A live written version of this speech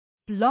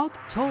Blog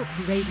Talk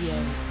Radio.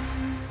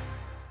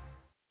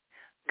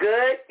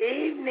 Good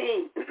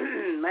evening.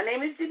 My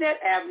name is Jeanette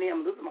Abney.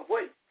 I'm losing my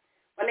voice.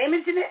 My name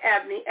is Jeanette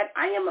Abney, and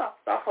I am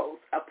the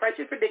host of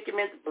Pressure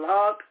Predicaments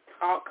Blog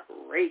Talk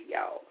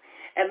Radio.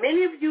 And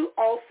many of you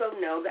also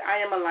know that I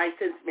am a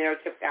licensed marriage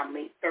and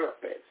family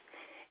therapist.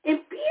 And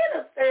being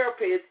a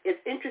therapist is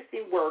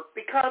interesting work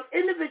because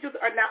individuals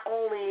are not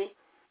only,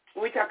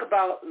 we talk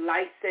about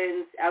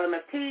licensed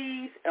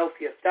LMFTs,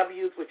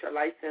 LCSWs, which are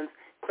licensed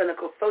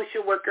clinical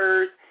social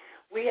workers.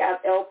 We have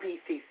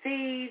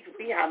LPCCs.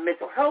 We have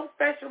mental health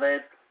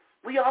specialists.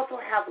 We also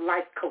have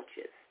life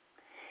coaches.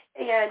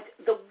 And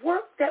the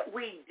work that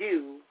we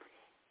do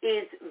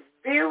is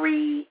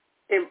very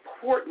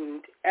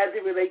important as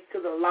it relates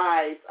to the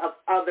lives of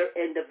other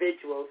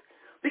individuals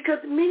because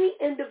many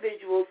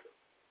individuals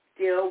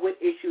deal with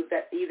issues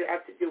that either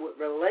have to do with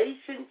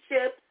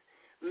relationships,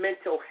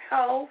 mental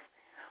health,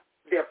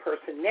 their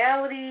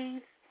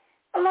personalities,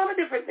 a lot of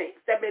different things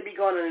that may be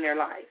going on in their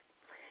lives.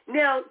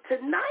 Now,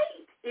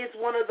 tonight is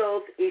one of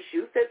those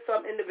issues that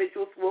some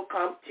individuals will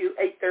come to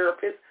a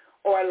therapist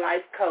or a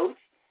life coach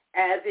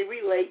as it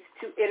relates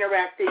to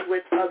interacting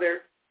with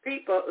other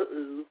people.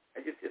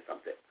 I just did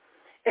something.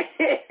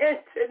 And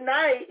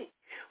tonight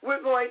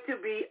we're going to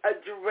be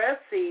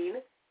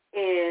addressing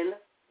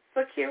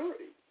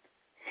insecurity.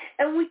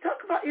 And when we talk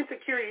about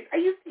insecurities, I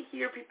used to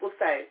hear people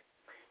say,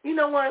 you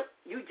know what,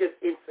 you just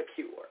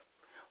insecure.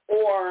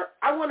 Or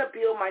I want to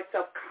build my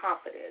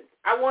self-confidence.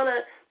 I want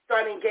to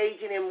start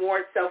engaging in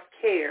more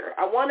self-care.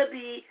 I want to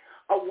be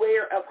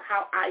aware of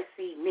how I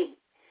see me.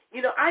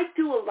 You know, I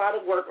do a lot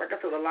of work, like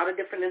I said, with a lot of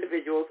different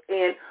individuals,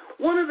 and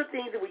one of the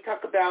things that we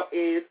talk about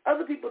is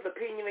other people's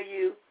opinion of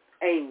you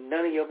ain't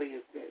none of your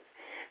business.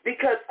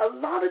 Because a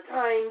lot of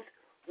times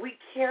we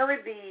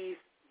carry these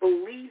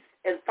beliefs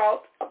and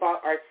thoughts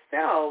about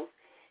ourselves,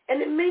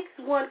 and it makes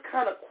one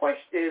kind of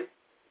question,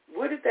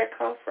 where did that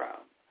come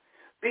from?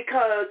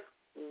 Because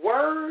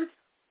words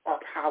are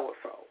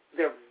powerful.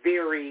 They're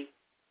very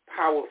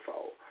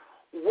powerful.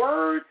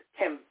 Words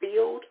can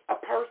build a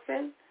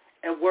person,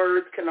 and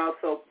words can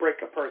also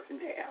break a person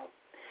down.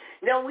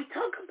 Now, when we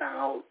talk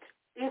about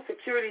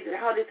insecurities and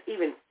how this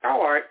even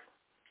starts,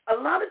 a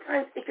lot of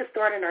times it can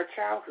start in our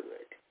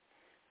childhood.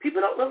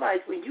 People don't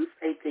realize when you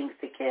say things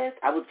to kids,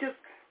 I was just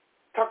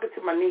talking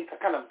to my niece, I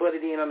kind of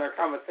butted in on our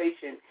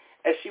conversation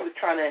as she was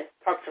trying to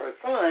talk to her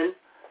son,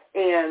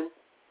 and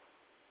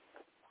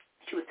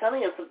she was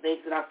telling him some things,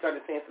 and I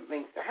started saying some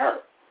things to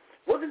her.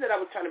 It wasn't that I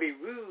was trying to be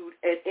rude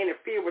and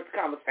interfere with the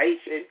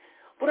conversation,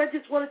 but I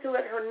just wanted to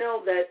let her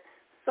know that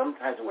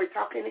sometimes when we're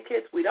talking to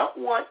kids, we don't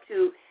want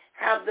to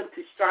have them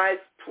to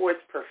strive towards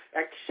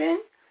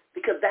perfection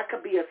because that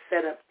could be a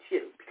setup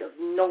too because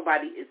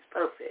nobody is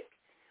perfect.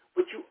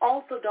 But you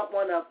also don't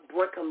want to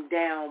break them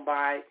down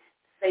by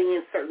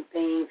saying certain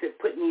things and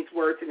putting these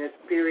words in their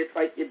spirits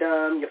like you're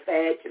dumb, you're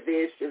fat, you're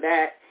this, you're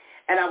that.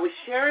 And I was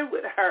sharing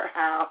with her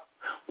how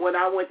when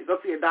I went to go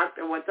see a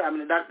doctor one time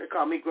and the doctor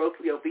called me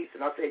grossly obese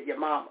and I said, your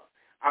mama.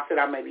 I said,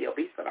 I may be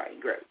obese, but I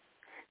ain't gross.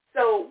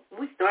 So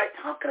we start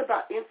talking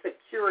about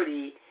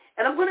insecurity,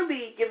 and I'm going to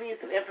be giving you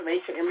some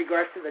information in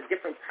regards to the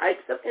different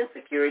types of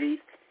insecurities.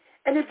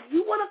 And if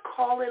you want to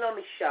call in on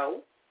the show,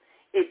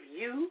 if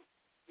you,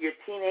 your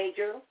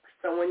teenager,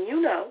 someone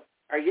you know,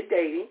 or you're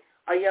dating,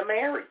 or you're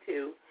married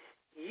to,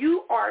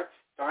 you are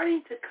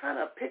starting to kind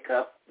of pick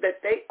up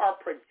that they are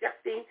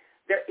projecting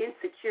their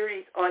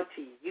insecurities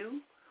onto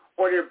you,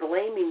 or they're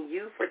blaming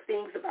you for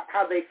things about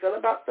how they feel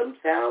about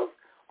themselves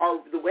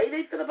or the way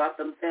they feel about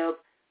themselves,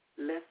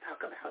 let's talk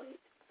about it.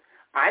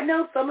 I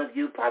know some of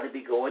you probably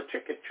be going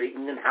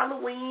trick-or-treating and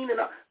Halloween, and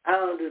I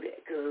don't do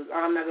that because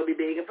I'm not going to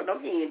be begging for no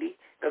candy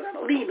because I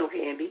don't need no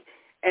candy,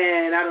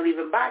 and I don't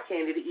even buy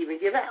candy to even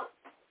give out.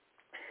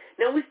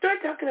 Now, we start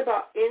talking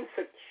about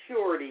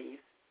insecurities.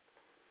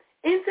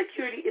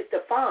 Insecurity is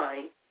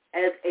defined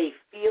as a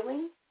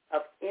feeling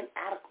of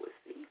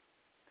inadequacy.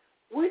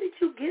 Where did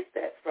you get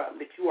that from,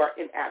 that you are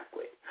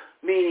inadequate,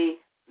 meaning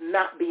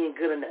not being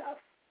good enough?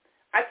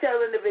 I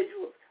tell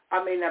individuals,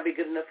 I may not be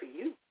good enough for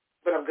you,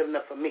 but I'm good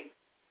enough for me.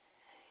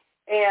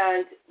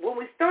 And when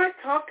we start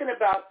talking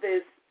about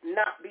this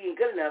not being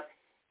good enough,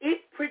 it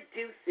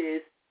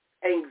produces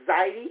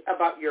anxiety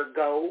about your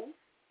goals,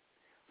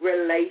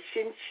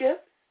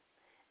 relationships,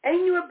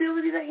 and your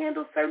ability to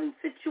handle certain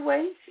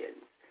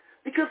situations.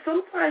 Because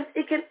sometimes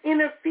it can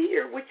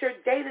interfere with your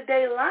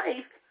day-to-day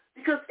life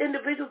because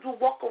individuals will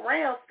walk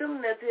around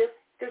feeling as if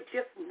they're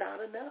just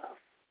not enough.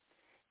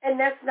 And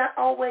that's not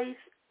always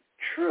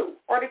true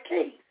or the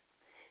case.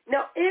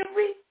 Now,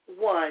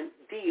 everyone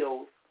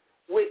deals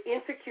with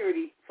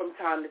insecurity from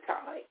time to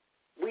time.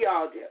 We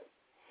all do.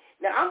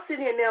 Now, I'm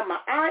sitting here now, my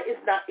eye is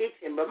not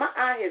itching, but my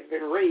eye has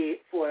been red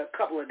for a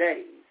couple of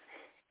days.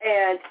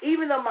 And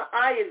even though my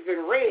eye has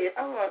been red,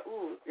 I'm like,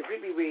 if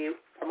it be red,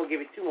 I'm going to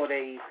give it 2 more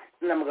days,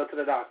 and I'm going to go to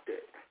the doctor.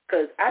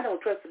 Because I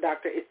don't trust the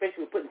doctor,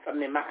 especially with putting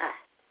something in my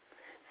eye.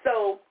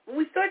 So when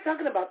we start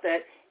talking about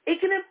that, it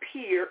can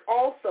appear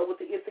also with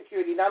the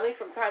insecurity, not only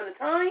from time to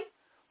time,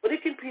 but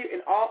it can appear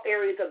in all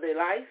areas of their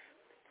life,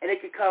 and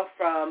it can come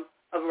from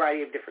a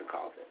variety of different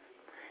causes.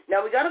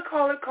 Now, we got a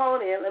caller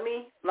calling in. Let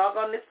me log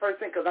on this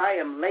person because I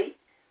am late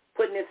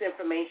putting this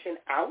information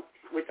out,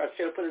 which I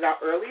should have put it out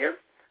earlier.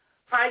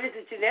 Hi, this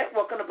is Jeanette.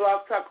 Welcome to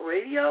Blog Talk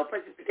Radio.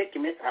 Person's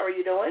Predicaments. How are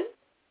you doing?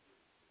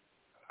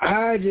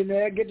 Hi,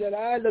 Jeanette. Get that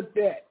eye looked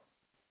at.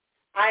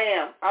 I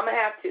am. I'm going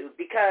to have to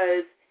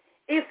because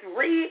it's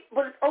red,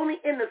 but it's only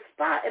in the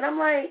spot. And I'm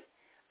like,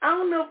 I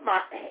don't know if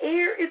my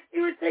hair is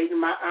irritating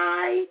my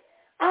eye.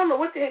 I don't know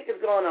what the heck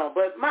is going on,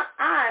 but my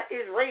eye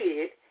is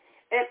red,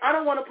 and I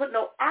don't want to put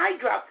no eye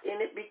drops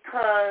in it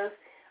because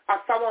I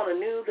saw on the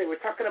news they were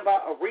talking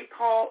about a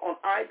recall on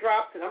eye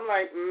drops, and I'm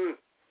like,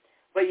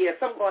 But, yeah,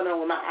 something going on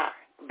with my eye.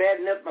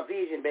 Bad enough my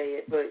vision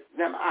bad, but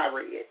now my eye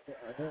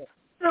red.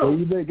 So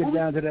you better get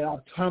down to that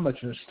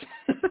optometrist.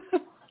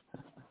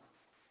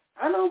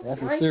 I know.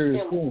 That's a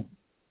serious thing.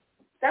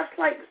 That's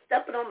like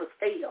stepping on the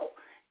scale.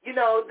 You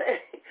know,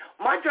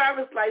 my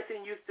driver's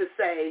license used to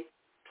say,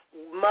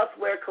 must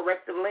wear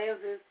corrective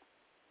lenses,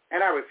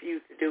 and I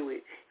refuse to do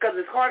it because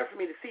it's harder for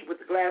me to see with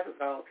the glasses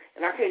on,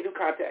 and I can't do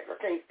contacts.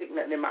 I can't stick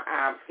nothing in my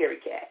eye. I'm a scary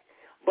cat.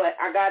 But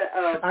I got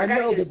to I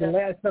know, but the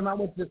last time I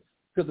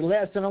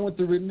went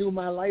to renew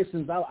my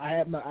license,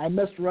 I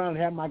messed around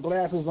and had my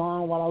glasses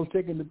on while I was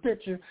taking the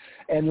picture,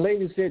 and the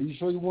lady said, "You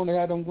sure you want to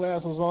have them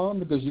glasses on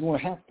because you're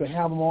going to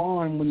have them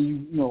on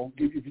when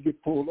if you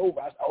get pulled over."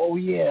 I said, "Oh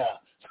yeah."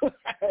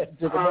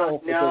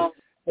 No.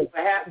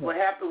 What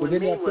happened with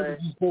me was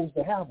you're supposed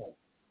to have them.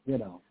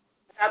 What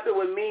happened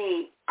with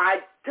me, I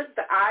took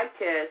the eye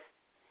test,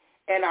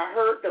 and I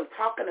heard them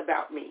talking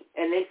about me,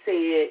 and they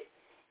said,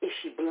 "Is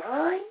she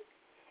blind?"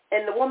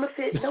 And the woman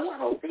said, "No, I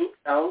don't think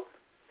so."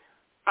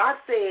 I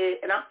said,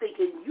 and I'm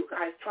thinking, you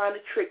guys trying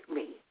to trick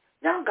me.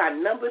 Y'all got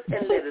numbers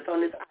and letters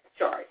on this eye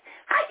chart.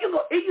 How you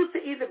go? It used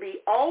to either be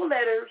all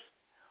letters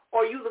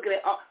or you looking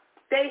at all.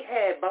 They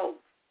had both,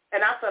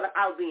 and I thought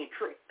I was being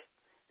tricked.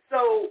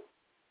 So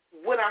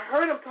when I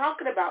heard them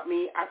talking about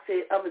me, I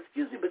said,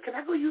 excuse me, but can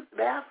I go use the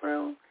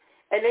bathroom?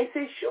 And they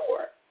said,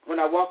 sure.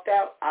 When I walked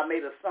out, I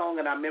made a song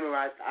and I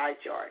memorized the eye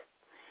chart.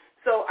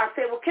 So I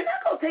said, well, can I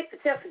go take the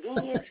test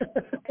again?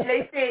 And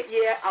they said,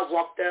 yeah. I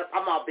walked up.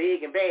 I'm all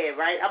big and bad,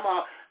 right? I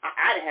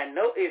didn't have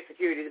no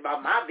insecurities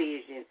about my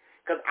vision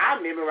because I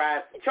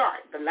memorized the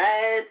chart, the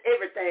lines,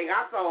 everything.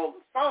 I saw the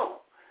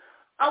song.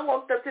 I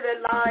walked up to that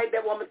line.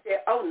 That woman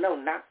said, oh, no,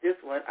 not this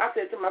one. I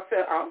said to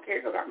myself, I don't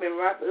care because I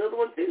memorized the other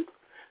one too.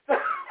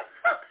 So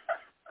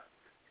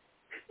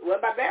what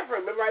about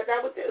bathroom? Memorized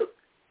that one too.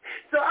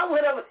 So I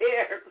went over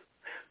there,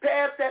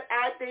 passed that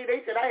eye thing.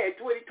 They said I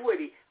had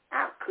 20/20.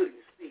 I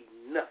couldn't see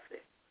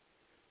nothing.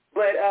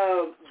 But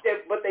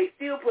they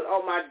still put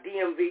on my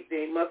DMV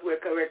thing, must wear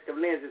corrective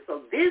lenses.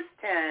 So this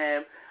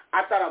time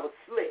I thought I was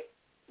slick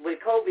when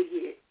COVID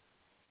hit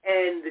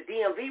and the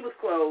DMV was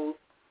closed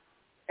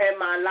and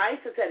my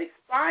license had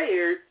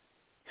expired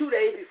 2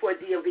 days before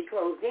DMV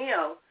closed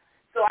down.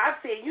 So I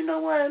said, you know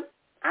what?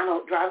 I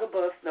don't drive a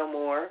bus no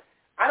more.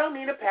 I don't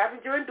need a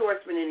passenger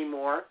endorsement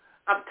anymore.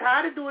 I'm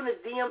tired of doing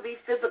this DMV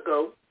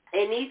physical.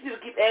 And these people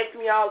keep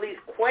asking me all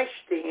these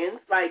questions,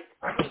 like,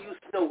 do you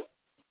snore?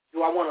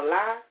 Do I want to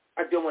lie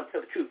or do I want to tell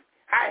the truth?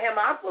 How am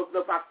I supposed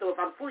to know if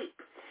I'm asleep?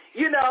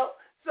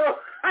 So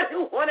I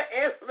didn't want to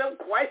answer them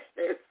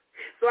questions.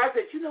 So I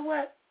said, you know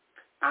what?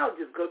 I'll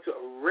just go to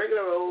a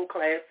regular old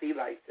Class C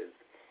license.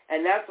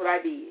 And that's what I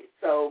did.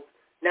 So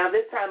now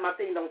this time my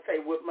thing don't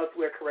say must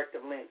wear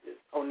corrective lenses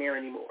on there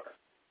anymore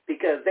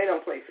because they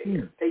don't play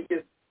fair. They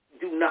just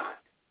do not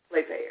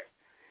play fair.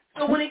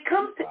 So when it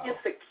comes to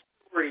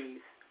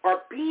insecurities,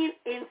 or being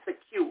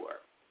insecure,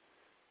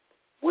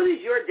 what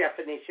is your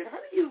definition? How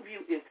do you view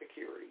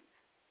insecurities?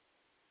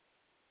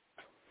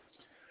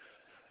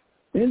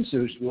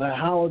 Well,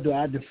 how do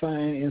I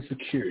define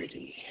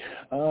insecurity?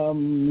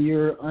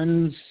 You're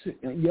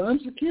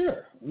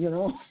insecure.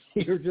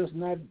 You're just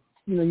not.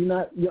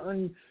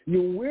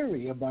 You're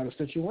weary about a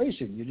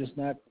situation.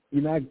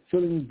 You're not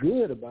feeling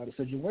good about a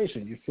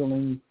situation. You're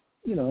feeling,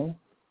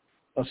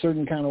 a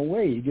certain kind of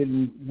way. You're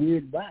getting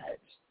weird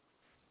vibes.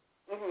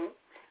 Mm-hmm.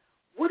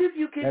 What if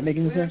you get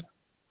weird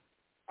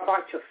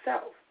about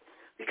yourself?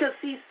 Because,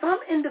 see, some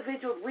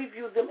individuals, we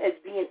view them as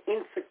being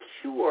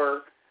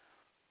insecure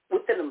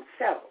within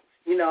themselves.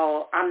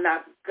 I'm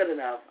not good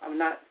enough. I'm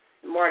not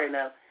smart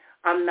enough.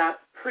 I'm not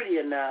pretty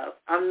enough.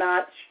 I'm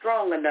not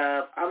strong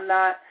enough.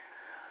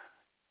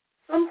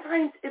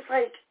 Sometimes it's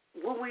like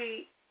when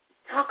we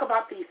talk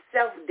about these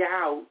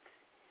self-doubts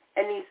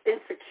and these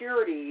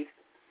insecurities,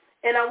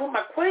 and what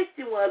my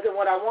question was and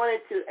what I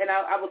wanted to, and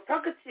I was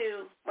talking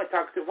to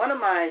one of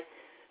my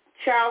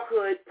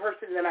childhood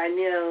person that I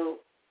knew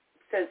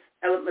since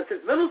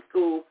middle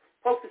school,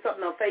 posted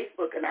something on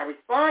Facebook, and I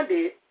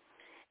responded,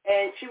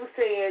 and she was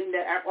saying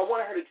that I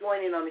wanted her to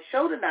join in on the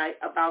show tonight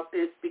about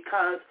this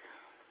because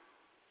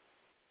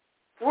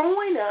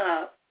growing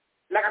up,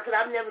 like I said,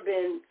 I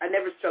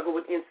never struggled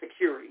with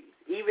insecurities.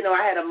 Even though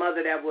I had a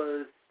mother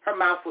her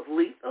mouth was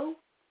lethal,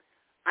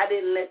 I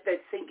didn't let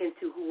that sink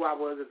into who I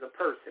was as a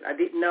person. I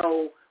didn't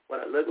know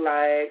what I looked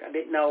like. I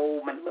didn't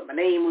know what my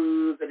name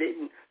was.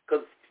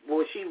 Because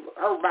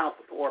her mouth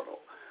was horrible.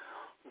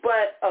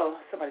 But,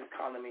 somebody's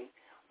calling me.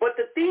 But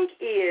the thing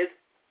is,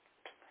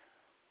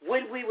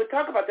 when we would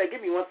talk about that,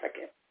 give me 1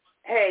 second.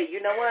 Hey,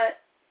 you know what?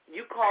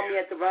 You called me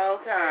at the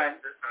wrong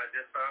time. I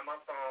just found my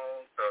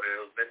phone, so it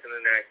was missing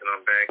in action.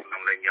 I'm back, and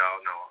I'm letting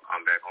y'all know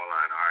I'm back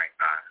online. All right,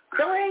 bye.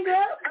 Don't hang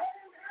up.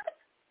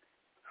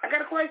 I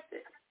got a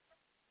question.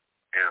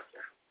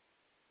 Answer.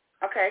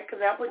 Okay,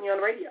 because I'm putting you on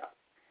the radio.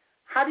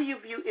 How do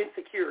you view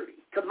insecurity?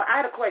 Because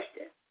I had a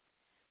question.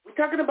 We're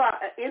talking about,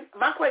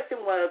 my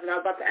question was, and I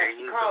was about to ask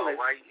you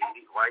callers. Why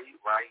you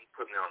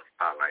put me on the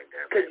spot like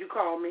that? Because you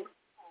called me.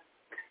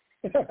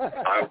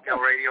 Are we on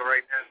radio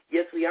right now?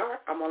 Yes, we are.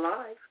 I'm on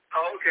live.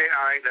 Oh, okay,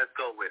 all right, let's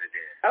go with it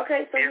then.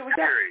 Okay, so here we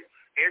go.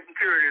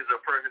 Insecurity is a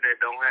person that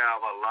don't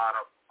have a lot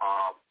of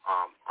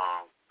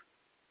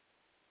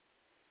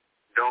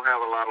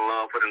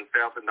love for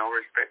themselves and don't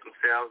respect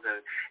themselves,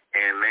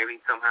 and maybe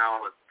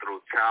somehow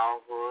through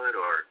childhood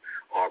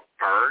or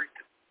birth,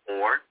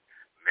 or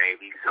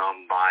maybe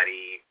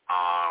somebody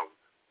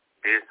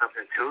did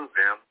something to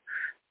them,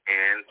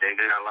 and they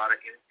got a lot of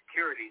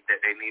insecurities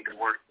that they need to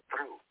work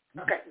through.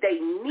 Okay, they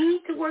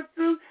need to work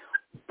through.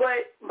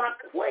 But my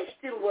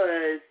question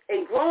was,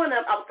 and growing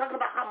up, I was talking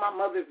about how my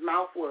mother's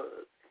mouth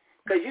was.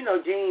 Because, you know,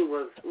 Jean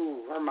was,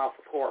 her mouth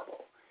was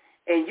horrible.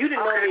 And you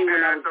didn't know me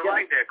when I was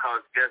young. Like that,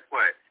 because guess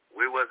what?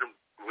 We wasn't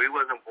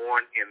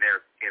born in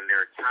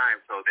their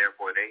time, so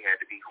therefore they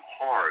had to be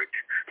hard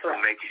to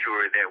make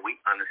sure that we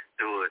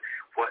understood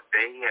what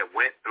they had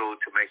went through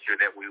to make sure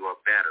that we were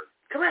better.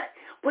 Correct.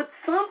 But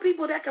some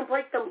people, that can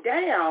break them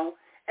down,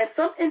 and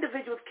some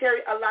individuals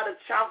carry a lot of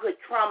childhood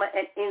trauma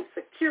and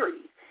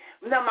insecurities.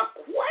 Now, my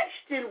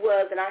question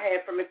was, and I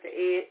had from Mr.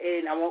 Ed,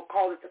 and I won't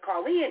call it to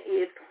call in,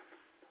 is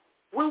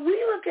when we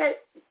look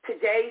at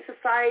today's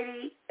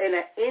society and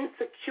an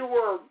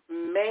insecure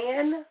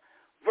man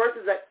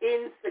versus an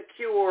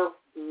insecure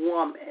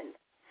woman.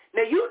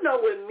 Now, you know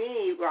with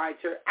me,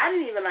 Roger, I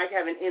didn't even like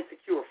having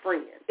insecure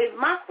friends. If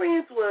my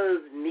friends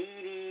was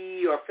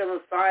needy or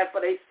feeling sorry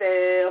for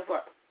themselves,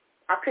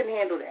 I couldn't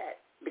handle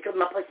that because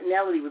my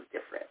personality was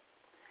different.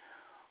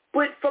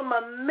 But from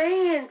a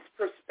man's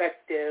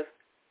perspective,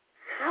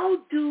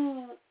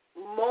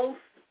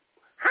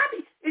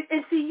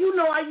 and see, you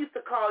know, I used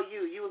to call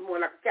you was more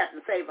like a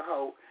Captain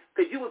Save-A-Ho,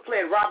 because you was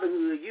playing Robin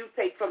Hood. You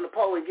take from the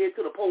poor and give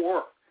to the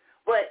poor.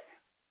 But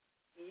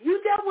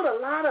you dealt with a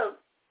lot of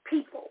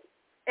people,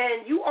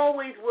 and you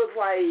always was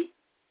like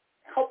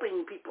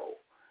helping people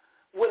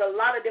with a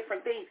lot of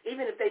different things,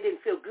 even if they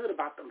didn't feel good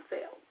about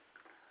themselves.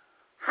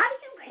 How do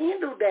you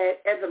handle that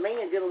as a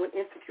man dealing with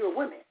insecure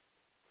women?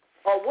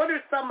 Or what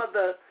are some of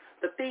the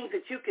things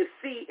that you can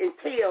see and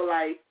tell,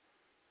 like,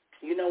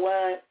 you know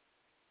what,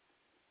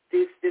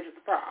 this is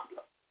the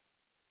problem?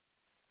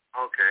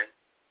 Okay.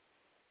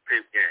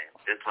 Peep game.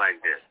 Just like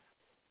this.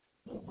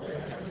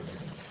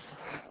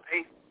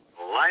 Hey,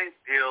 life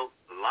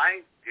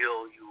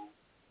deal you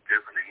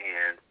different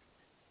hands,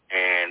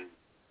 and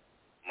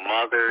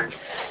mothers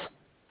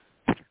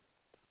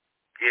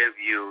give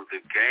you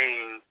the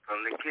game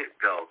from the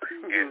get-go.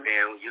 And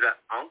then you got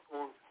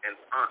uncles and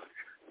aunts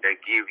that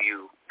give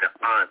you the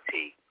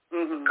auntie.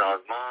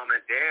 Because mom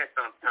and dad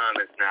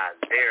sometimes is not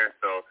there,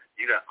 so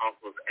you got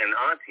uncles and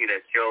auntie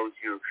that shows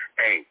you,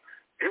 hey,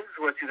 this is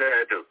what you got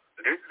to do.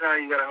 This is how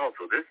you got to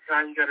hustle. This is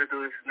how you got to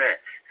do this and that.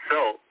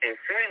 So in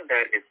saying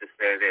that is to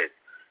say this.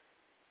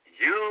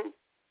 You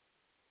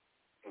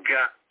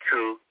got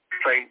to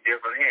play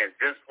different hands,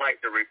 just like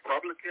the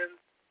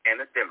Republicans and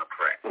the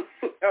Democrats.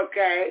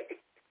 Okay.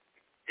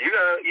 You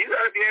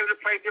gotta be able to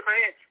play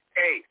different hands.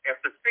 Hey,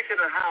 if the Speaker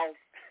of the House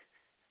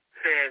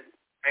says,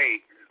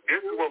 hey,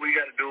 this is what we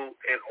got to do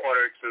in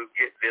order to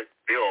get this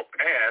bill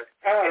passed,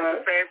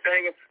 it's the same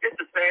thing. It's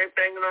the same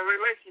thing in a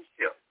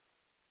relationship.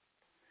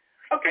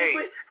 Okay.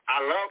 Hey,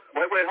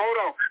 hold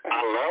on.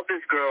 I love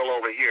this girl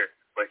over here,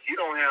 but she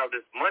don't have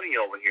this money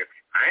over here.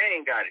 I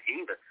ain't got it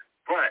either,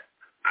 but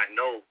I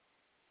know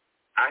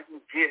I can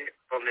get it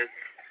from this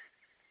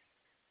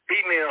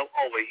female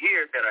over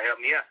here that'll help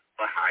me out.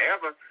 But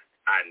however,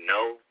 I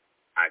know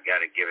I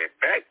got to give it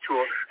back to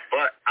her,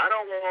 but I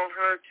don't want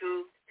her to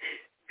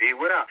be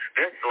without.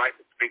 That's like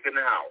speaking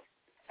the house.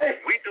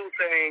 We do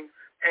things,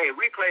 hey,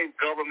 we play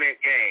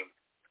government games,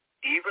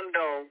 even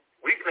though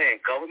we play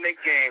government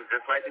games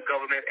just like the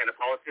government and the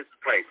politicians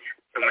play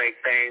to make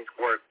things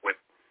work with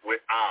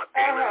our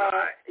daily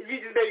lives. You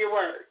just know your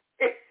word.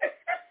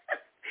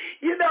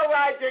 You know,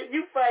 Roger,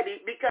 you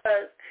funny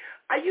because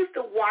I used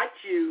to watch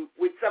you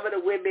with some of the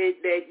women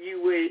that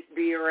you would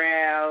be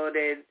around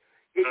and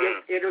in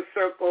your inner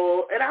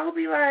circle, and I would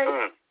be like,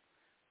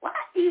 why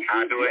is he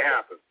How do it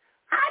happen?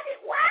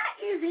 Why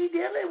is he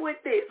dealing with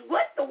this?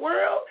 What the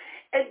world?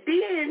 And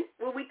then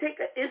when we take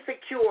an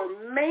insecure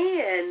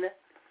man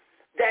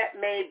that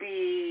may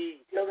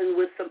be dealing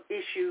with some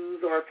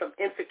issues or some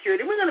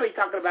insecurity, we're going to be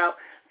talking about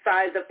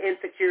signs of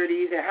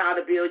insecurities and how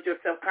to build your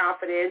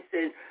self-confidence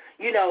and,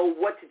 you know,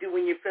 what to do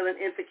when you're feeling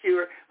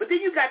insecure. But then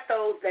you got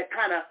those that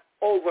kind of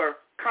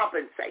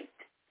overcompensate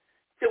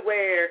to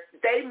where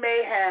they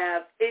may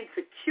have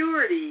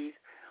insecurities,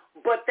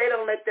 but they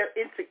don't let their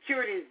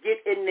insecurities get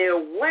in their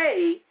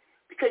way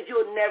because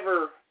you'll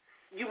never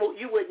you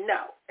would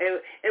know.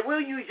 And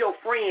we'll use your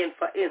friend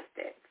for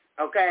instance,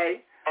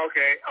 okay?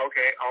 Okay.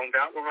 On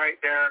that one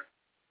right there,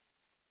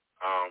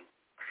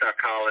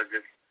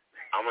 psychologist,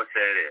 I'm going to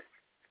say this.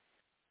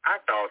 I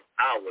thought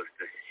I was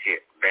the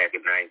shit back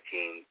in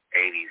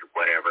 1980s,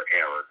 whatever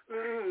era.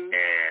 Mm-hmm.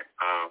 And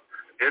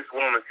this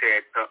woman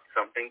said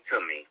something to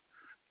me,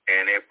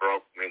 and it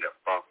broke me the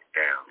fuck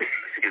down.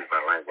 Excuse my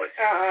language.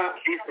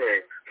 She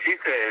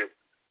said,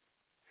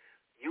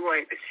 you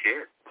ain't the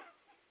shit.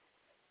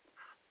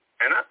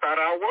 And I thought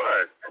I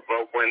was.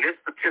 But when this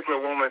particular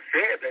woman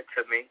said that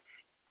to me,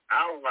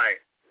 I was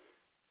like,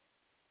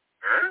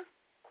 huh?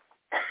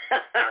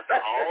 After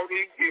all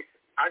these years,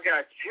 I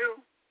got you.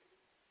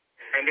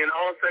 And then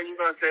all of a sudden you're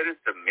going to say this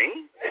to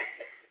me?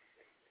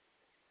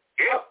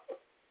 It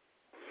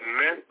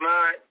messed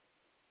my...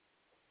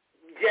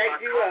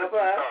 Jacked you up,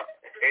 huh?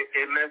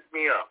 It messed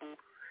me up.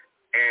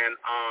 And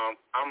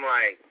I'm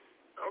like,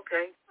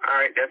 okay, all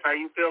right, that's how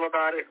you feel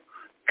about it?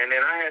 And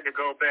then I had to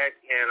go back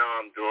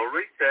and do a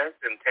recess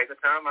and take a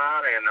time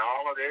out and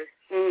all of this.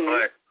 Mm-hmm.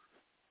 But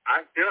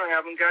I still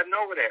haven't gotten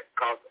over that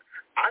because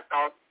I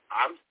thought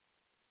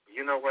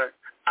you know what,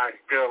 I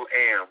still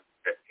am,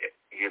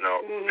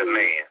 the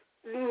man.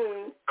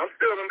 Mm-hmm. I'm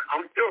still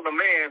the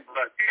man,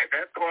 but at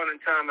that point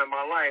in time in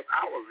my life,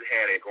 I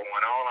had it going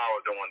on. I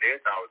was doing this,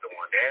 I was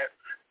doing that,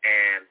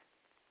 and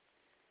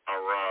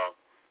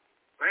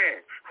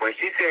man, when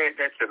she said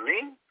that to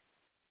me,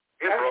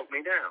 it broke me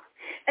down.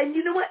 And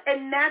you know what?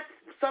 And that's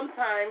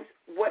sometimes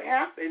what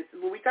happens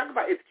when we talk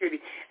about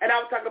insecurity. And I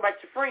was talking about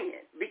your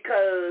friend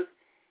because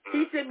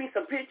he sent me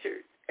some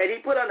pictures, and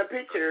he put on a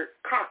picture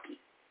Cocky,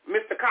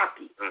 Mr.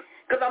 Cocky.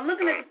 Because I'm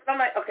looking at it, I'm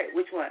like, okay,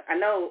 which one? I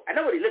know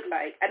what he looked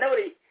like. I know what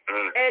he,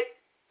 and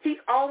he's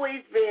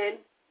always been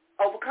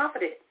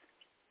overconfident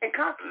and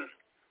cocky.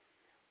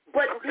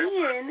 But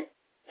then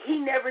he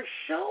never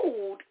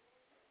showed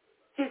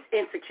his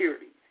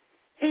insecurities.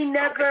 He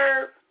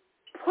never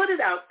put it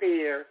out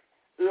there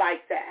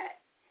like that.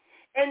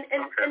 And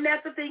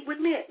that's the thing with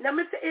men. Now,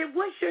 Mr. Ed,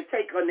 what's your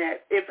take on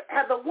that?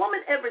 Has a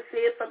woman ever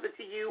said something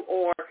to you,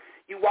 or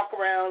you walk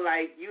around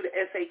like you the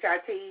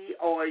SHIT,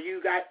 or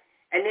you got,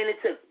 and then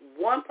it took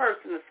one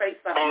person to say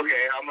something?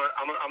 Okay, I'm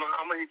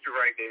gonna hit you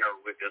right there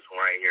with this one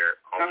right here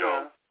on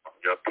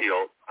your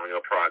PO, on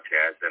your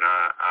podcast, and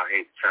I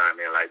hate to chime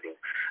in like this.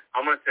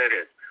 I'm gonna say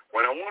this: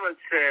 when a woman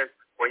says,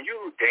 when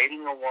you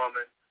dating a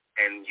woman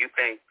and you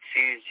think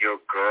she's your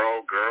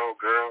girl,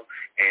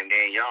 and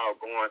then y'all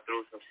going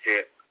through some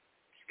shit,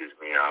 excuse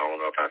me, I don't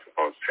know if I'm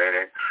supposed to say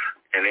that,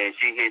 and then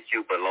she hits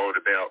you below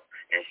the belt,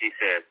 and she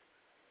says,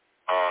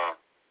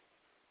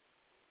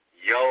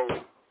 yo,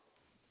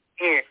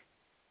 it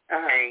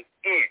ain't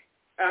it.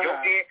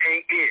 Your it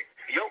ain't it.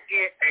 Your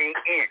it ain't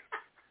it.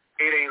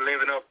 It ain't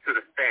living up to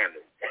the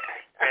standard.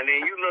 And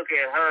then you look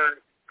at her,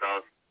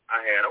 because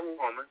I had a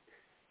woman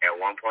at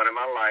one point in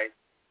my life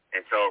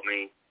and told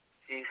me,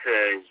 she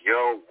says,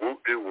 yo,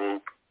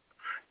 whoop-de-whoop.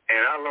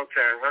 And I looked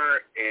at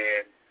her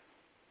and,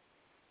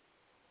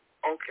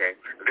 okay,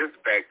 this is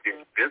back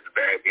in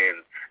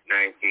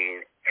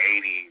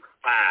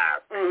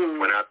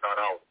 1985 when I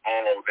thought I was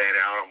all that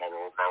out. I'm a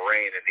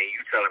Marine, and then you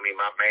telling me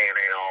my man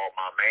ain't all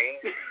my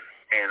man.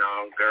 And,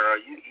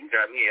 girl, you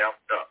got me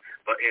effed up.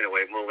 But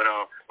anyway, moving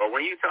on. But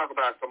when you talk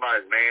about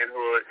somebody's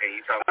manhood and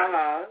you talk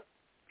about,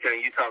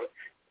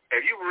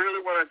 if you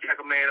really want to check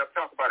a man up,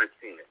 talk about his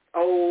penis.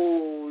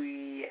 Oh,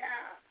 yeah.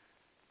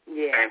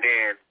 Yeah. And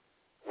then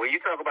when you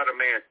talk about a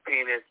man's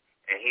penis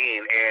and he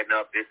ain't adding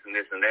up this and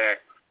this and that,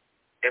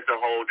 it's a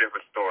whole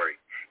different story.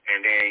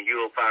 And then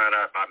you'll find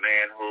out about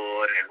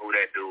manhood and who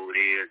that dude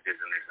is, this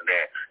and this and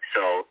that.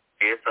 So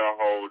it's a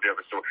whole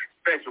different story,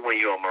 especially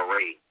when you're a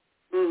Marine.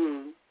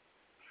 Mm-hmm.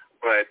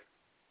 But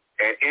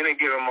at any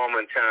given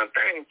moment in time,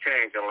 things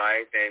change in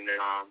life, and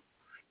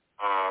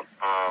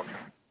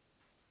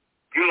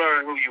you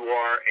learn who you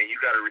are, and you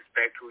got to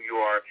respect who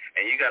you are,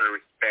 and you got to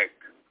respect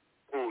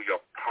who your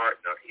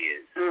partner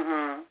is.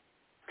 Mm-hmm.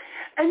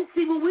 And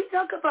see, when we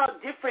talk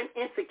about different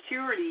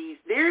insecurities,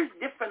 there's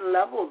different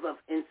levels of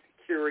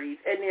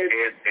insecurities, and there's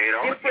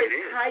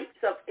different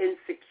types of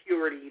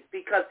insecurities.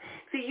 Because,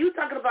 see, you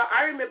talking about,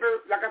 I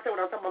remember, like I said,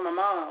 when I was talking about my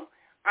mom,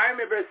 I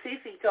remember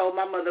Cece told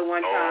my mother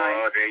one time,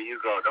 oh, there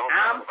you go.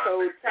 I'm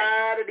so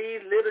tired of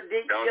these little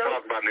dick jokes. Don't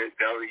talk about this.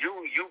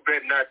 You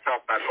better not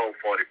talk about Code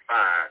 45.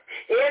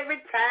 Every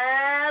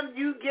time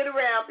you get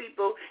around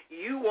people,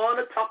 you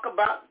want to talk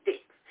about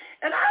dicks.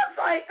 And I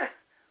was like,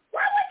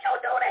 why would you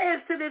do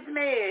that to this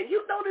man?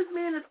 You know this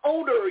man is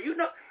older, you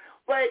know.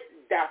 But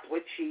that's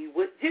what she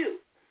would do.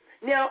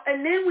 Now,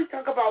 and then we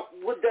talk about,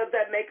 what does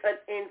that make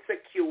an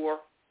insecure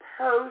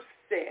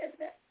person?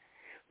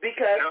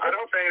 Because I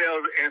don't think that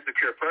was an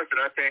insecure person.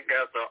 I think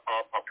that's a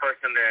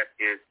person that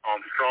is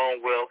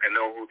strong-willed and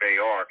know who they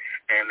are.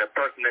 And the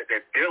person that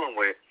they're dealing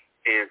with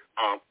is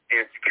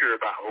insecure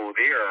about who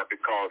they are,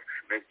 because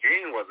Miss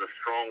Jean was a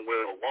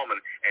strong-willed woman,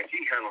 and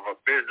she handled her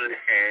business,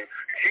 and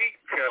she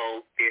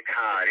tells it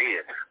how it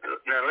is.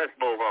 Now, let's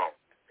move on.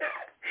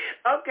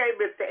 Okay,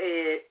 Mr.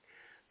 Ed.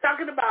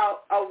 talking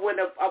about when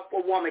a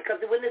woman,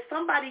 because when there's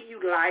somebody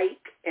you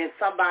like and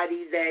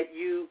somebody that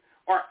you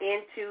are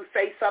into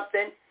say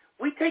something,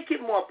 we take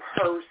it more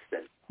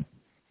personal.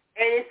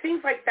 And it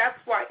seems like that's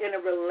why in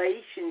a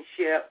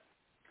relationship,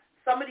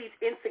 some of these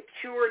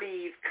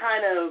insecurities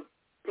kind of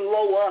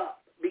blow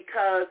up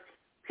because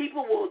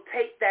people will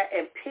take that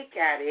and pick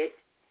at it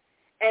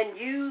and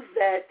use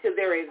that to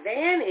their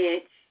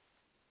advantage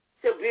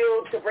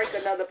to break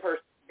another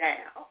person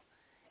down.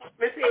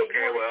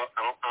 Okay, well,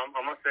 I'm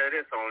going to say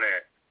this on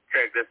that.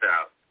 Check this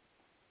out.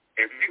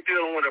 If you're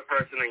dealing with a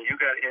person and you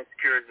got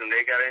insecurities and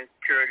they got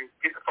insecurities,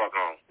 get the fuck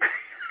on.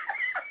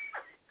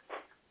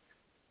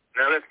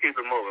 Now let's keep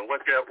it moving.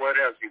 What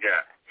else you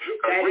got?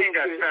 Because we ain't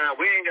got time.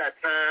 We ain't got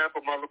time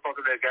for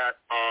motherfuckers that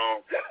got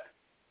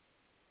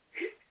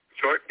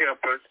short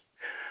tempers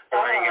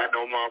or ain't got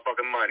no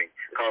motherfucking money.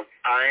 Because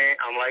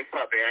I'm like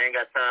puppy. I ain't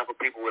got time for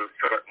people with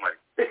short money.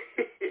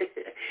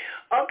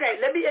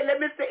 Okay, let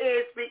Mr.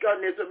 Ed speak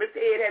on this one.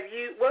 Mr.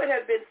 Ed, what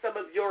have been some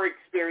of your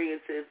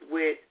experiences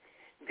with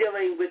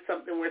dealing with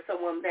something where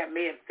someone that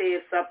may have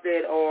said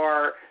something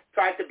or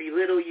tried to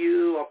belittle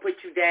you or put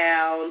you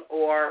down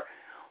or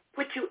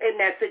put you in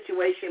that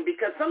situation?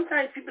 Because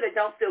sometimes people that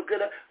don't feel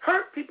good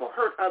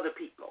hurt other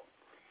people.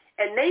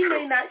 And they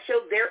may not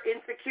show their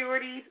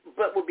insecurities,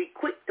 but will be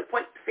quick to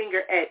point the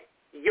finger at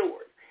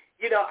yours.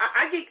 You know,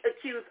 I get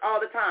accused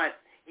all the time.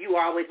 You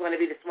always want to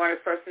be the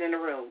smartest person in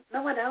the room.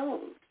 No, I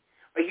don't.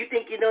 Or you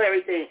think you know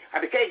everything. Or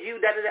because you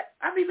da-da-da.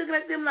 I be looking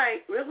at them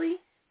like, really?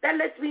 That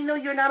lets me know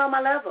you're not on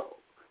my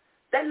level.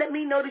 That let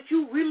me know that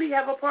you really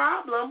have a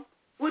problem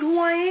with who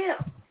I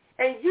am.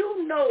 And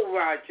you know,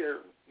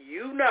 Roger,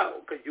 you know,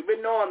 because you've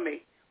been knowing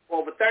me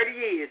for over 30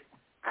 years,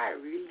 I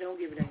really don't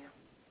give a damn.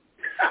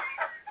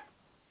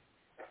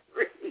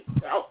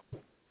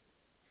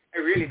 I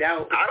really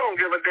don't. I don't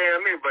give a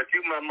damn either, but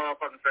you my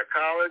motherfucking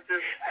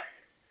psychologist.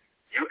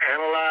 You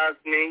analyze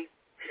me,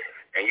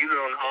 and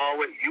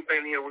you've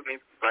been here with me,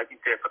 like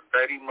you said, for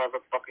 30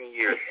 motherfucking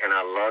years, and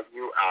I love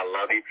you,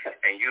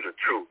 and you the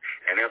truth.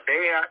 And if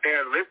they out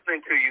there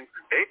listening to you,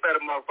 they better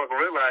motherfucker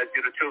realize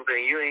you the truth,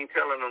 and you ain't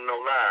telling them no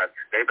lies.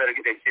 They better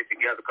get their shit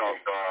together, because,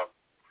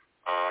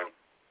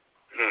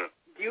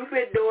 You've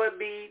been doing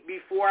me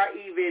before I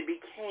even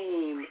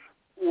became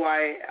who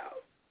I am.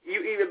 You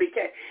even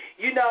became,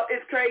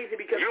 it's crazy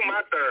because you're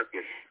my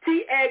therapist.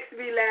 He asked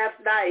me last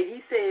night,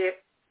 he said,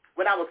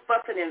 when I was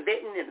fussing and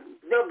venting and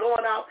still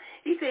going off,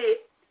 he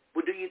said,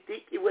 well, do you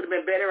think it would have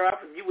been better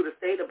off if you would have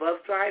stayed a bus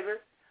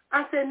driver?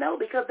 I said, no,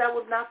 because that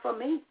was not for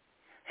me.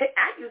 Hey,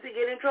 I used to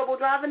get in trouble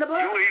driving the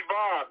bus. You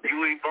evolved.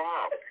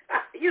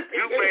 You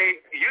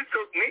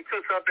took me to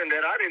something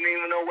that I didn't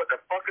even know what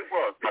the fuck it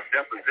was, a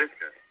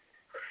deposition.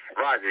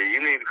 Roger, you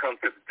need to come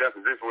to the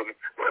deposition with me.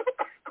 What the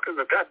fuck is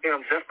a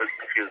goddamn deposition?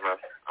 Excuse me.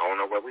 I don't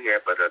know where we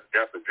at, but a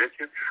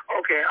deposition.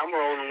 Okay, I'm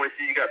rolling with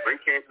you. You got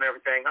briefcase and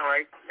everything. All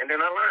right. And then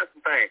I learned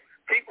some things.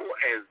 People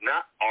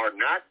are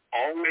not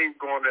always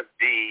going to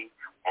be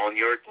on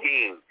your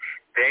team.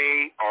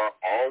 They are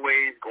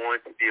always going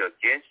to be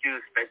against you,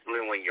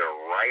 especially when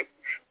you're right.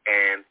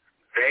 And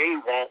they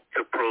want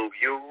to prove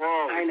you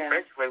wrong,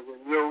 especially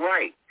when you're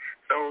right.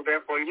 So,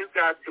 therefore, you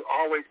got to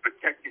always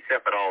protect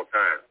yourself at all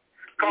times.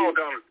 Call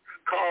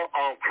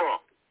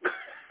Crump.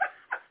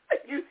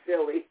 You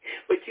silly,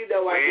 but you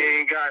know we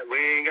ain't got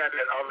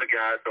that other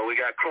guy, so we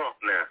got Crump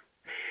now.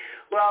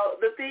 Well,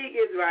 the thing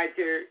is,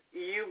 Roger,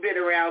 you've been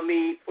around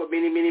me for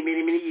many, many,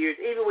 many, many years.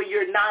 Even when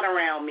you're not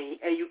around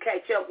me and you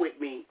catch up with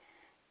me,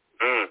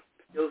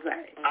 still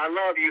saying. I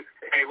love you.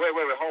 Hey, wait,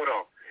 hold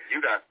on.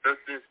 You got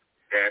sisters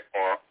that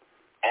are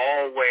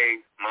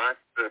always my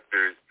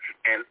sisters,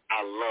 and I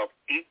love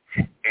each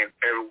and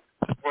every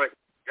one.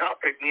 Y'all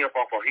picked me up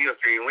off of Hill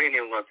Street, and we ain't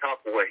even going to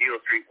talk about what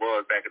Hill Street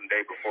was back in the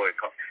day before it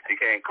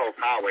became Coast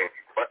Highway.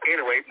 But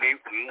anyway,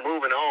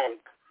 moving on.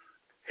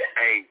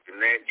 Hey,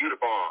 Jeanette, you the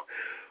bomb.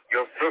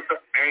 Your sister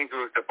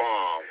Angel is the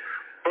bomb.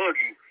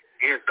 Boogie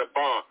is the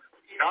bomb.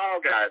 Y'all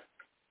got,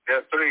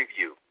 there's three of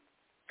you,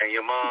 and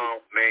your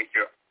mom made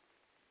sure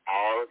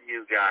all of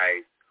you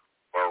guys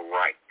were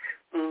right.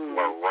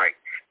 Were right.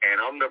 And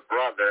I'm the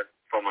brother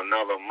from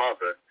another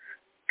mother,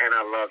 and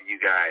I love you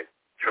guys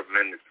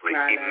tremendously,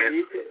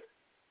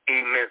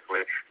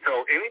 immensely.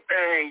 So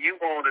anything you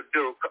want to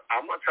do,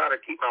 I'm going to try to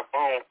keep my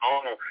phone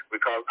on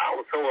because I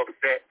was so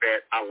upset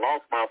that I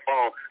lost my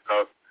phone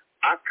because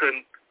I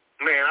couldn't,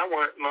 I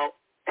want no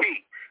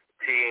T.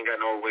 She ain't got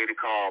no way to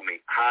call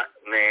me.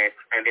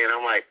 And then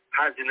I'm like,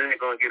 how's Jeanette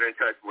going to get in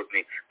touch with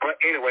me? But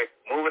anyway,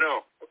 moving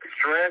on.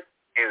 Stress,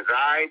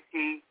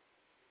 anxiety,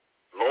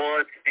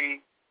 loyalty,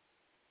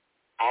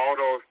 all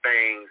those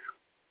things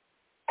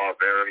are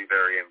very,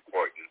 very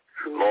important.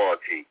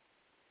 Loyalty.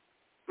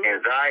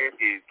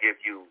 Anxiety gives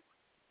you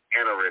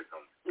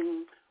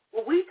aneurysm.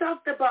 Well, we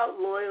talked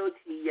about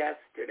loyalty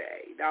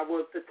yesterday. That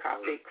was the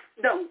topic.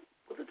 No,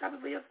 was the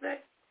topic for yesterday?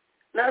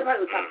 No, that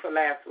probably was the topic for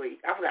last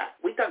week. I forgot.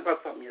 We talked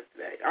about something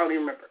yesterday. I don't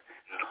even remember.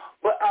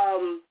 But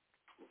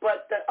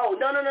but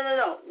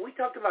no. We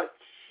talked about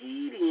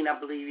cheating, I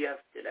believe,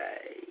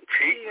 yesterday.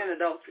 Cheating and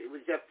adultery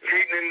was yesterday.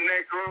 Cheating in the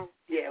next room?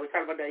 Yeah, we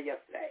talked about that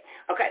yesterday.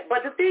 Okay,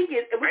 but the thing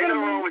is, we're gonna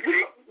move.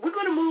 We're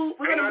gonna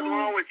move. Ain't nothing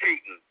wrong with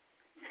cheating.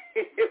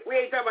 We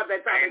ain't talking about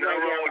that topic ain't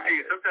nothing right wrong now. with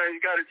cheating. Sometimes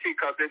you gotta cheat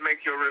because it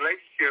makes your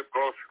relationship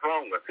grow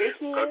stronger.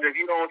 Because if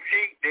you don't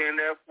cheat, then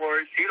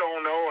therefore she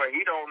don't know or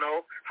he don't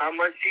know how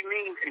much she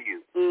means to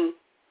you.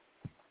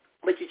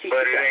 But you cheat.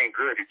 But it ain't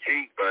good to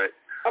cheat. But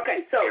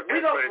okay, so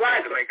we go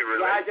Roger. Roger.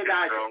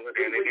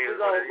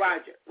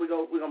 We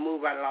gonna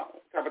move right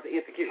along. Talk about the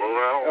insecurity. Move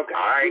on. Okay,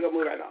 all right. We gonna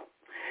move right along.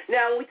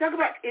 Now, when we talk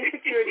about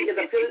insecurity, is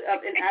a feeling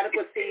of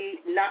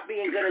inadequacy, not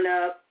being good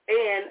enough,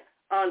 and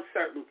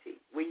uncertainty,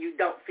 when you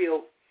don't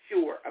feel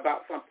sure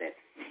about something.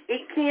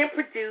 It can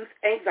produce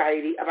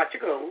anxiety about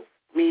your goals,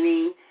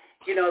 meaning,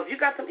 if you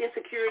got some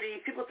insecurity,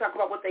 people talk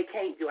about what they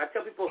can't do. I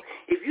tell people,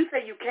 if you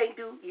say you can't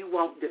do, you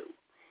won't do.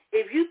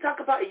 If you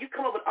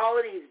come up with all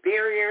of these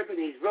barriers and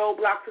these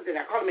roadblocks, and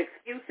I call them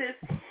excuses,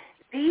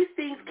 these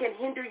things can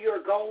hinder your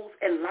goals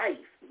in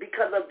life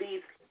because of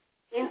these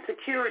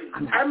insecurities.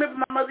 I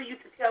remember my mother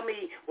used to tell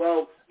me,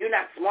 well, you're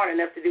not smart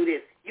enough to do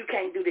this. You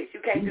can't do this.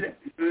 You can't do that.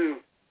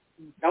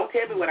 Don't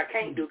tell me what I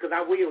can't do because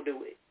I will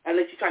do it,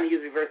 unless you're trying to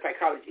use reverse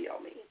psychology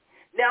on me.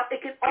 Now, it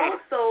can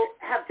also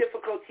have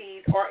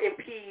difficulties or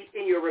impede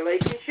in your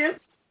relationship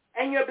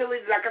and your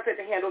ability, like I said,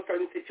 to handle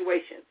certain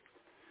situations.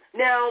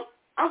 Now,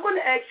 I'm going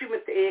to ask you,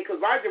 Mr. Ed, because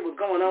Roger was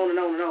going on and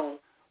on and on.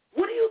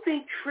 What do you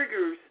think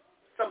triggers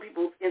some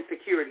people's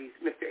insecurities,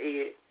 Mr.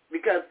 Ed?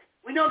 Because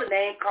we know the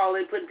name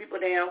calling, putting people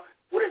down.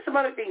 What are some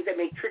other things that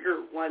may trigger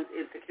one's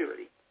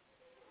insecurity?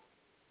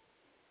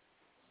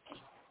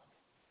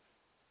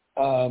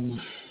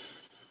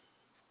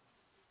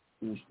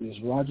 Is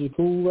Roger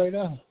cool right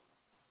now?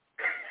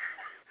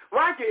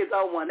 Roger is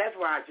on one. That's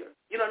Roger.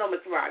 You don't know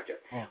Mr. Roger.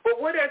 Oh. But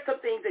what are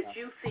some things that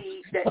you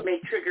see that may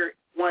trigger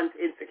one's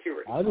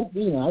insecurity? I just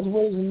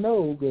wanted to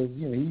know because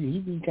he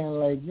be kind of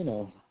like Do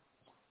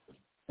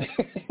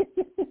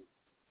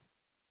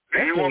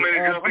you want me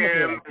to jump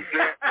in?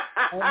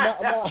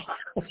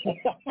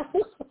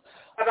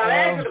 I'm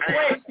asking the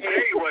question.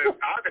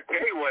 I'll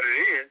tell you what it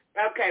is.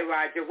 Okay,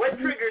 Roger. What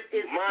triggers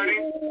insecurity?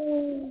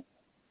 Money.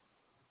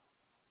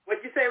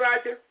 What'd you say,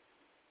 Roger?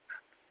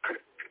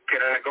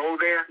 Can I go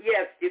there?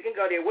 Yes, you can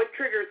go there. What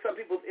triggers some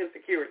people's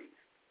insecurities?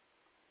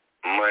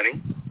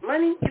 Money.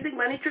 Money? You think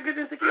money triggers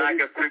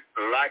insecurities?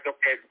 Lack of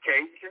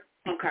education.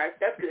 Okay,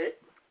 that's good.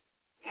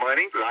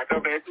 Money, lack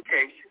of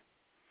education.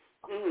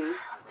 Mhm.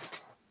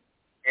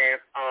 And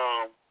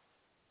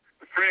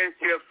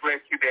friendships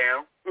let you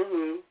down.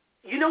 Mhm.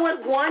 You know what?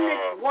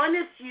 One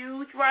that's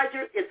huge,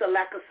 Roger, is a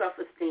lack of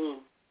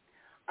self-esteem.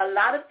 A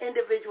lot of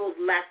individuals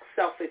lack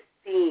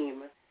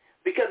self-esteem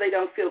because they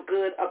don't feel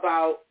good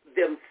about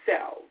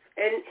themselves.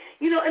 And,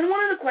 and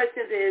one of the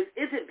questions is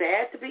it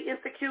bad to be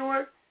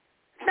insecure?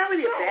 It's not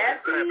really a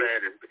bad thing.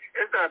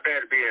 It's not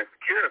bad to be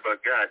insecure,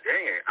 but God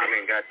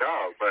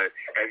dog. But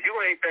if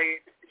you ain't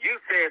you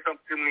said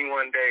something to me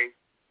one day,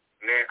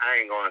 man, I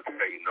ain't going to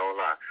tell you no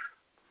lie.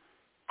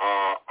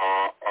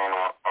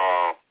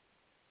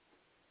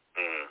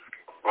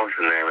 What's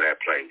the name of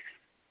that place?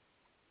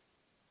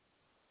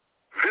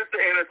 Vista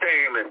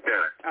Entertainment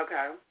Center.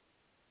 Okay.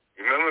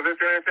 You remember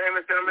Vista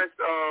Entertainment Center?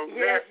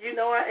 Yes, you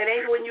know it. It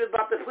ain't when you was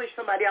about to push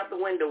somebody out the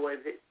window, was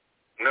it?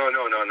 No, that.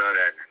 No, not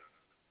that.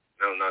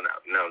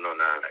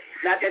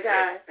 Not that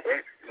time?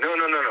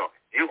 No.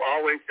 You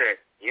always say,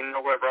 you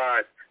know what,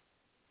 Rod?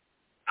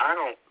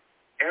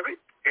 Every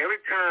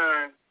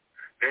time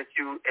that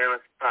you in a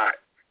spot,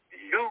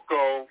 you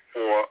go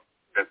for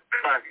the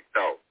classic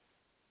though.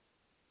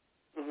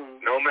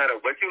 Mm-hmm. No matter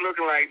what you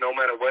looking like, no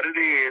matter what it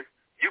is,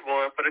 you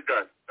going for the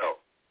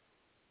gusto.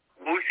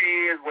 Who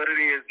she is, what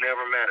it is,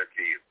 never matter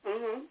to you.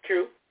 Mm-hmm.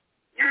 True.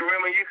 You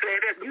remember you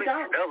said that to me?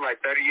 Don't. That was like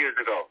 30 years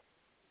ago.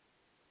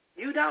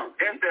 You don't.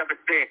 That's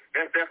self-esteem.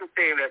 That's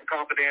self-esteem. That's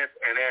confidence,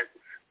 and that's,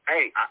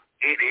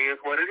 it is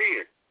what it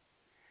is.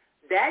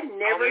 That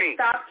never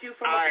stops you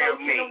from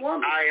approaching a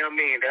woman. I am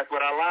mean. That's what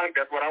I like.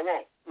 That's what I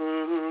want.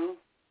 Mm-hmm.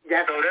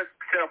 So that's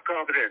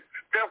self-confidence.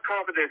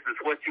 Self-confidence is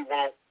what you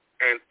want,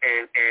 and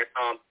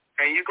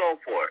you go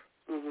for it.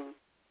 Mm-hmm.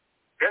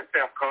 That's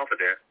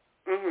self-confidence.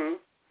 Mm-hmm.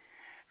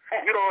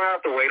 You don't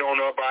have to wait on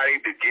nobody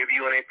to give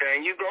you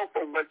anything. You go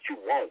for what you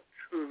want.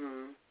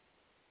 Mm-hmm.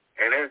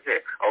 And that's it.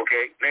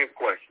 Okay, next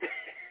question.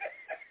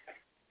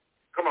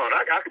 Come on,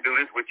 I could do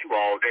this with you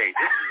all day.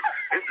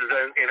 This is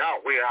in our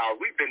warehouse.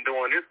 We've been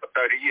doing this for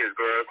 30 years,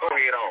 girl. Go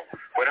ahead on.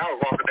 When I was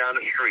walking down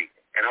the street,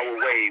 and I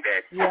would wave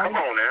at you. Come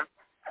on now.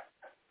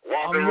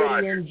 I'm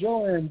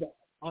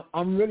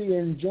really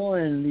enjoying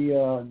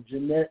the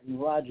Jeanette and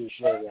Roger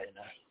show right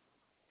now.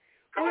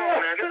 Come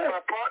on now, this is my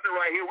partner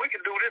right here. We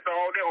can do this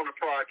all day on the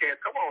podcast.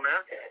 Come on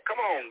now.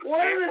 Come on.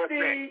 One of the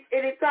things,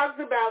 and it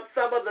talks about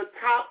some of the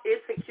top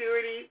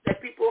insecurities that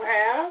people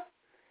have.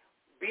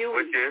 Beauty.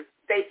 Which is?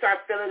 They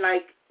start feeling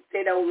like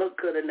they don't look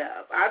good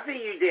enough. I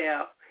see you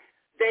down.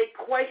 They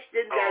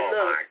question their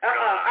look.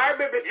 I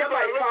remember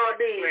somebody called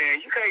me.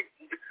 Man, you can't.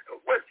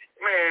 What?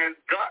 Man,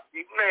 God,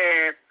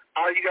 man.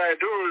 Are all you got to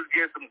do is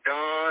get some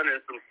Dawn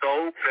and some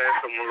soap and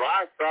some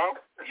Lysol.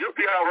 You'll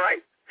be all right.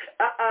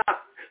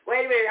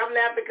 Wait a minute, I'm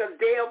laughing because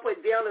Dale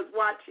is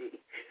watching.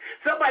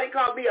 Somebody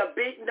called me a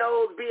big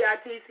nose,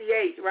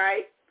 B-I-T-C-H,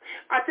 right?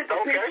 I took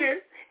a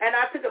picture, and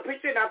I sent it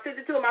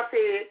to him. I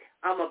said,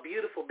 I'm a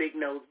beautiful big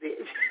nose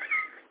bitch.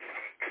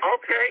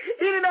 Okay.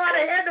 He didn't know how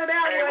to handle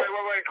that one.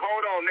 Wait.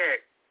 Hold on,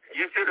 Nick.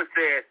 You should have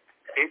said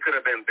it could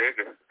have been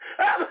bigger.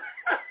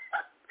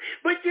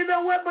 But you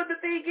know what? But the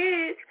thing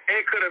is,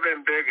 it could have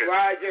been bigger.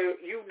 Roger,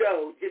 you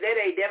know, Jeanette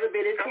ain't never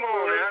been in. Come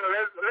on, now.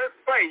 Let's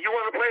play. You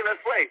want to play?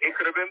 Let's play. It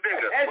could have been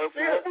bigger. What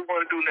we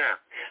want to do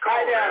now?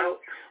 I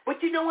know.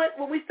 But you know what?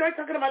 When we start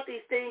talking about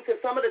these things, and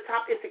some of the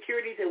top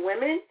insecurities in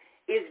women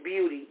is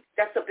beauty.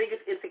 That's the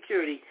biggest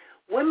insecurity.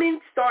 Women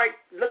start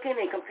looking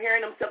and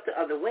comparing themselves to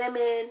other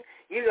women,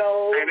 you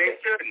know. And they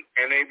shouldn't.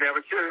 And they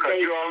never should,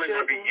 because you're only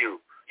going to be you.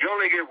 You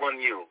only get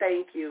one you.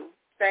 Thank you.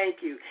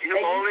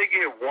 You only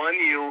get one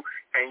you,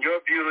 and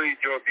your beauty is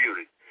your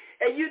beauty.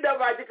 And you know,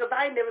 Roger, because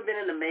I ain't never been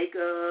into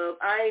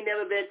makeup. I ain't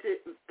never been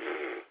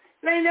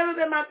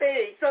my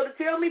thing. So to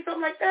tell me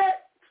something like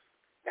that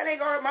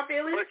ain't going to hurt my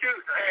feelings.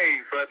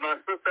 But my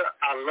sister,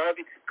 I love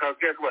you, because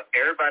guess what?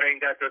 Everybody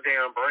ain't got your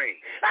damn brain.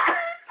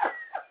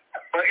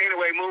 But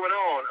anyway, moving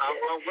on.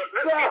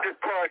 Let's get this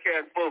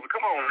podcast moving.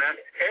 Come on, man.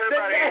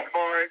 Everybody ain't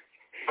smart,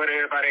 but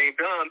everybody ain't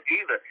dumb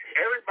either.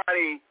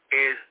 Everybody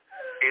is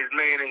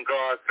made in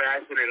God's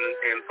fashion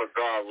and for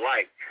God's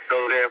light.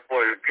 So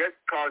therefore, just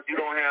because you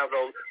don't have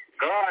those,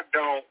 God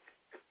don't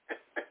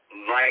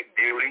like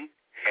beauty,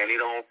 and He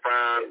don't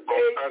frown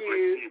on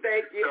ugly.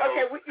 Thank you.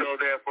 So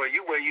therefore,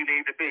 you where you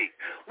need to be.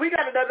 We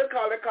got another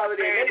caller calling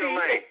in.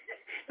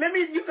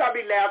 You got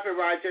me laughing,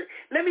 Roger.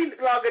 Let me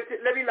log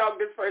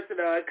this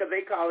person on because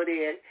they call it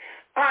in.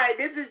 Hi,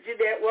 this is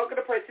Jeanette. Welcome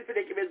to Precious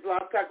Predicaments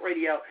Blog Talk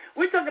Radio.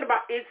 We're talking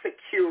about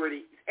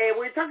insecurities, and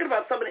we're talking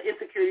about some of the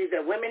insecurities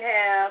that women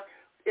have,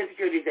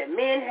 insecurities that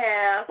men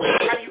have.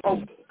 How do you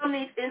overcome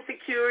these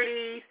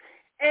insecurities?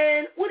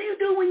 And what do you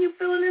do when you're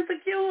feeling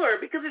insecure?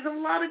 Because there's a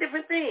lot of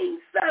different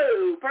things.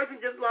 So, person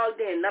just logged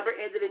in, number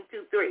ended in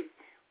 23.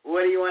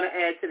 What do you want to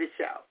add to the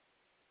show?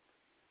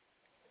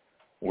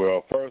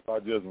 Well, first, I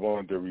just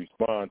wanted to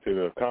respond to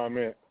the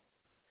comment.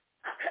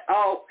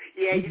 Oh,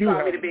 yeah, you do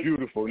have a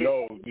beautiful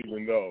nose,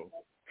 even though.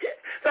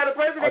 So the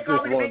person that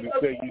called me the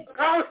big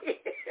nose,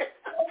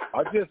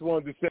 I just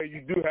wanted to say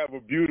you do have a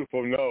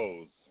beautiful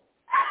nose.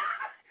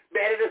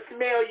 Better to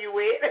smell you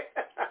with.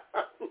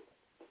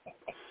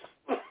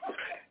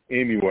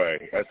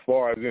 Anyway, as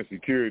far as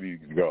insecurities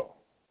go,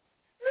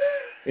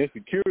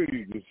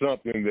 insecurities is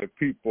something that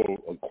people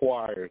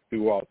acquire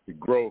throughout the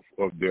growth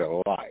of their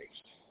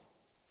lives.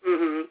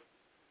 Mm-hmm.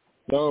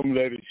 Some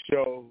let it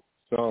show,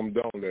 some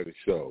don't let it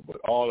show, but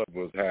all of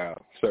us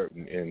have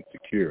certain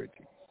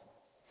insecurities.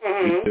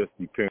 Mm-hmm. It just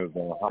depends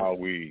on how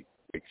we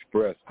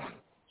express them.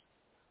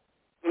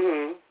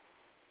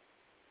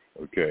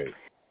 Mm-hmm. Okay.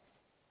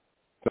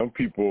 Some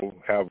people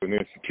have an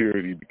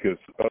insecurity because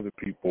other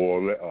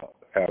people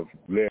have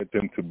led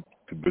them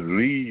to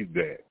believe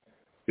that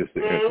it's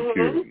an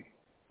insecurity.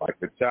 Like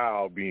a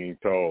child being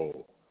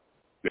told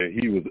that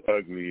he was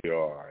ugly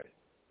or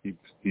he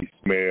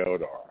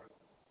smelled or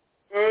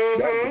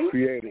that would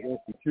create an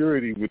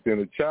insecurity within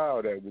a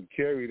child that would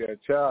carry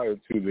that child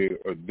into their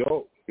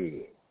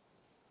adulthood.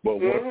 But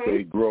once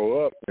they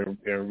grow up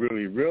and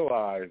really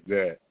realize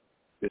that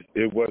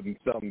it wasn't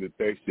something that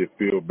they should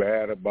feel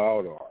bad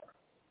about or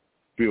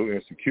feel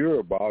insecure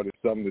about, it's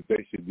something that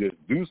they should just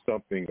do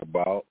something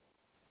about,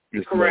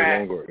 it's no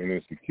longer an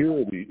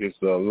insecurity,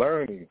 it's a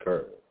learning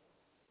curve.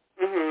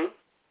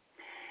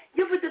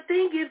 Yeah, but the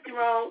thing is,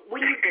 Jerome,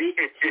 when you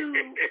get to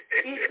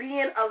it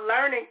being a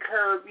learning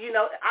curve, you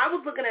know, I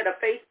was looking at a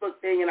Facebook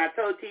thing, and I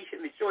told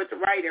Tisha to show it to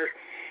Ryder,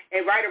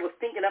 and Ryder was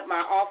thinking up my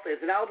office,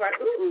 and I was like,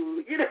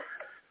 ooh, you know.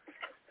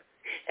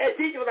 And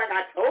Tisha was like,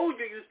 I told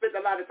you spent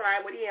a lot of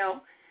time with him.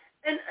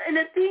 And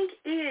the thing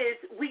is,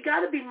 we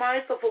got to be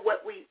mindful for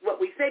what we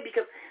say,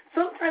 because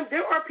sometimes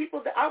there are people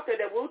out there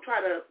that will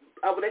try to,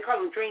 what they call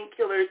them dream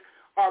killers,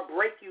 or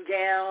break you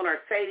down or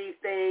say these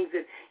things.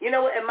 And, you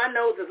know, and my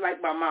nose is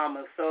like my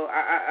mama's, so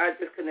I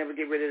just could never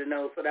get rid of the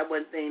nose, so that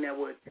wasn't thing that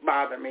would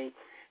bother me.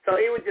 So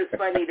it was just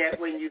funny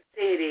that when you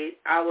said it,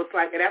 I was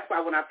like, and that's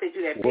why when I sent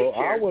you that picture. Well,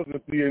 I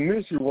wasn't the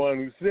initial one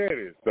who said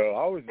it, so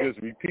I was just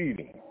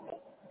repeating.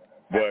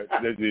 But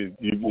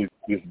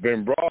it's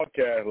been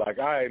broadcast like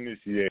I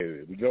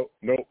initiated it.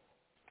 Nope,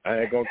 I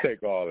ain't going to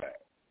take all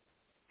that.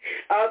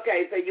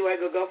 Okay, so you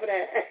ain't going to go for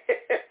that?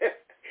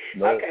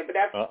 Nope. Okay, but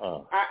that's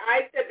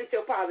I accepted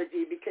your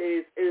apology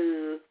because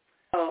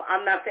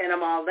I'm not saying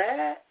I'm all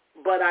that,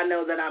 but I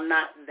know that I'm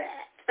not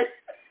that.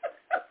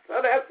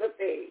 So that's the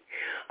thing.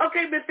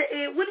 Okay, Mr.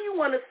 Ed, what do you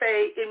want to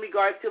say in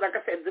regards to, like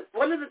I said,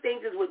 one of the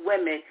things is with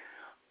women.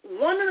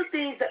 One of the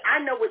things that I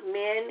know with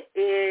men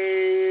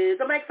is,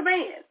 I'm like,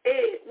 man,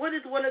 Ed, what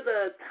is one of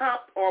the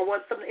top or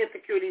what some of the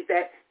insecurities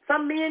that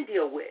some men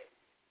deal with?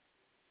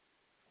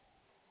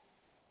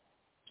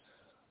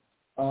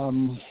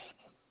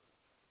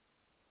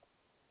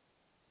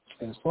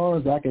 As far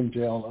as I can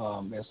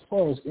tell, as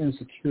far as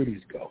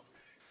insecurities go,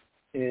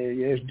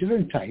 there's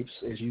different types,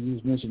 as you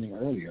was mentioning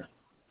earlier.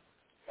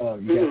 You got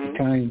the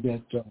kind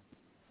that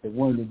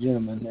one of the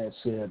gentlemen had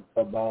said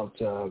about,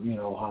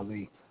 how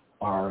they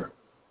are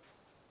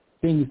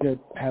things that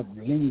have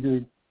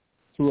lingered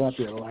throughout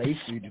their life,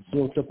 either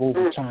built up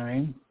over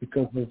time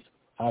because of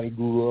how they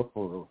grew up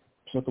or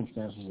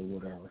circumstances or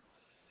whatever.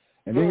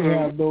 And then you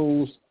have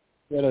those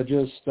that are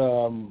just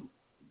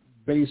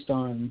based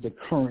on the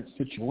current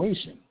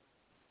situation.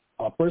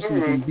 A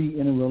person can be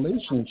in a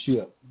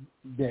relationship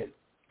that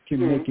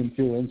can make him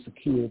feel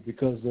insecure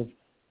because of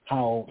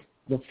how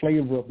the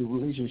flavor of the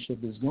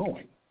relationship is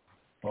going.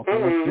 Okay,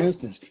 for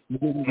instance, you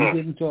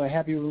get into a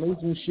happy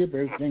relationship,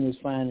 everything is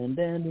fine and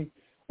dandy,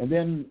 and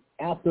then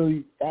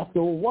after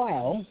a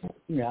while,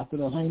 after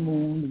the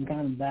honeymoon and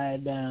kind of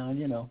died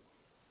down,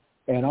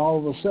 and all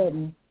of a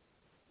sudden,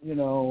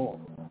 the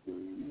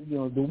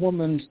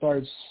woman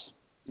starts,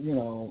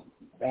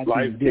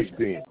 acting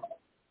different.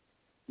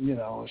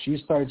 She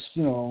starts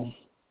doing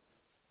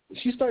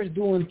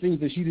things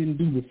that she didn't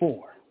do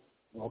before.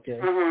 Okay,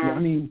 I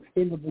mean,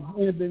 in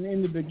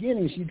the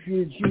beginning, she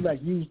treated you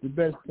like you was the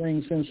best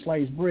thing since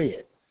sliced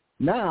bread.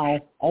 Now,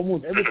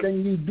 almost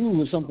everything you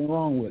do is something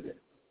wrong with it.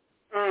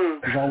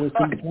 She's always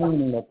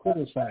complaining or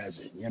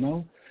criticizing,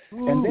 And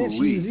then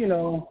she's,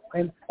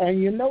 and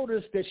you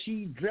notice that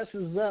she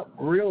dresses up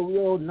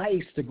real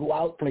nice to go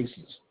out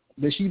places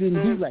that she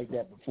didn't do like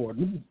that before.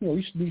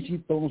 Usually she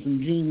throws some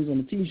jeans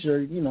and a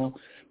T-shirt,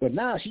 but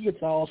now she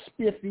gets all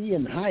spiffy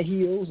and high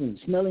heels and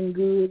smelling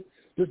good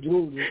just to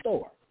go to the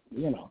store,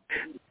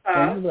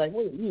 And you're like,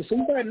 wait, so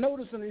you start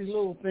noticing these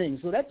little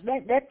things. So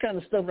that kind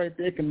of stuff right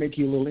there can make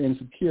you a little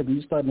insecure, but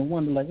you're starting to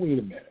wonder, like, wait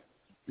a minute,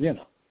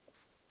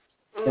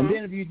 And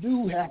then if you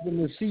do happen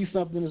to see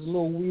something that's a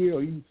little weird,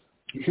 or you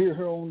hear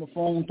her on the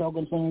phone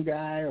talking to some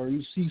guy, or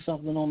you see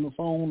something on the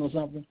phone or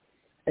something,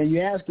 and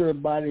you ask her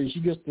about it, and she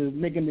gets to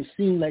making it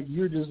seem like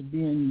you're just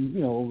being,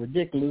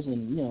 ridiculous,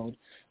 and,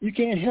 you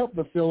can't help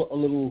but feel a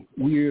little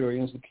weird or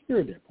insecure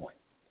at that point.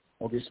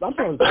 Okay, so I'm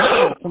talking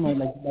about somebody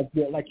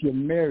like you're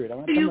married. I'm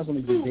not talking about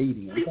somebody you're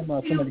dating. I'm talking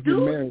about somebody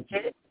you're married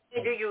to.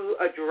 Do you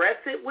address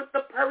it with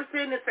the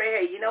person and say,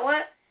 hey, you know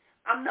what?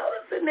 I'm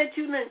noticing that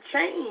you didn't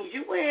change.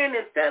 You wearing,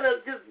 instead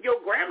of just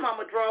your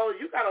grandmama drawers,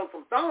 you got on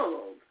some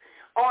thongs.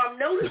 Or I'm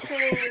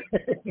noticing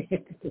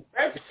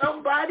that's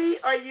somebody,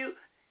 so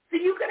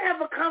you can have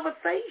a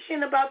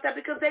conversation about that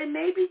because they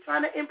may be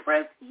trying to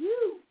impress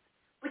you,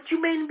 but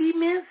you may be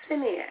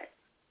missing it.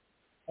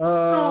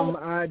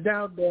 I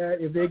doubt that.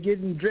 If they're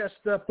getting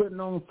dressed up, putting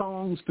on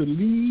thongs to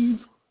leave,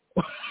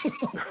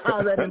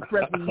 how's that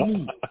impressing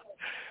me?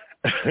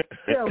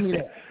 Tell me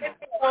that. They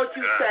want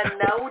you to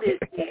notice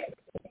it.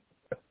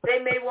 They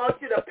may want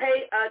you to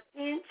pay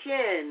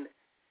attention.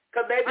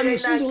 Cause maybe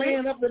she's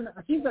laying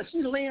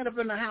up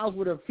in the house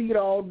with her feet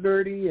all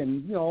dirty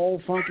and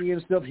all funky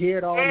and stuff,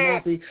 head all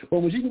nappy.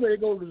 But when she's ready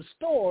to go to the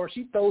store,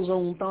 she throws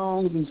on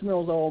thongs and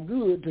smells all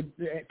good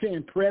to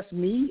impress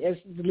me as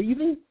she's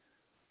leaving.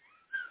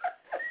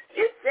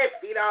 You said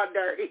feet all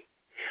dirty.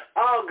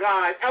 Oh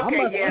God.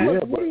 Okay,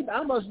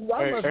 I must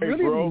really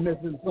be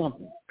missing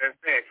something.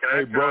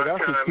 Hey, bro,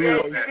 that's a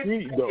two-way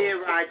street, though. Yeah,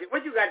 Roger.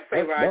 What you got to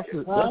say,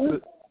 Roger?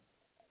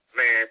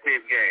 Man,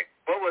 Steve Gang,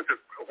 what was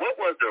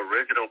the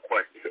original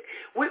question?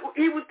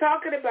 He was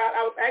talking about,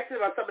 I was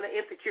asking about some of the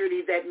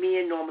insecurities that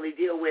men normally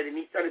deal with, and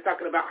he started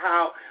talking about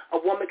how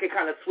a woman can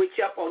kind of switch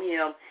up on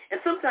him,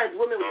 and sometimes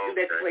women would do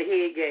that to play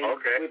head games.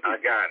 Okay, I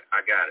got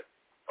it.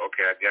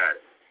 Okay, I got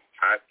it.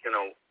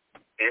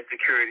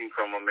 Insecurity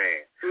from a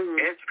man.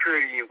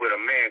 Insecurity with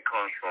a man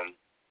comes from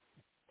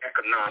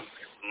economics,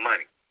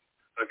 money.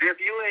 Because if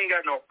you ain't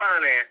got no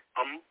finance,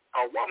 a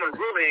woman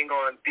really ain't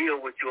going to deal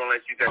with you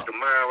unless you got your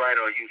mind right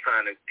or you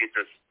trying to get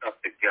your stuff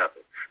together.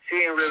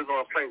 She ain't really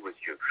going to play with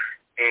you.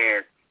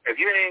 And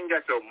if you ain't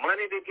got your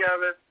money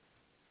together,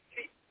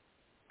 she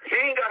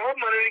ain't got her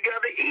money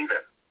together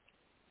either.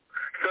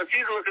 So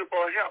she's looking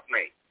for a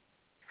helpmate.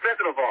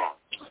 Second of all,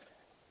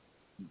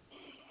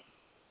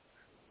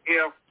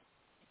 if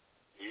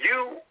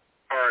you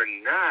are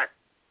not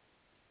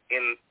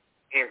in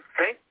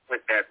sync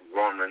with that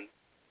woman,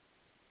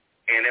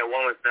 and that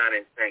woman's not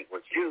in sync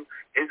with you,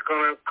 it's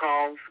going to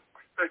cause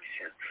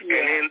friction. Yeah.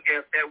 And then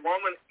if that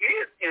woman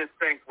is in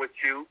sync with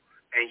you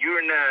and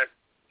you're not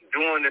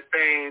doing the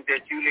things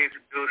that you need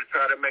to do to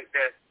try to make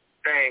that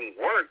thing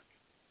work,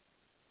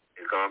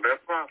 it's going to be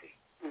a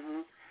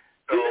problem.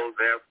 So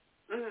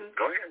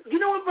go ahead. You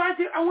know what,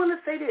 Roger? I want to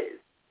say this.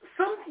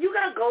 You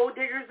got gold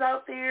diggers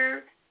out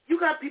there. You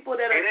got people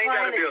that are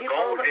trying to get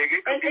over.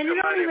 And you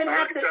don't even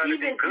have to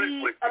even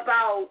be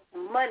about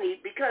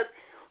money because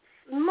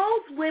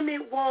most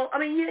women won't. I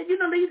mean, they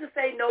used to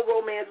say no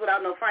romance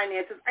without no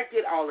finances. I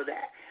get all of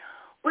that.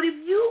 But if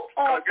you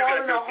are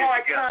falling a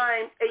hard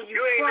time and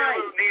you ain't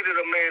never needed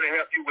a man to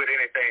help you with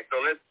anything. So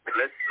let's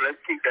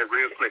keep that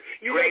real clear.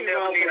 You ain't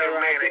never needed a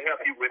man to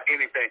help you with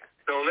anything.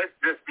 So let's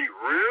just be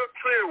real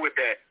clear with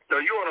that.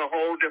 So you're on a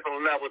whole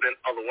different level than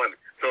other women.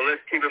 So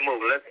let's keep it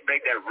moving. Let's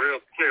make that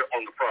real clear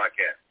on the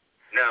broadcast.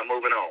 Now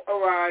moving on.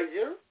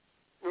 Roger.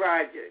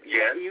 Roger.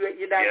 Yes.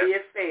 You're not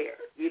being fair.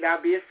 You're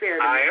not being fair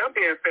to me. I am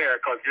being fair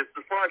because just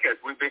the broadcast,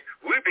 we're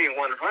being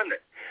 100.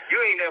 You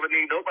ain't never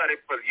need nobody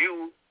for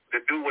you to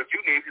do what you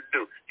need to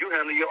do. You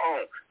handle your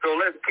own. So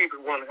let's keep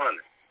it 100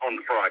 on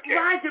the broadcast.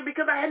 Roger,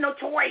 because I had no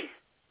choice.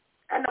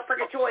 I had no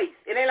freaking choice.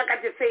 It ain't like I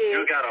just said.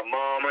 You got a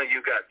mama.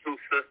 You got two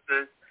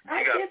sisters.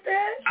 I get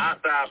that.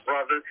 Outside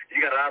brothers.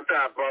 You got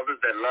outside brothers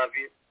that love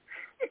you.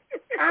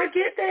 I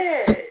get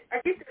that.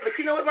 But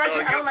you know what,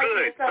 Roger? I don't like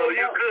being told no. So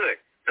you good.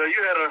 So you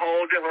had a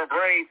whole different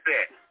brain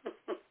set.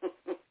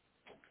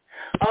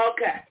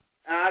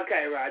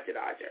 Okay, Roger.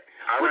 All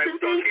right, we're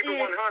going to keep it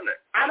 100.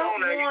 I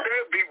don't want... You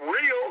said be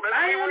real. Let's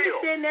be real.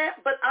 I understand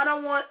that, but I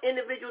don't want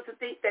individuals to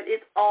think that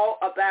it's all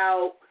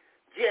about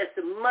just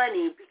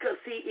money. Because,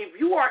 see, if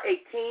you are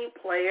a team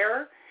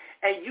player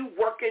and you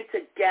working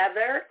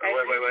together...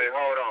 Wait.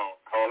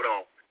 Hold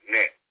on.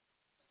 Nick,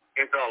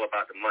 it's all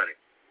about the money.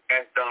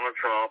 Ask Donald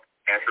Trump,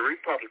 ask the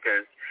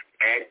Republicans,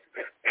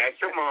 ask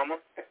your mama,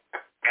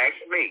 ask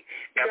me.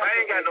 If I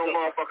ain't got no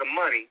motherfucking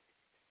money,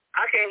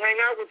 I can't hang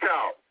out with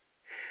y'all.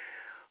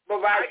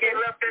 But Roger, I get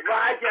left at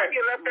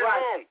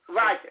home.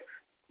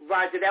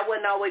 Roger, that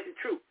wasn't always the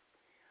truth.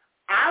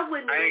 I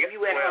wouldn't leave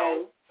you at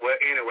home. Well,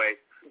 anyway.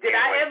 Did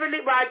I ever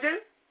leave, Roger?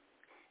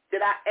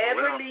 Did I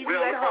ever leave you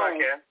at home?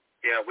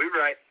 Yeah, we're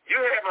right. You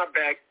had my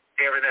back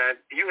every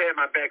night. You had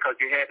my back because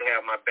you had to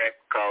have my back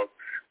because,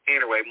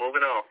 anyway,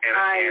 moving on.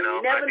 I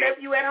never left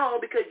you at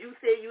home because you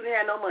said you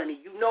didn't have no money.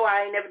 You know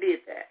I ain't never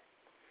did that.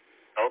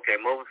 Okay,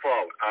 moving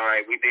forward. All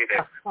right, we did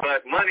that.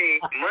 But money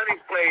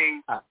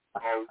plays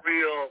a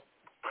real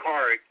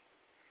part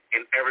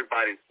in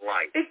everybody's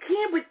life. It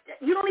can, but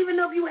you don't even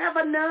know if you have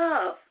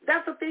enough.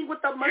 That's the thing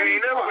with the money. You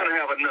ain't never going to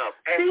have enough.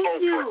 Ask Thank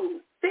Oprah.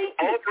 you.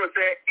 Oprah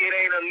said it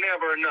ain't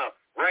never enough.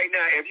 Right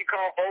now, if you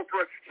call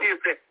Oprah,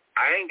 she'll say,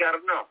 I ain't got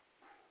enough.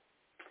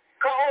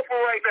 Call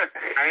Oprah right now.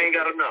 I ain't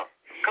got enough.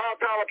 Call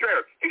Tyler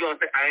Perry. He's going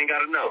to say, I ain't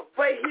got enough.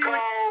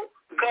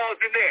 Call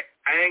Jeanette.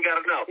 I ain't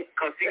got enough.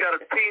 Because she got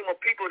a team of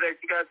people that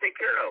she got to take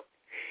care of,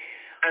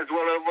 as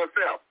well as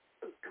herself.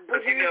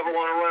 But she never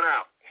want to run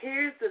out.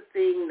 Here's the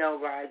thing, though,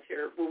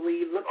 Roger. When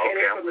we look at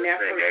it from that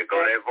perspective. There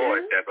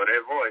go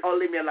that voice. Oh,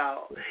 leave me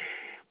alone.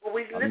 When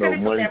we look I know at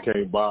it money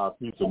can't buy a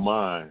peace of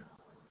mind.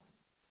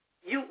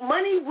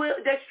 Money will,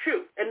 that's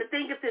true. And the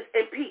thing is this,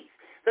 and peace.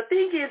 The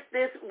thing is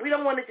this, we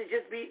don't want it to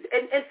just be,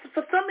 and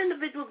for some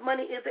individuals,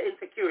 money is an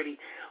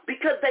insecurity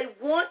because they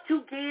want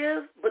to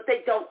give, but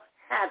they don't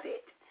have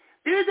it.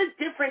 There's a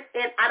difference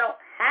in I don't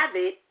have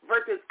it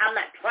versus I'm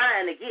not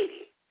trying to get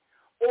it.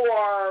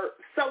 Or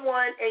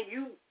someone and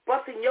you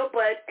busting your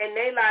butt and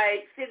they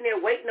like sitting there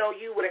waiting on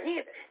you with a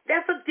hand.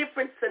 That's a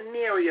different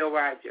scenario,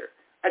 Roger.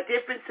 A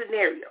different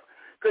scenario.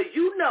 Because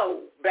you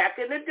know, back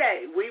in the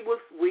day,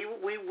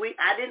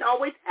 I didn't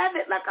always have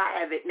it like I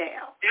have it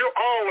now. You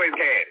always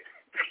had it.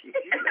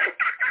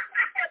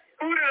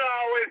 Who did I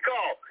always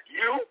call?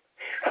 You?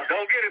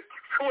 Don't get it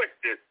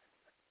twisted.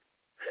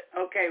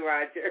 Okay,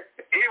 Roger.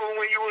 Even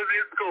when you was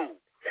in school.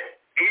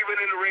 Even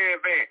in the red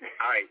van.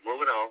 All right,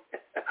 moving on.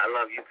 I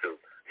love you too.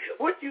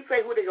 What you say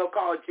who they going to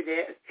call,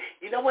 Jeanette?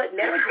 You know what?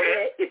 Now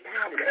Jeanette is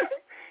tired of that.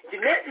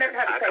 Jeanette learned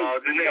how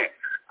to say.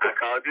 I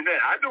called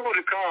Jeanette. I knew who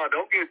to call.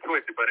 Don't get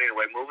twisted. But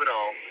anyway, moving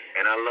on.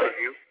 And I love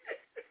you.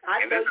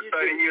 I know you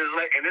 30 years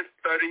later, and it's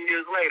 30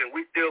 years later,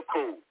 we still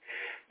cool.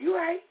 You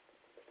right.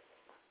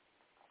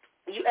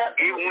 You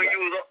absolutely even when you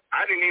was,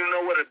 I didn't even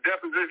know what a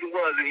deposition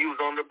was, and you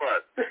was on the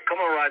bus. Come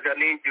on, Roger. I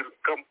need you to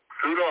come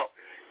suit up.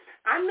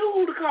 I knew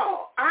who to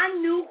call. I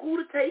knew who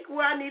to take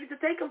where I needed to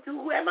take them to,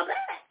 who had my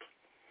back.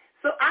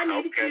 So I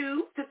needed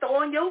you to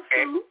throw on your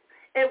suit,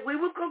 and we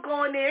were going to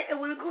go in there,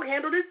 and we were going to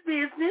handle this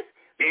business.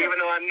 Even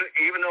though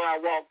I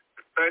walked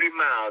 30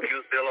 miles, you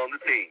were still on the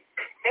team.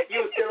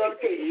 You were still on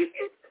the team.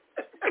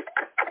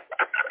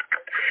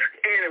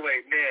 Anyway,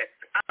 man,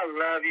 I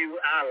love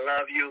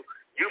you.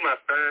 You my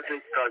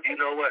therapist, because you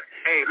know what?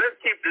 Hey, let's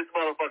keep this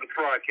motherfucking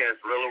broadcast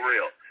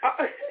real.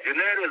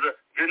 Jeanette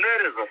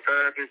is a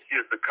therapist.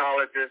 She's a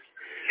psychologist.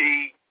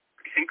 She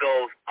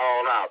goes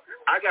all out.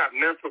 I got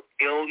mental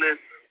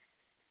illness,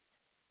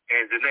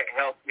 and Jeanette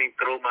helps me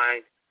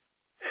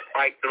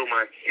fight through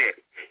my shit.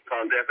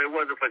 Because if it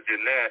wasn't for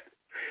Jeanette,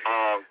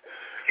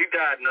 she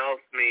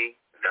diagnosed me,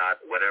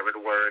 whatever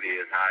the word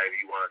is, however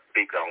you want to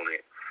speak on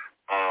it.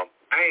 I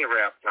ain't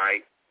rap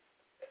tight.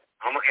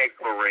 I'm an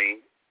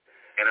ex-Marine,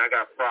 and I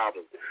got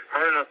problems.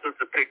 Her and her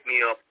sister picked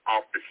me up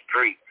off the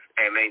street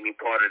and made me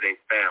part of their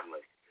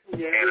family.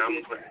 Yeah, and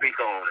I'm going to speak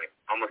on it.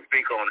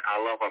 I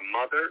love her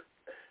mother.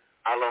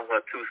 I love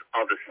her two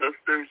other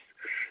sisters.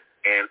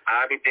 And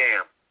I'll be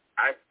damned,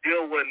 I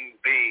still wouldn't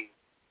be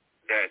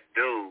that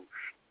dude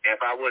if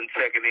I wasn't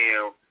checking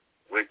in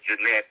with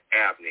Jeanette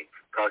Abney,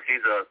 because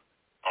she's a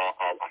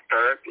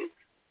therapist,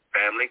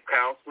 family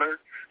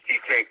counselor. She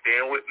checks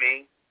in with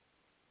me,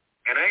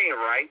 and I ain't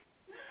right,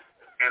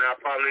 and I'll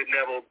probably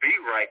never be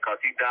right because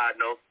she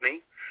diagnosed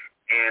me,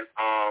 and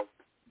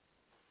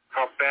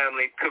her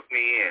family took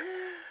me in.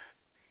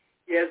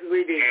 Yes,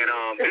 we did.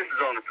 And this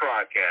is on the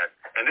podcast,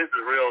 and this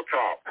is real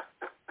talk.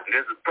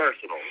 This is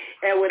personal.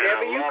 And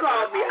whenever you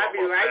call me, I'll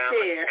be right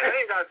there. And I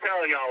ain't got to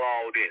tell y'all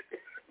all this.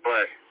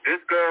 But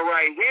this girl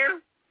right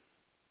here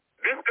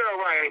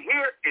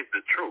is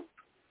the truth.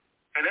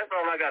 And that's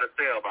all I got to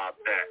say about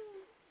that.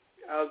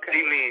 Okay. She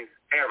means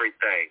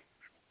everything.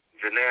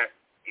 Jeanette,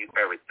 you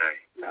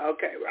everything.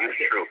 Okay, Roger. It's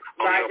true.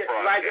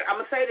 Roger, I'm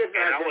going to say this,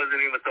 Roger. And I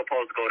wasn't even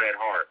supposed to go that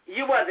hard.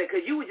 You wasn't,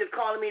 because you were just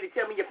calling me to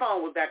tell me your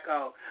phone was back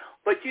on.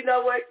 But you know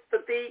what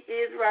the thing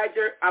is,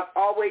 Roger? I've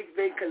always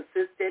been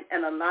consistent,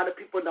 and a lot of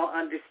people don't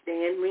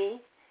understand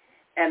me,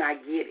 and I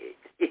get it.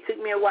 It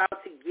took me a while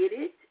to get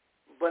it,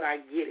 but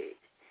I get it.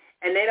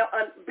 And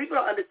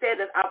people don't understand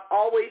that I've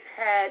always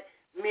had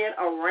men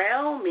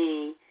around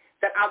me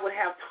that I would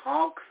have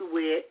talks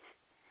with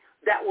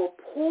that will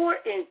pour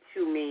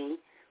into me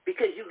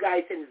because you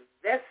guys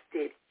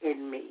invested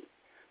in me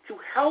to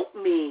help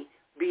me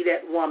be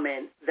that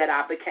woman that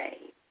I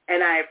became.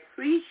 And I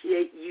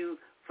appreciate you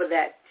for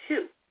that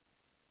too,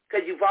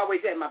 because you've always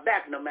had my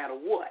back no matter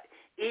what.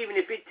 Even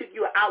if it took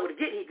you an hour to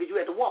get here because you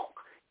had to walk,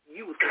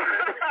 you was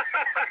coming.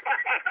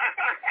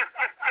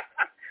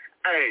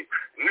 Hey,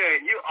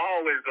 man, you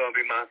always gonna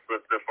be my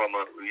sister from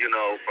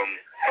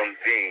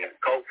Jean,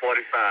 Coke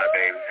 45,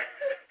 baby.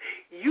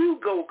 You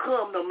go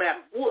come no matter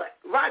what.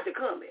 Roger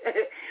coming.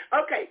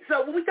 Okay,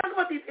 so when we talk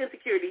about these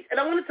insecurities, and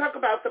I want to talk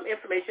about some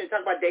information,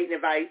 talk about dating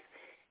advice,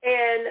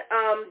 and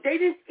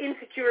dating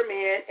insecure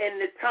man,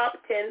 and the top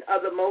 10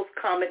 of the most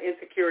common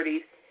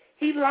insecurities,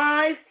 he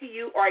lies to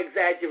you or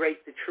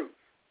exaggerates the truth.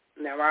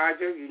 Now,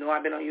 Roger, you know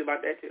I've been on you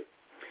about that too.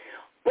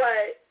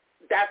 But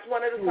that's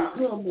one of the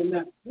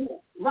signs.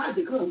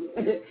 Roger, come.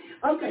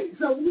 Okay,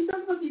 so when we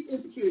talk about these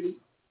insecurities.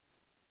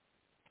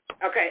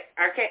 Okay,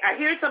 I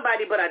hear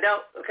somebody, but I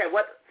don't. Okay,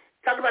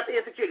 talk about the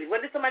insecurities.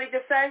 What did somebody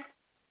just say?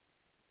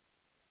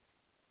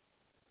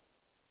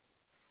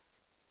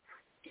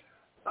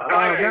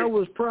 That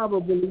was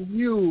probably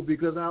you,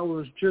 because I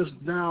was just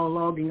now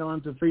logging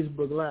on to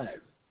Facebook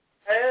Live.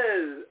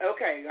 Oh,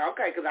 okay,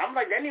 because I'm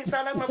like, that didn't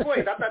sound like my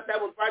voice. I thought that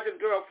was Roger's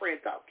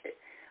girlfriend talking.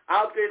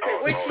 I was going to say,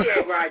 where's she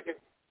at, Roger?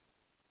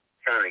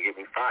 Trying to get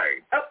me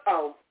fired.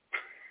 Uh-oh.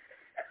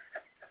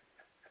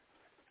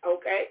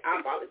 Okay, I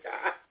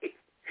apologize.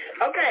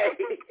 Okay.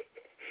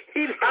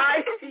 He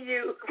lies to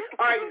you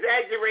or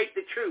exaggerate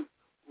the truth.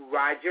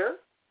 Roger,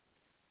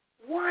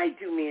 why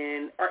do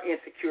men or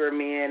insecure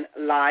men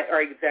lie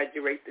or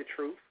exaggerate the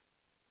truth?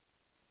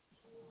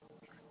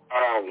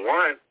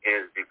 One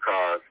is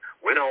because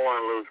we don't want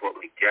to lose what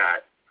we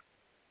got.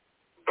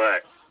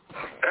 But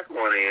second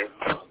one is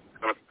we're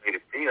going to play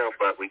the field,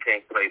 but we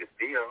can't play the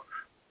field.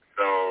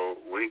 So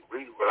we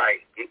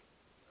like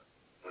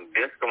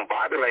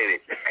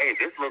discombobulated. Hey,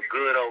 this looks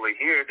good over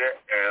here,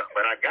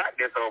 but I got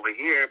this over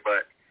here,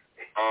 but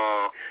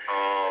I'm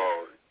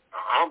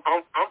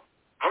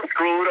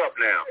screwed up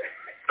now.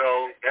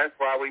 So that's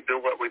why we do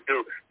what we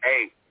do.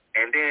 Hey,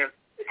 and then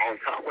on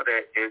top of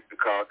that is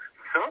because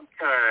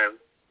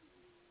sometimes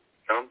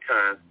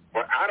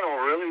what I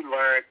don't really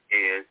learn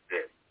is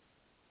this.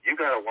 You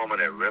got a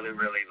woman that really,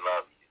 really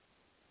loves you,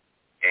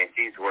 and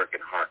she's working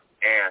her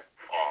ass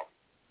off.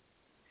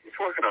 She's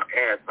working her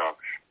ass off,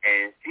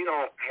 and she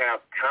don't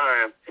have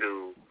time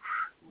to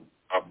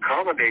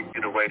accommodate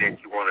you the way that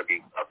you want to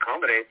be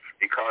accommodated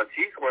because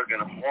she's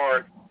working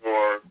hard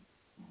for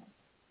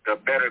the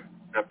better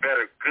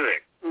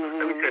good. Mm-hmm.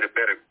 Let me say the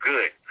better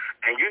good.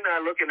 And you're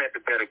not looking at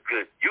the better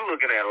good. You're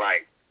looking at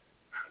like,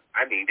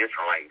 I need this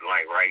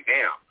like right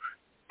now.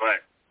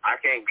 But I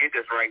can't get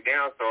this right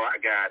now, so I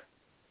got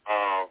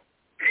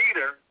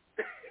Peter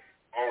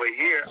over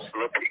here.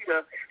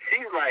 Lapita,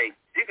 she's like,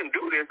 she can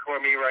do this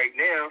for me right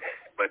now,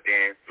 but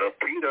then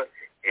Lapita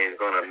is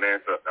going to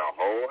mess up the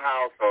whole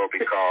household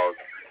because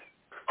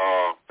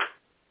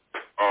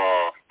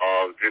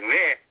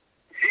Jeanette,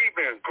 she's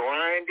been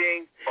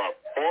grinding for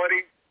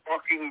 40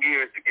 fucking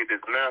years to get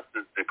this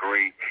master's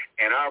degree,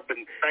 and I've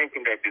been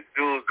thinking that this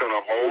dude's going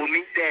to hold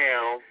me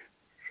down,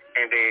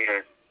 and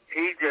then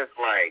he just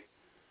like,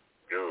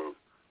 dude,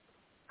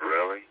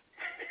 really?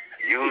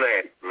 You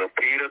let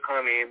Lapita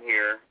come in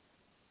here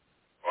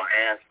or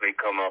Ashley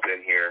come up in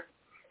here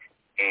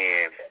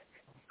and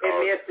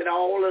mess it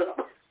all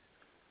up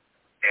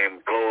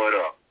and blow it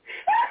up.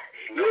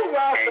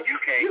 And you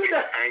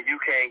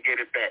can't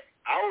get it back.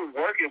 I was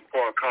working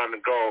for a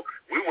common goal.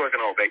 We working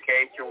on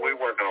vacation. We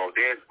working on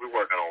this. We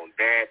working on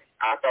that.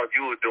 I thought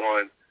you were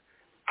doing.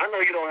 I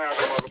know you don't have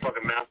a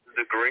motherfucking master's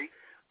degree.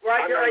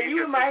 Roger, are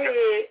you in my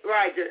head?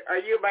 Roger, are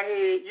you in my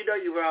head? You know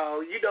you're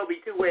wrong. You know me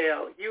too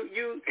well.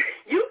 You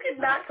could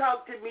not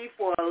talk to me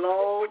for a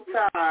long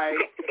time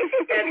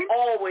and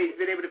always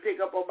been able to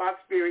pick up on my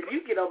spirit. You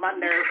get on my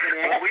nerves for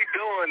that. But we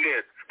doing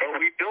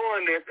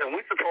this, and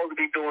we're supposed to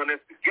be doing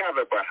this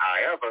together. But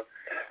however,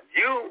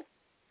 you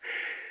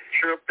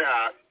tripped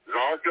out,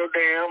 lost your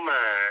damn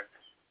mind,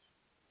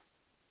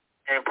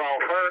 and brought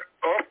her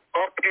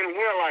up in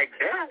here like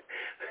that.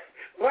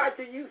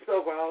 Roger, you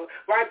so wrong.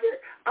 Roger,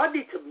 I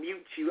need to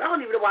mute you. I don't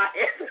even know why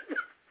I answered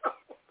this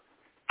phone.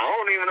 I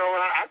don't even know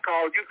why I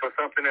called you for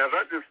something else.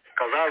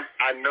 Because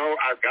I know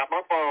I got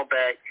my phone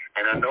back,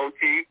 And I know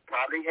she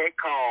probably had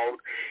called,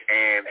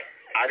 and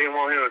I didn't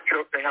want her to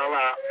trip the hell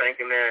out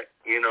thinking that,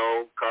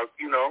 because,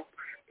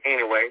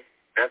 anyway,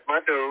 that's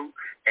my dude,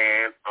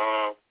 and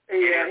it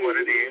is what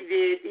it is.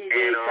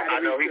 And I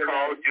know he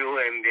called you,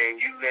 and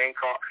you ain't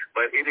called,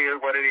 but it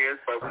is what it is,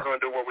 but we're going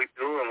to do what we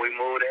do, and we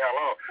move the hell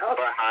on. Okay.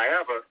 But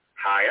however,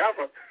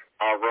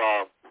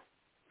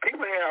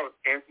 people have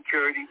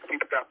insecurities,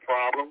 people got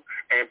problems,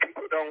 and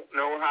people don't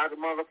know how to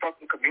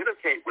motherfucking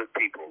communicate with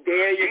people.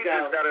 There you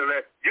go.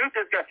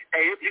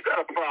 Hey, if you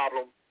got a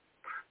problem,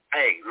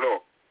 hey,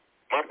 look,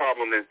 my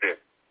problem is this.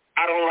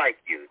 I don't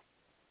like you.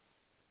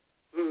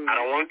 I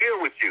don't want to deal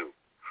with you.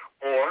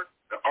 Or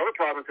the other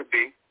problem could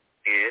be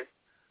is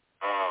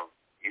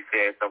you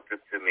said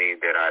something to me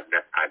that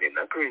I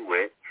didn't agree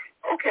with.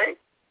 Okay.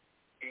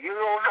 You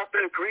don't have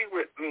to agree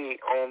with me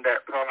on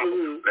that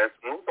problem. Let's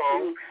move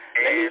on.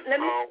 I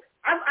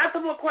have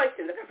some more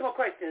questions.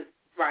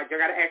 Roger. I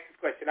got to ask this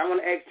question. I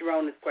want to ask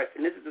Jerome this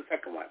question. This is the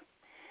second one.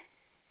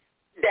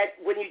 That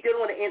when you're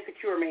dealing with an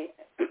insecure man,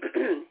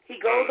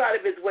 he goes out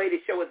of his way to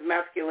show his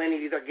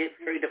masculinity or get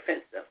very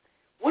defensive.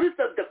 What is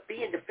the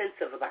being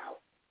defensive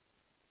about?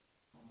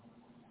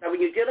 Now,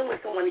 when you're dealing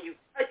with someone and you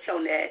touch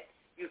on that,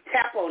 you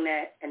tap on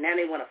that, and now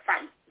they want to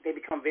fight. They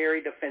become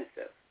very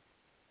defensive.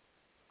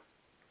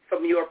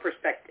 From your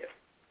perspective.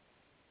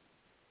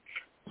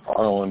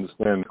 I don't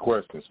understand the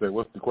question. Say,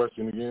 what's the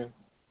question again?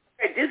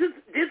 Okay, this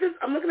is.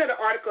 I'm looking at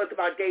an article. It's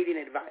about dating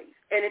advice,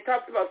 and it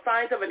talks about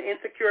signs of an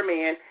insecure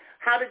man,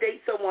 how to date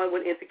someone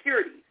with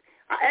insecurities.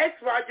 I asked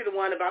Roger the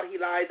one about he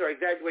lies or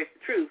exaggerates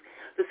the truth.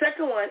 The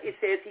second one, it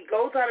says he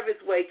goes out of his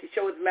way to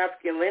show his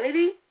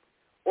masculinity,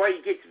 or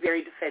he gets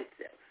very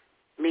defensive,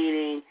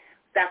 meaning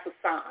that's a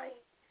sign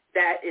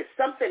that if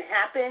something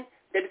happens,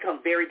 they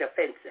become very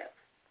defensive.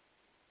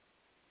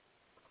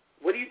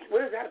 What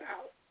is that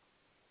about?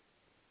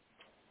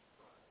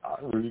 I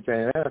really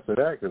can't answer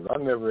that because I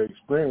never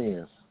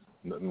experienced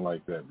nothing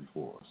like that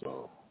before,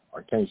 so I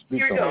can't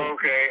speak on it.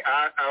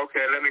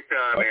 Okay, let me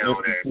chime in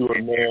on that.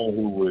 A man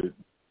who would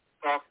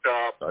fucked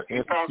up. He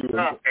fucked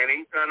up, and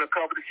he's trying to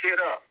cover the shit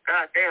up.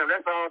 God damn,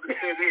 that's all the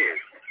shit is.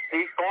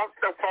 He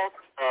fucked up,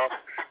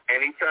 and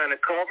he's trying to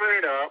cover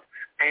it up.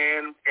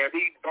 And if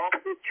he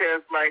bumps his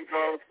chest like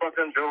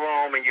motherfucking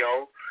Jerome and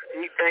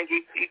he think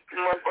he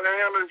motherfucking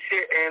handle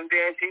shit, and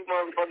then she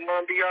motherfucking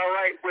gonna be all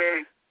right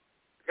with it.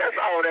 That's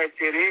all that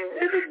shit is.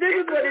 This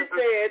is what it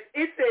says.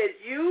 It says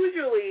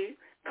usually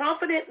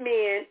confident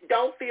men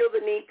don't feel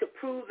the need to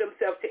prove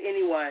themselves to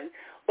anyone,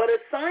 but a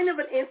sign of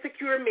an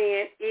insecure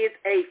man is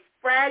a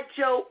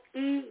fragile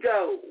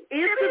ego.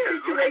 If the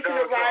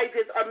situation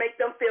arises or make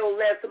them feel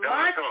less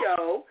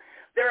macho,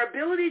 their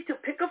ability to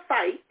pick a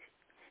fight,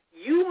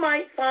 you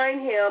might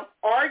find him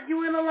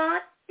arguing a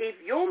lot. If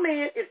your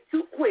man is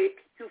too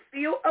quick to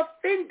feel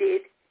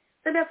offended,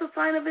 then that's a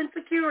sign of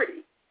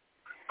insecurity.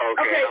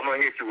 Okay. I'm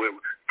gonna hit you with.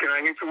 Can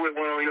I hit you with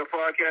one on your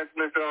podcast,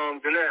 Miss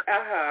Jeanette?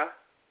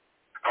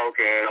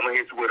 Okay, I'm gonna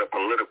hit you with a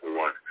political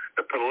one.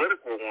 The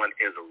political one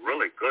is a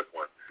really good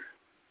one.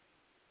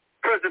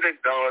 Ex-President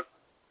Trump.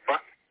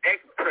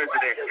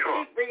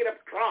 Bringing up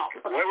Trump.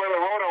 Wait,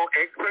 hold on.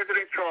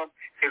 Ex-President Trump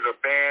is a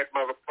bad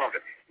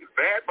motherfucker.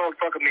 Bad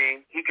motherfucker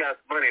means he got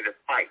money to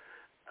fight.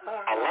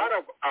 A lot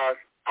of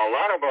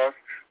us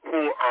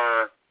who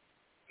are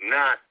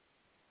not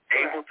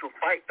able to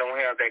fight don't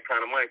have that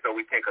kind of money, so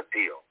we take a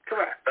deal.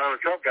 Correct.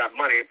 Donald Trump got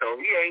money, so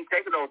he ain't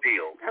taking no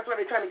deal. That's why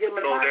they're trying to get him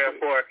in the pocket. So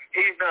therefore,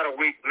 he's not a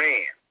weak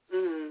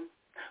man.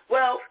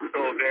 Well,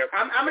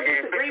 I'm going to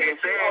disagree with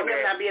you on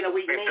him not being a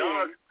weak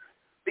man,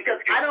 because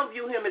I don't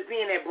view him as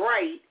being that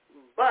bright,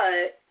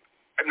 but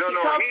he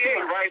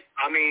ain't right.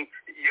 I mean,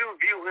 you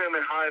view him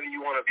and however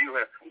you want to view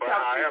him, but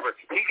however,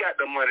 he got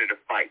the money to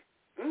fight.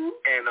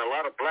 And a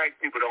lot of black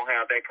people don't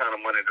have that kind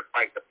of money to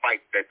fight the fight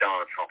that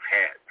Donald Trump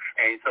has.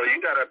 And so you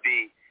got to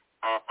be,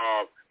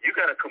 you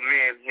got to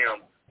commend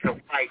him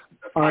to fight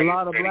the fight. A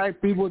lot of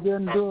black people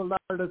didn't do a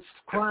lot of the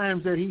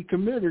crimes that he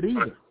committed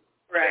either.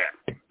 Right.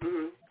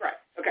 Right.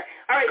 Okay.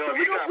 All right. So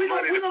we're gonna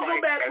go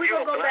back. We're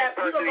gonna go back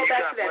to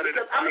that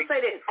because I'm gonna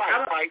say this. Fight.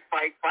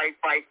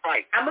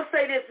 I'm gonna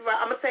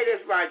say this,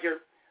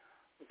 Roger.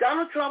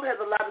 Donald Trump has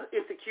a lot of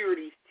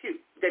insecurities too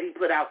that he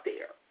put out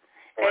there.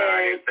 Well,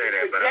 I didn't say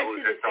that, but I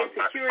was projected just his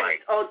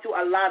insecurities onto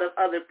a lot of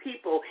other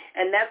people,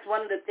 and that's one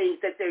of the things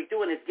that they're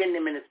doing is getting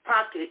him in his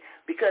pocket,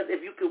 because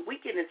if you can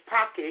weaken his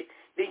pocket,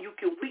 then you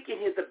can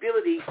weaken his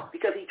ability,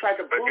 because he tried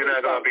to But you're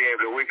not going to be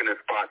able to weaken his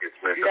pockets,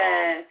 Mr.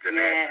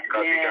 Jeanette,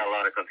 because he got a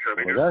lot of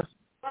contributors.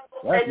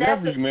 Well, that's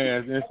every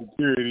man's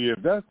insecurity if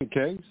that's the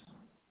case.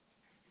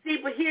 See,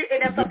 but here,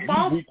 and that's a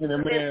false... Weaken a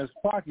man's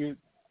pocket,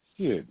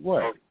 shit,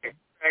 what? Okay.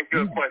 Thank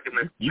you for the question,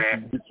 Mr.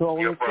 Jeanette. You control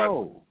his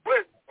soul.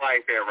 Where's his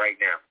wife at right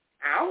now?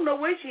 I don't know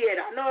where she at.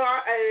 I know.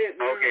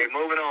 Okay,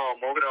 moving on.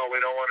 We don't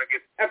want to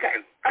get okay.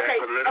 Mr.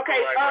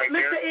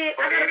 Ed,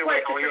 but I got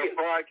anyway, a question on your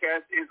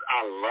broadcast is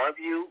I love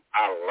you,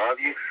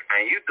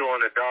 and you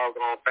doing a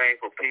doggone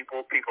thing for people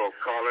of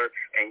color,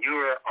 and you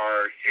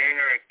are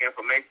sharing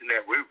information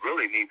that we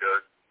really need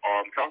to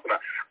talk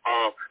about,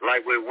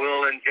 like with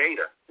Will and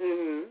Jada.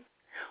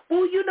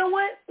 Well, you know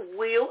what?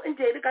 Will and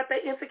Jada got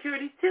that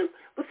insecurities too.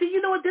 But see,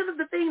 you know what? This is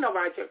the thing, though,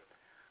 Roger.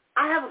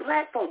 I have a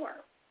platform,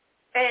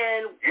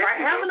 and by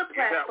having a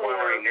platform, you got one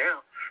right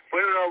now. When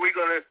are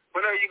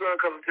you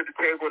gonna come to the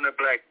table in the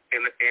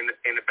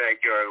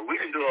backyard? We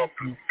can do a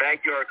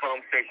backyard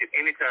conversation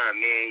anytime,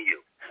 me and you.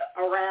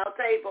 A round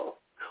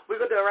table.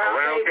 We're gonna do a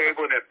round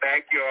table in the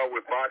backyard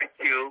with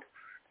barbecue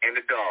and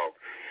the dog.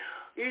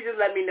 You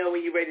just let me know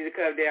when you're ready to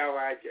come down,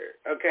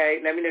 Roger. Okay?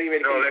 Let me know you're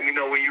ready to come down. Let me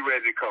know when you're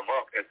ready to come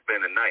up and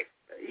spend the night.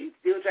 He's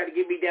still trying to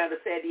get me down to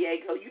San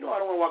Diego. You know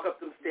I don't want to walk up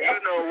them steps.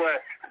 You know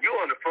what? I'm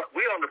on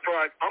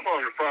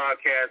the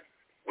broadcast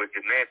with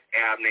Jeanette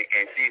Abney,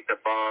 and she's the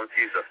bomb.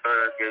 She's a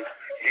therapist.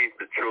 She's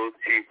the truth.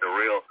 She's the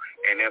real.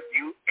 And if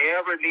you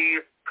ever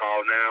need,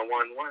 call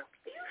 911.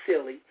 You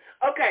silly.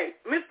 Okay,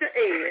 Mr.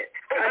 Ed,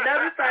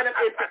 another sign of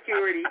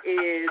insecurity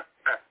is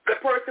the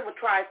person who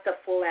tries to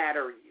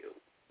flatter you.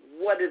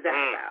 What is that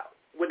about?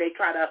 When they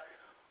try to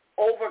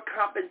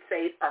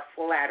overcompensate or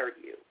flatter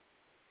you.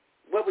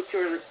 What would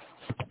your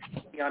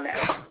be on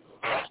that?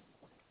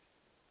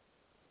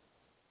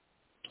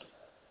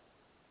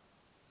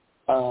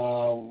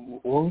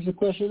 What was the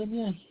question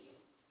again?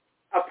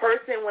 A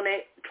person, when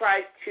they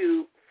tries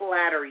to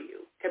flatter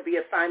you, can be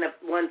a sign of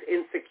one's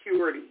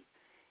insecurity.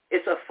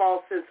 It's a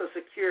false sense of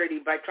security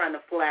by trying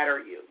to flatter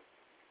you.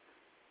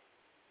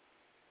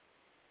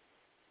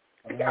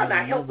 Y'all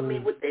not helping me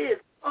with this.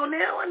 Oh,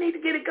 now I need to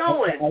get it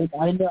going.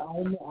 I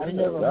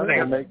never heard that.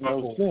 Don't make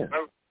no sense.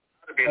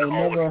 I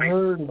never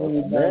heard of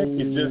anybody. Man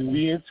could just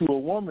be into a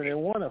woman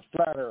and want to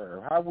flatter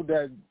her. How would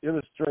that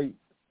illustrate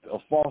a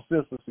false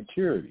sense of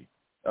security?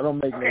 That don't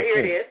make no sense. Okay,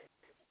 here it is.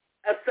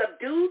 A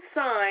subdued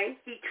sign,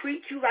 he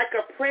treats you like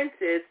a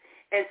princess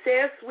and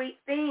says sweet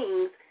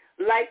things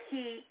like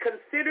he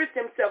considers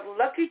himself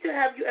lucky to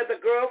have you as a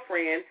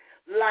girlfriend,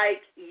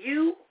 like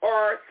you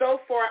are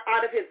so far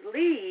out of his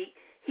league.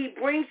 He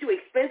brings you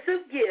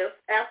expensive gifts.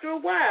 After a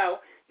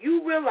while,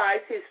 you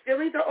realize his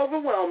feelings are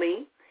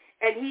overwhelming,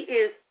 and he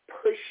is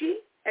pushy,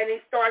 and he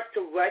starts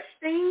to rush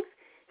things.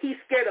 He's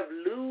scared of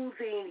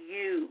losing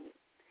you.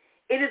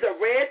 It is a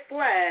red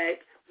flag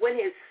when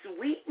his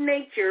sweet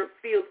nature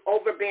feels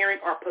overbearing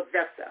or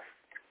possessive.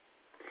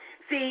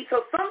 See,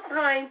 so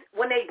sometimes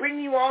when they bring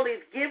you all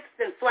these gifts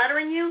and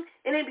flattering you,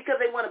 it ain't because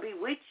they want to be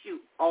with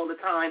you all the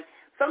time.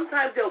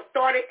 Sometimes they'll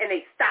start it and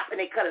they stop and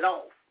they cut it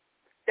off.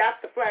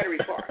 That's the flattery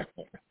part.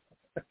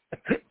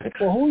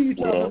 Well, who are you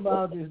talking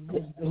about?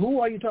 Who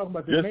are you talking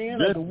about? The man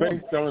or the woman?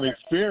 Just based on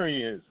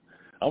experience,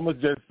 I'm going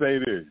to just say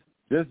this.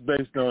 Just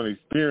based on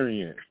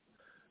experience,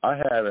 I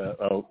had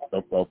a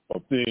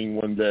thing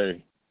one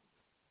day.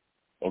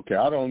 Okay,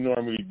 I don't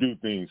normally do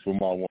things for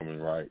my woman,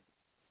 right?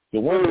 So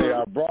one day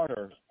I brought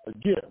her a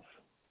gift,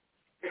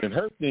 and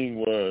her thing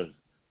was,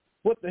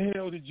 what the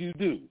hell did you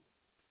do?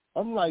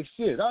 I'm like,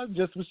 shit, I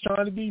just was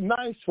trying to be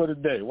nice for the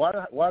day. Why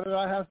did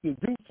I have to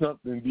do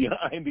something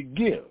behind the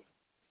gift?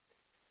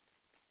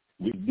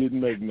 It didn't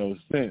make no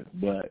sense,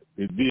 but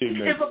it did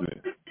make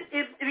sense.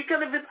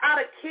 Because if it's out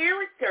of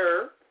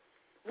character,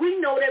 we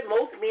know that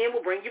most men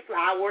will bring you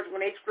flowers when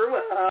they screw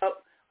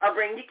up or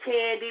bring you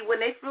candy when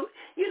they screw,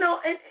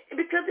 and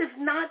because it's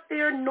not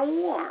their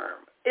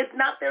norm. It's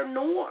not their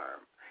norm.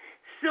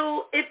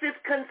 So if it's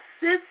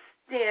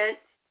consistent,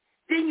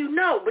 then you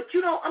know. But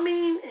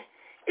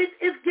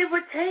it's give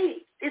or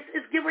take.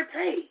 It's give or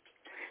take.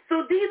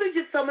 So these are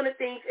just some of the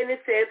things, and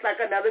it says like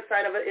another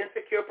sign of an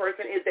insecure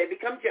person is they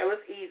become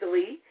jealous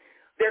easily.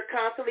 They're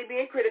constantly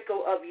being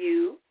critical of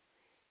you.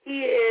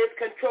 He is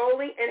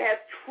controlling and has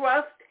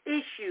trust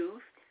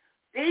issues.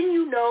 Then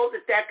you know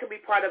that could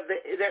be part of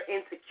their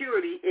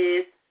insecurity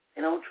is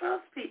they don't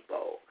trust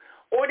people.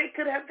 Or they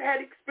could have had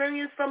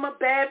experience from a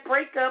bad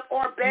breakup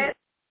or bad.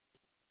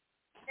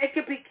 They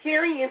could be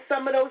carrying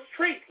some of those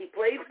traits. He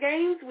plays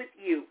games with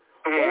you.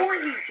 Or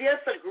he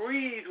just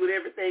agrees with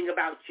everything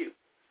about you.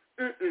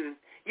 I'm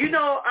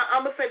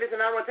going to say this,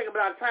 and I don't want to take a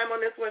lot of time on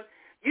this one.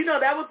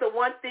 That was the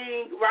one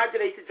thing, Roger,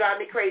 that used to drive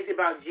me crazy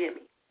about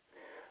Jimmy.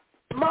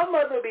 My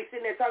mother would be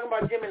sitting there talking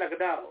about Jimmy like a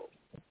dog.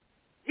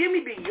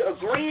 Jimmy be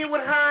agreeing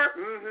with her.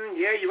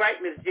 Yeah, you're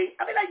right, Miss G.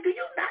 I mean, like, do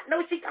you not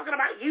know she's talking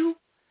about you?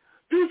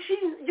 Do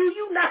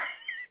you not?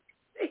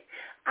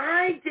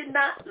 I did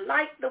not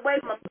like the way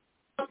my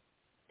mom.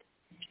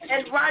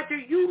 And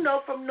Roger,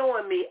 from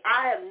knowing me,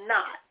 I have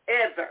not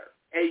ever,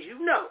 as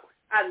you know,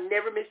 I've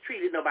never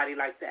mistreated nobody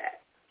like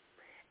that.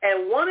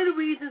 And one of the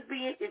reasons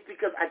being is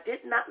because I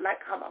did not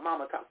like how my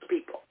mama talked to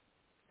people.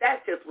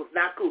 That just was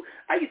not cool.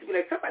 I used to be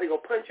like, somebody go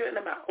punch her in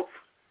the mouth.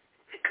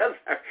 Because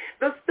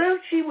the stuff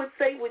she would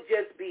say would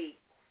just be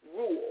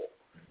cruel.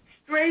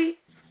 Straight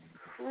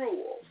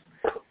cruel.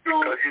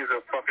 Because she's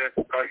a fucking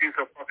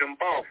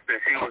boss, and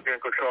she was in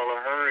control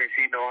of her, and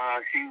she know how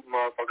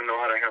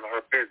to handle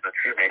her business,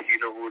 and she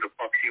knew who the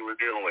fuck she was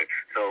dealing with.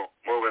 So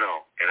moving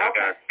on, and I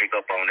got to pick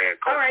up on that.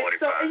 All right.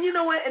 45. So, and you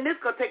know what? And this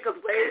is gonna take us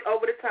way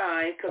over the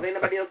time because ain't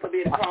nobody else gonna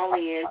be able to call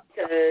in.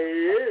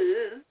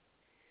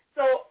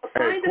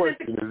 Hey,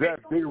 question: is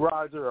that Big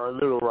Roger or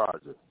Little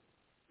Roger?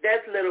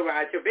 That's Little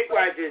Roger. Big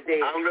Roger is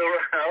dead. I'm Little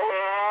Roger.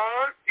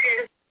 Oh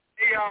shit,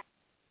 y'all.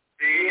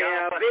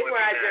 Yeah,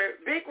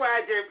 Big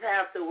Roger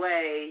passed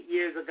away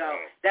years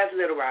ago. That's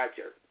Little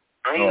Roger.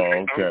 Oh,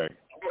 okay.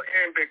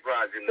 And Big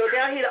Roger. So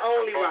now he the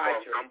only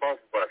Roger. I'm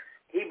both of us.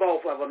 He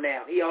both of them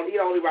now. He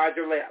only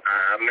Roger left.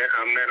 I'm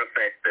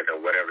manifested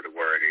or whatever the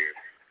word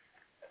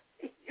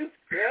is. You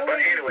silly. But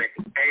anyway,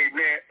 hey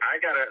man, I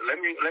gotta let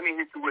me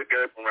hit you with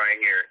this one right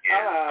here.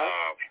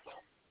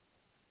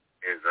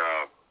 Is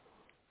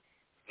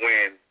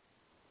when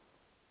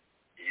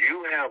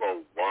you have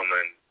a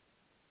woman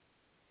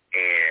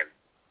and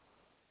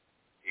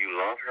you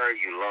love her.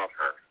 You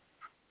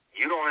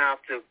don't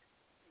have to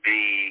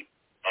be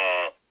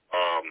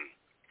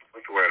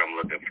what's the word I'm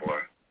looking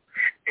for?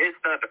 It's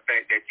not the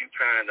fact that you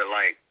trying to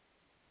like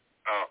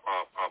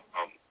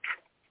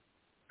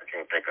I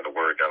can't think of the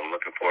word that I'm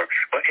looking for.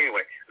 But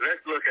anyway,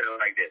 let's look at it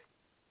like this.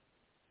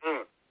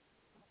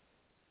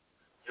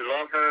 You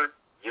love her,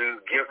 you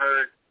give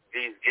her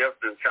these gifts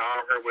and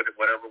shower her with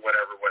whatever you want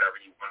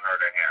her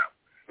to have.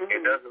 Mm-hmm.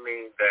 It doesn't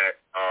mean that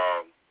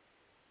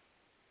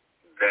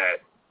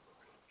that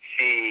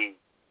she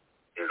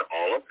is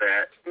all of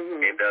that.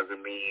 Mm-hmm. It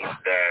doesn't mean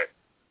that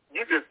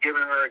you're just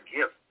giving her a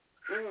gift.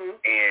 Mm-hmm.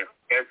 And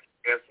if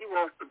she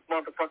wants to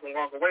motherfucking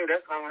walk away,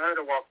 that's on her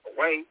to walk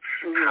away.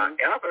 Mm-hmm.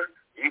 However,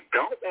 you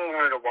don't want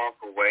her to walk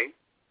away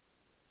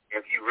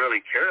if you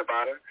really care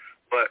about her.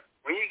 But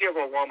when you give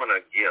a woman a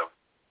gift,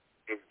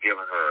 it's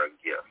giving her a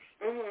gift.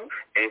 Mm-hmm.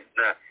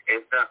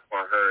 It's not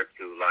for her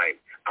to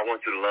like, I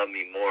want you to love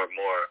me more and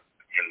more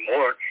and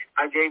more.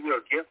 I gave you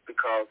a gift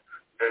because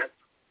that's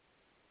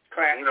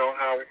correct. You know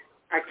how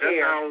I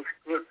care.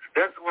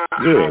 That's why.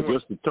 Yeah,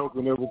 just a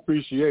token of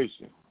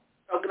appreciation.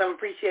 Token of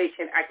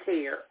appreciation. I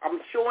care. I'm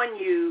showing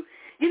you.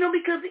 You know,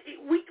 because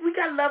we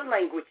got love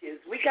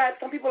languages. We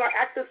got some people are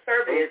acts of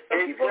service.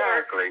 Some people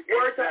are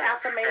words of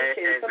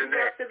affirmation. Some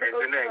people are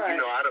physical touch. You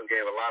know, I done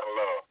gave a lot of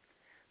love.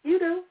 You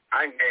do.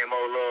 I gave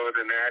more love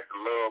than the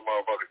actual love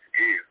motherfuckers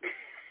give.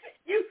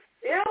 You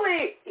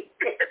silly.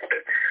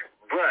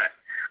 But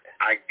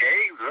I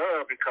gave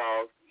love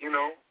because, you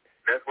know,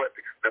 that's what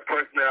the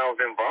person that I was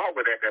involved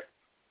with at that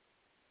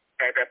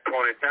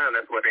point in time,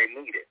 that's what they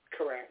needed.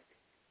 Correct.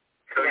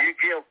 So you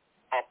give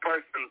a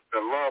person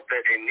the love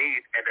that they need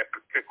at that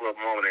particular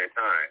moment in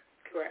time.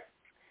 Correct.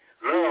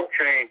 Love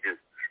changes.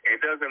 It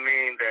doesn't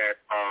mean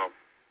that I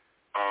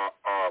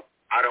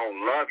don't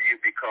love you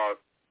because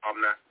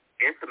I'm not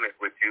intimate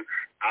with you.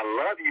 I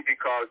love you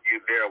because you're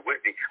there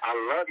with me. I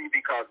love you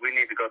because we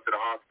need to go to the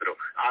hospital.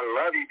 I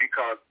love you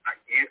because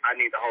I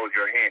need to hold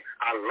your hand.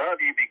 I love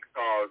you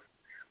because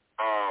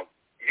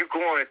you're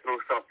going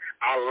through something.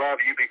 I love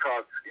you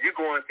because you're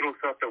going through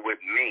something with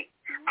me.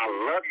 I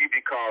love you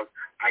because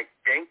I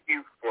thank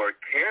you for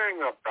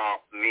caring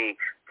about me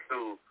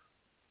to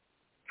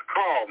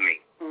call me.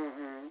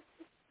 Mm-hmm.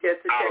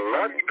 I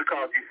love you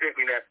because you sent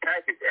me that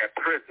package at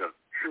prison.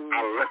 Mm-hmm.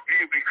 I love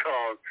you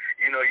because,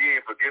 you know, you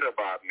ain't forget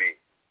about me.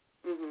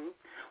 Mm-hmm.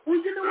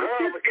 Well, you know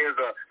love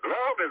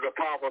is a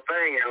powerful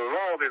thing, and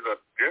love is a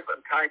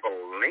different type of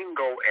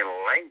lingo and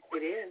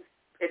language.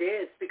 It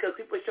is because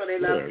people show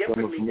their love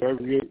differently.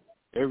 From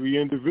every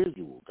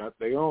individual got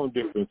their own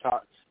different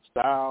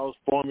styles,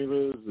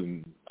 formulas,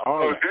 and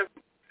all that.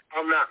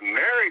 I'm not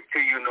married to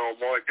you no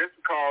more. Just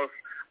because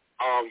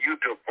you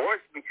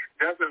divorced me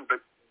doesn't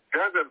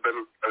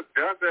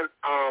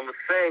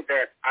say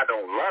that I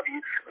don't love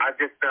you. I'm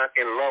just not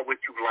in love with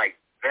you like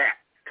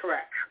that.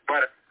 Correct.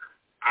 But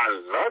I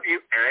love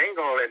you, and I ain't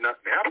gonna let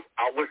nothing happen.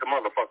 I wish a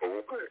motherfucker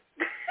would.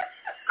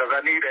 Because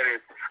I need that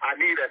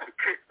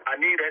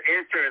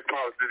insurance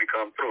policy to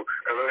come through.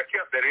 Because I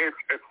kept that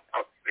insurance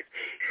policy.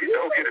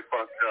 Don't get it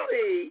fucked up.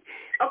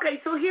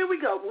 Okay, so here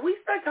we go. When we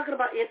start talking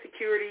about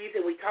insecurities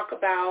and we talk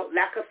about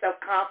lack of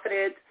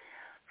self-confidence,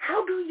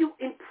 how do you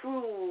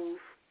improve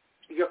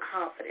your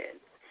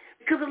confidence?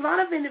 Because a lot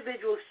of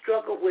individuals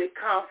struggle with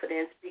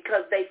confidence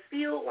because they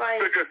feel like...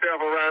 Put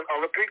yourself around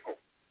other people.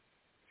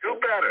 Do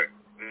better.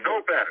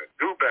 Go better.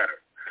 Do better.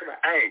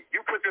 Correct. Hey,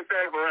 you put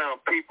yourself around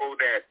people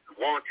that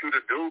want you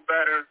to do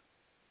better,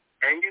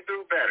 and you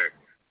do better.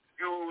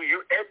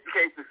 You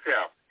educate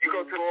yourself. You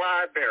go to the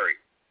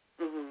library.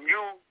 Mm-hmm.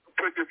 You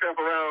put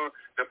yourself around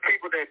the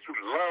people that you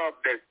love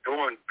that's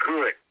doing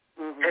good.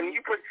 Mm-hmm. And then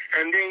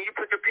you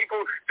put the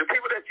people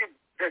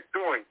that's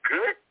doing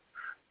good,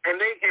 and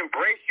they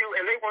embrace you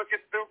and they want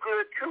you to do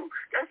good too.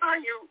 That's how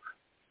you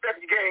step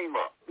your game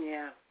up.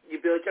 Yeah. You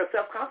build your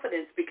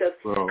self-confidence because...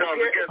 Well,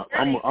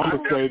 I'm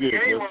going to say this,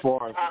 as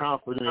far as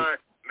confidence,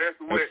 as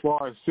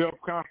far as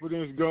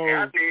self-confidence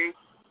goes,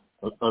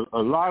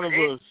 a lot of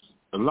us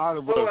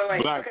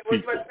black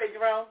people... What say,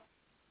 Jerome?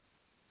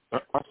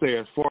 I say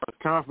as far as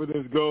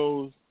confidence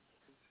goes,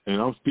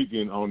 and I'm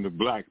speaking on the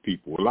black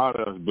people, a lot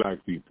of us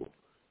black people,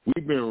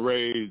 we've been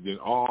raised in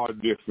all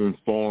different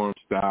forms,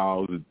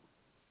 styles.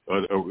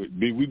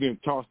 We've been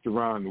tossed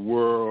around the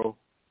world.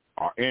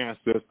 Our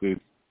ancestors,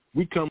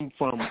 we come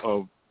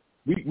from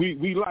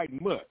we like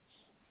mutts.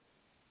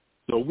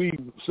 So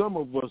some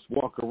of us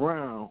walk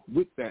around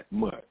with that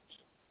mutt.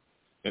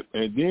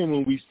 And then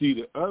when we see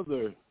the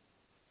other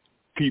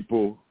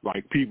people,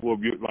 like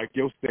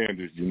your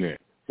standards, Jeanette,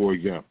 for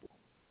example,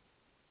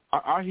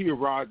 I hear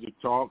Roger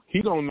talk.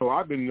 He don't know.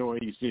 I've been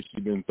knowing you since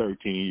you've been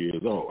 13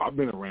 years old. I've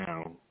been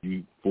around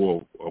you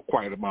for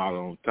quite a amount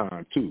of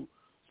time, too.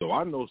 So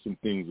I know some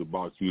things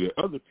about you that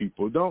other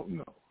people don't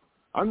know.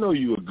 I know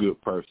you're a good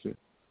person.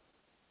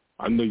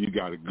 I know you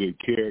got a good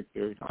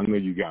character. I know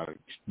you got a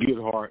good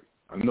heart.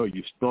 I know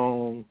you're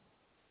strong.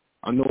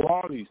 I know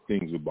all these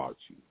things about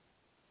you.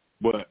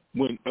 But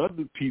when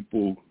other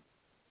people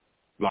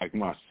like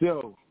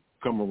myself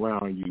come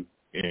around you,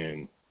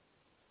 and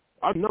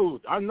I know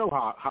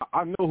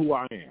who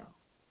I am.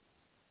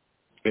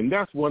 And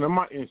that's one of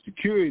my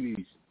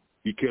insecurities,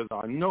 because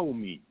I know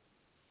me.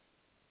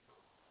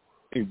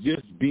 And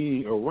just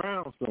being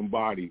around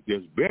somebody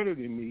that's better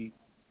than me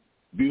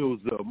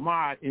builds up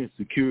my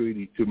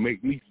insecurity to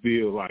make me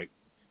feel like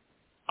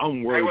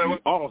I'm worthy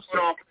also.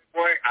 Hold on,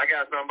 boy. I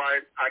got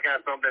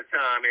something to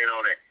chime in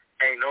on it.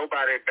 Ain't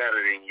nobody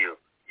better than you.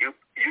 You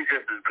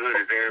just as good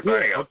as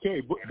everybody else. Okay,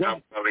 but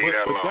that's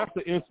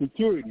the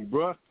insecurity,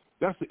 bruh.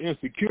 That's the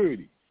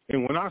insecurity.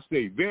 And when I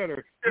say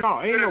better,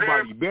 no, ain't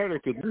nobody better,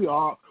 because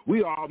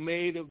we all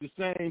made of the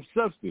same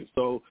substance.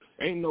 So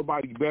ain't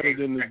nobody better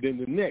than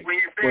the next.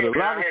 But a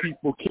lot of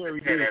people carry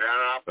this.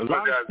 A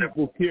lot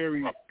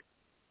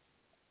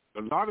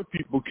of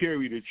people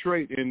carry the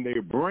trait in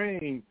their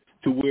brain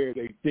to where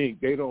they think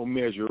they don't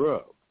measure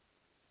up.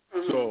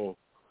 Mm-hmm. So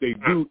they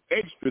do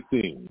extra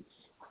things.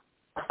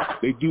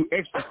 They do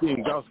extra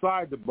things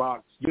outside the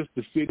box just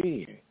to fit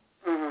in.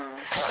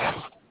 Mm-hmm.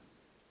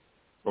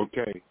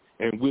 Okay.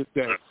 And with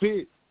that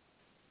fit,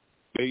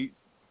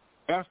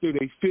 after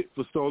they fit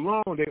for so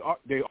long,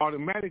 they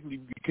automatically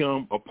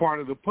become a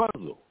part of the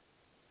puzzle,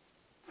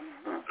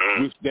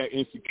 which that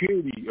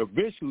insecurity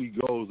eventually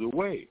goes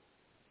away.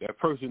 That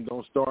person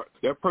don't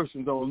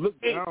look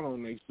down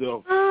on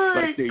themselves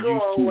like they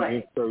used to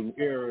in certain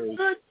areas.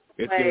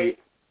 It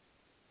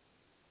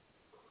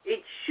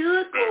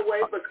should go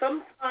away, but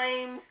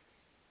sometimes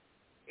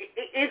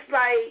it's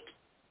like,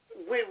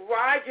 with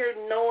Roger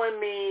knowing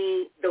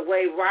me the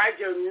way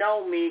Roger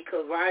know me,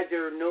 because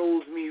Roger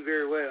knows me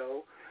very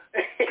well.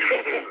 But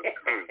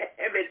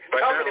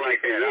not like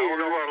that. I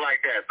don't know her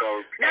like that, though.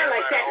 Not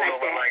like that.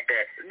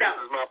 No. This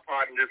is my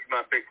partner. This is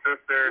my big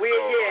sister.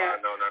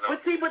 No. No.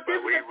 But see, we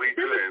good.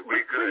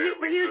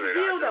 But here's the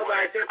deal, though,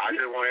 Roger. I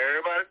just want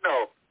everybody to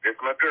know this is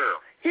my girl.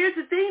 Here's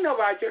the thing, though,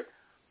 Roger.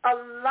 A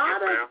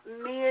lot of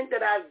men that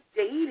I've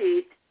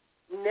dated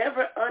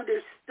never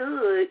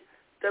understood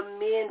the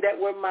men that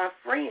were my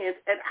friends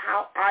and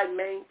how I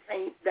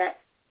maintained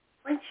that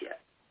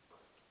friendship.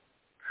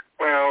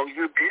 Well,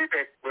 you did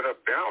that with a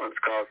balance,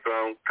 cause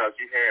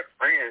you had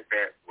friends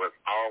that was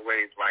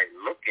always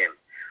looking,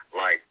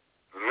 like,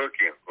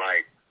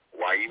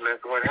 why you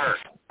messing with her?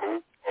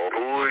 Who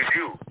is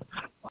you?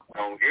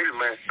 Don't get it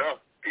messed up.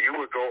 You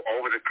would go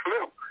over the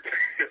cliff.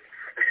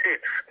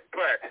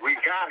 But we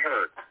got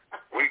her.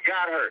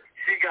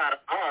 She got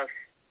us,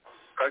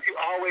 cause you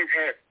always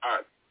had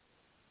us.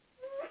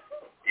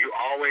 You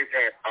always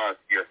had us.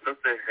 Your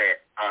sister had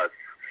us.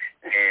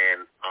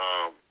 And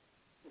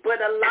but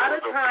a lot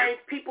of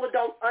times people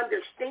don't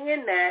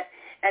understand that,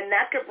 and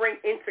that could bring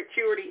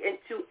insecurity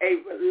into a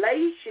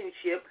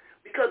relationship,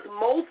 because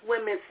most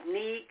women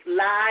sneak,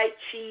 lie,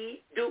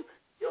 cheat, do.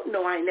 You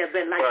know I ain't never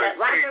been like that,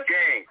 right?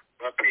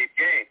 But Pete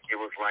Gang, it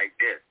was like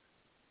this.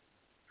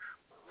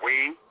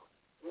 We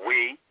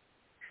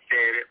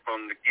said it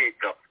from the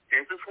get-go.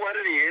 This is what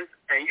it is,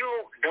 and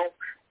you don't.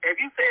 If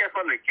you say it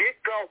from the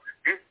get-go,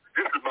 this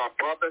is my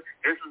brother,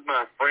 this is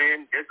my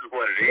friend, this is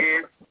what it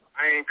is.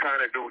 I ain't trying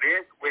to do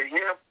this with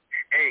him.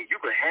 Hey, you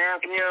can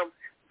have him,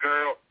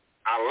 girl.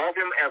 I love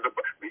him as a.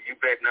 You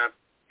better not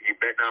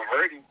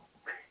hurt him.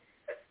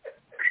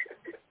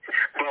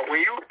 But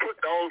when you put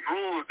those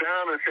rules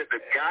down and set the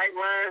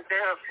guidelines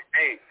down,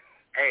 hey,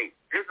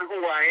 this is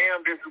who I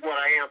am. This is what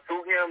I am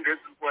to him.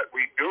 This is what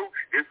we do.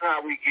 This is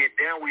how we get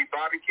down. We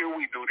barbecue.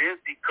 We do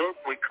this. He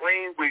cooks. We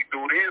clean. We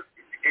do this.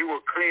 He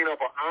will clean up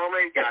an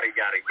omelet. Yada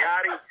yada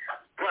yada.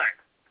 But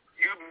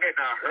you better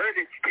not hurt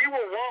him. He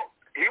will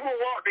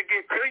walk to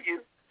get to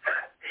you.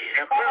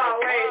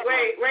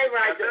 Wait,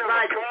 Roger.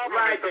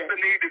 Something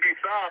needs to be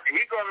solved.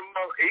 He gonna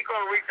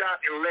reach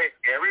out and let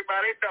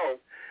everybody know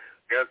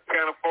there's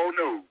Channel 4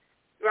 News.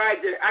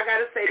 Roger, I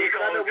gotta say this.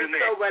 I know we're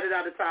so running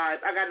out of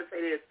time. I gotta say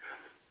this.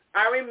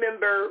 I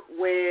remember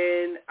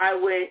when I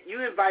went.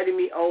 You invited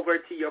me over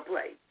to your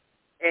place,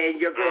 and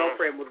your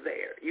girlfriend was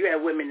there. You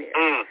had women there.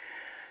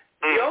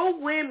 Your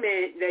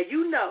women, now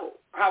you know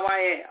how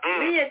I am.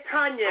 Me and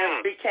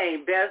Tanya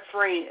became best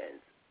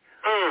friends.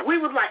 We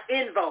was like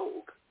in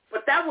vogue,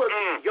 but that was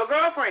your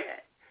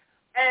girlfriend.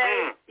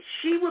 And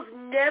she was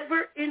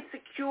never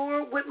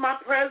insecure with my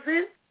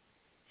presence.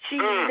 She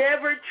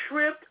never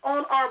tripped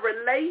on our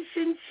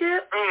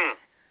relationship.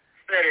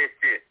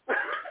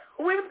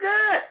 We was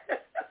good.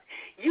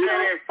 You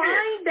don't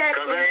find that in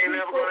people. Because I ain't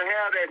never going to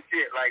have that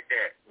shit like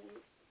that.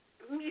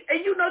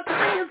 And you know,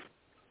 Tanya's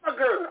a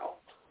girl.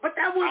 But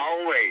that was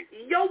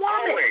your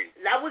woman. Always.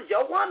 That was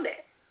your woman.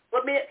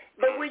 But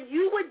when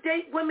you would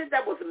date women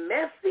that was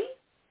messy.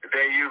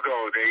 There you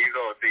go.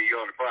 See, you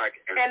on the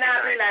podcast. And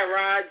I'd be like,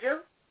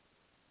 Roger,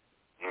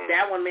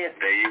 That one missed.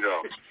 There you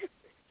go.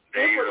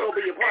 There you go.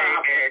 Be a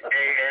problem.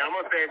 Hey, I'm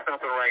going to say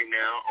something right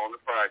now on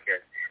the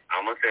podcast.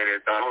 I'm going to say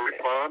this. I'm going to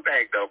respond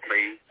back, though,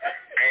 please.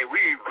 Hey,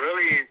 we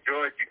really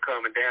enjoyed you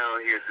coming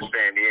down here to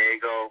San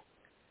Diego.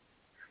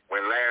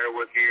 When Larry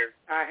was here,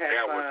 I had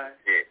that fun. was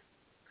it.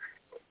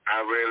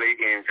 I really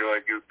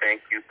enjoyed you.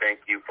 Thank you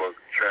for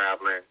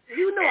traveling.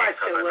 You know I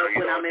show up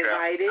when I'm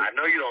invited. I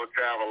know you don't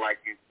travel like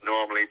you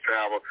normally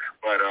travel,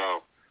 but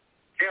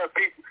tell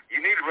people,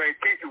 you need to bring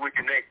Tisha with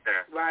you next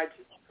time. Roger.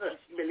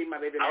 You been leave my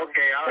baby alone.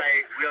 Okay, all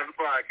right. We're on the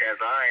podcast.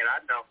 All right,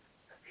 I know.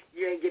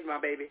 You ain't getting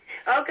my baby.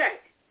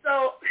 Okay,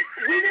 so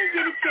we didn't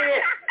get a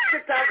chance to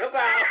talk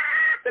about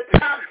the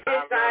top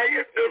 10 signs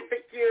of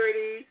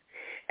insecurity.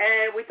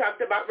 And we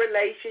talked about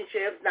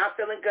relationships, not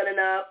feeling good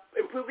enough,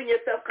 improving your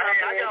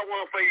self-confidence. Hey, I got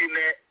one for you,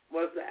 Nat.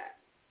 What's that?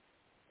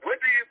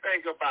 What do you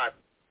think about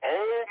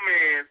old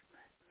men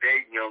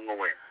dating younger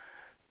women?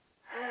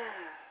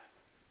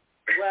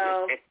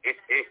 Well,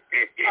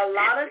 a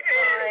lot of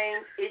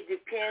times it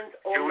depends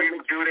on the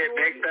maturity. Do that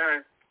next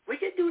time?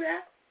 We can do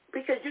that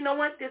because you know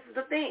what? This is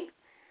the thing.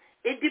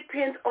 It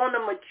depends on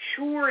the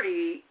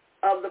maturity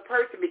of the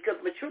person because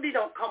maturity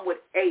don't come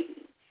with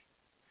age.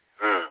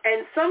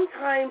 And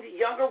sometimes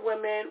younger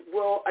women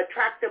will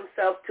attract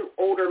themselves to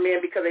older men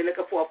because they're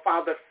looking for a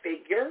father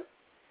figure.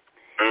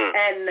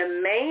 And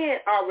the man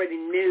already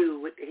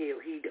knew what the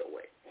hell he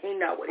doing. He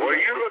know what he doing.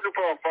 Were you looking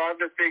for a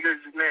father figure,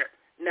 Jeanette?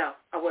 No,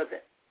 I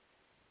wasn't.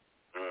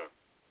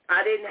 I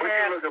didn't what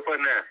have. What you looking for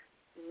now?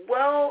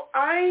 Well,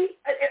 I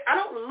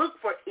don't look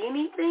for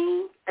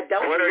anything.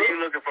 What are you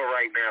looking for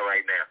right now?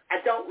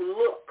 I don't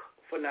look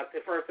for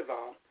nothing, first of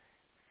all.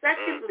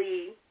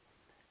 Secondly,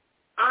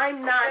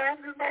 I'm not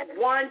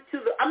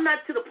I'm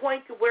not to the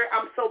point to where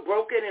I'm so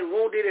broken and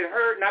wounded and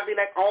hurt and I'll be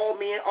like all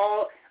men,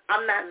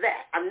 I'm not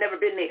that. I've never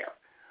been there.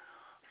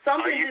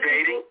 Are you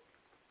dating?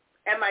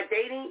 Am I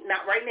dating?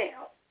 Not right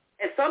now.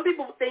 And some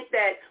people think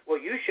that, well,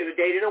 you should have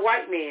dated a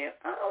white man.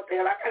 Oh, the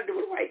hell I got to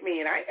do with a white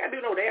man? I ain't got to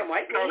do no damn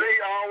white man. No, they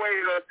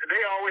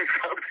always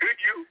come to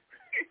you.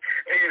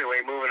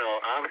 Anyway, moving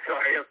on. I'm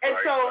sorry.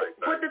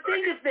 But the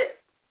thing is this.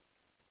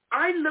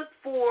 I look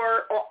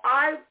for, or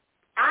I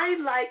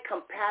like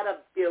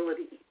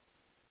compatibility,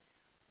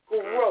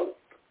 growth,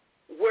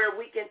 where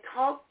we can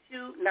talk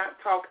to,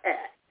 not talk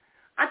at.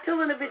 I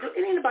tell an individual,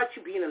 it ain't about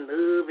you being in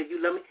love and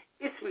you love me.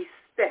 It's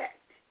respect.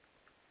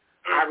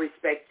 I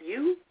respect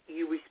you.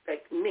 You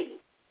respect me.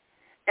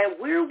 And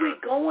where are we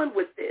going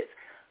with this?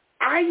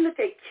 I look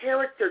at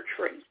character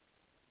traits.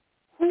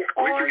 Would you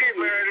get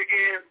married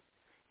again?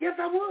 Yes,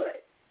 I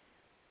would.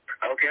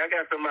 Okay, I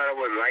got somebody I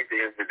would like to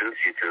introduce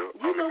you to.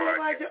 You know what,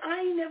 Roger?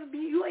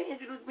 You ain't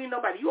introduced me to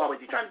nobody. You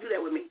always be trying to do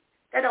that with me.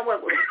 That don't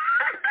work with me.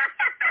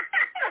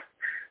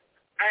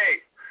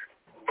 Hey,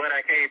 but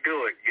I can't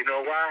do it. You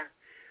know why?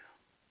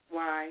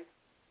 Why?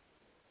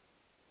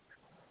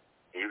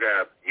 You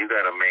got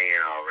a man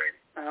already.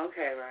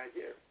 Okay,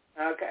 Roger.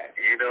 Okay.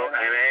 You know, and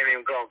I ain't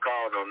even gonna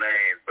call no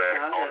names, but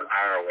on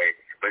our way.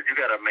 But you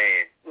got a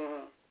man.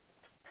 Mm-hmm.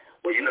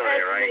 Well, you know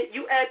that, right?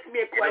 You asked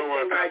me a question, you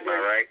know what I'm Roger.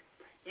 about, right?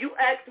 You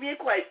asked me a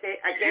question.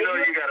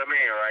 You got a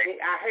man, right?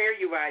 I hear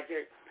you,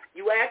 Roger.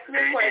 You asked me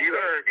a question. You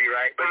heard me,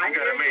 right? But you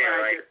got a man,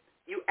 right?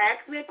 You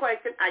asked me a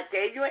question. I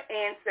gave you an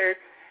answer,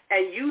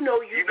 and you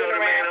know you've been around.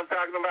 You know the man I'm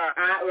talking about?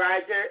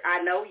 Roger, I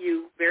know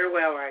you very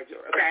well,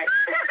 Roger. Okay?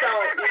 So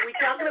when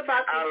we're talking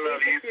about I love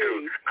you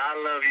too.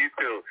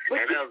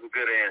 And that was a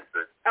good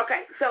answer.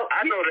 Okay, so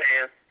I know the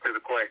answer to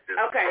the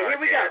question. Okay, here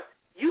we go.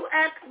 You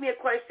asked me a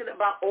question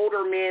about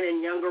older men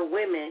and younger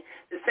women.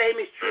 The same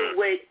is true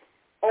with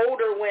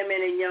older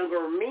women and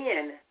younger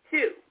men,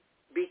 too,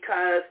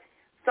 because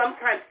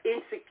sometimes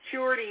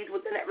insecurities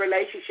within that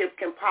relationship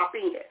can pop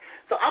in.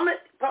 So I'm going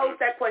to pose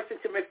that question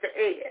to Mr.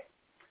 Ed.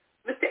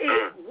 Mr.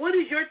 Ed, what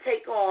is your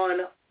take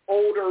on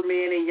older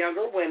men and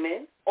younger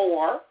women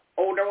or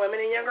older women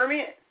and younger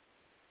men?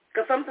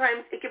 Because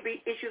sometimes it could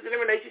be issues in a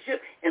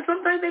relationship, and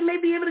sometimes they may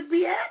be able to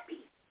be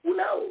happy. Who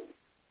knows?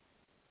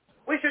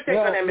 What's your take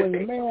on that,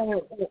 Mr.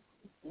 Ed?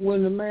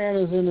 When the man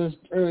is in his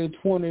early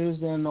 20s,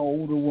 then the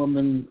older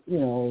woman,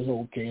 is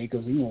okay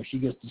because, she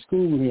gets to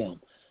school him.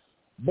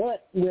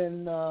 But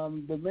when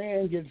the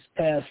man gets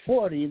past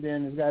 40,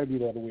 then it's got to be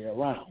the other way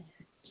around.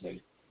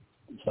 See?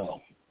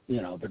 So,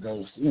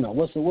 because,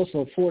 what's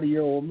a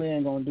 40-year-old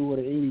man going to do with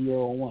an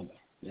 80-year-old woman?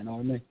 You know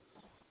what I mean?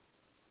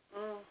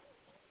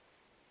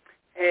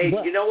 Hey,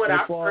 but you know what?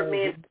 I've heard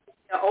men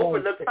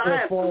overlook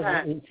time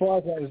sometimes.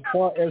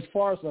 As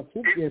far as a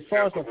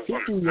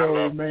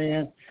 50-year-old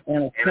man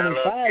and a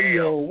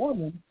 25-year-old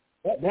woman,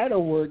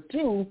 that'll work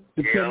too,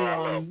 depending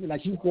on,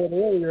 like you said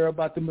earlier,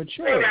 about the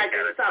maturity.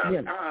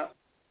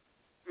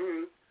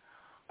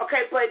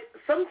 Okay, but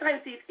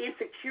sometimes these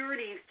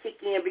insecurities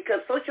kick in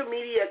because social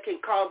media can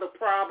cause a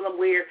problem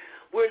where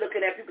we're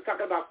looking at people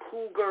talking about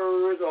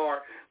cougars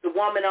or the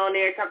woman on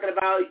there talking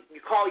about you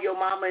call your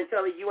mama and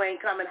tell her you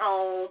ain't coming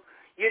home,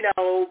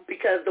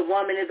 because the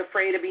woman is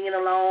afraid of being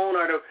alone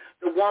or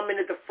the woman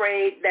is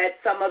afraid that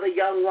some other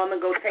young woman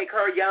go take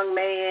her young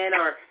man.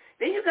 Or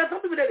then you got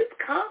some people that is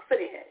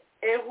confident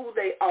in who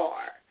they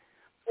are.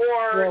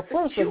 or well,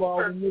 first of all,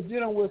 when you're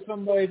dealing with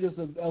somebody that's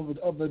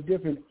of a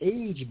different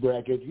age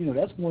bracket,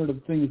 that's one of the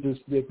things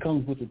that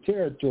comes with the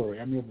territory.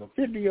 I mean, if a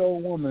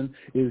 50-year-old woman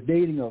is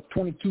dating a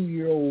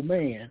 22-year-old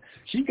man,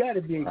 she got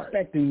to be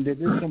expecting that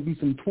there's going to be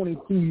some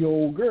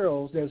 22-year-old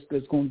girls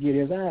that's going to get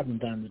his eye from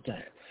time to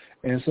time,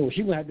 and so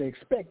she will have to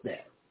expect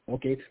that.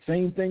 Okay,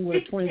 same thing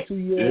with a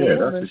 22-year-old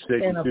woman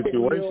and a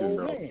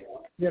 50-year-old man.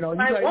 You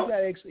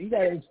got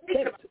to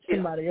expect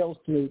somebody else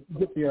to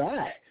get their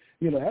eye.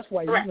 That's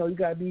why you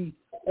got to be.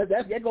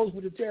 That goes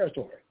with the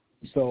territory.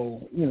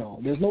 So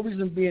there's no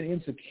reason being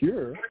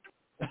insecure,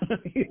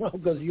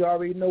 because you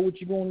already know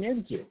what you're going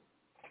into.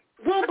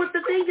 Well, but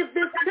the thing is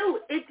this too.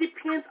 It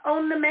depends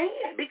on the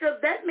man, because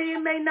that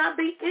man may not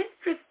be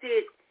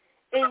interested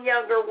in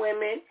younger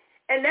women,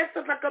 and that's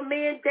just like a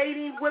man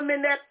dating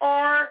women that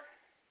are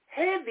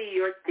heavy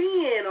or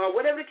thin or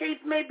whatever the case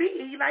may be.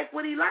 He likes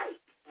what he likes.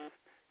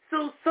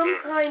 So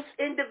sometimes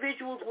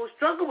individuals will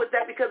struggle with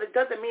that, because it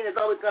doesn't mean it's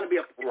always going to be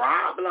a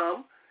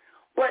problem.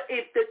 But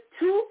if the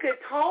two can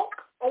talk,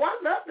 I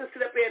love to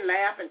sit up there and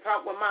laugh and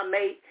talk with my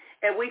mate,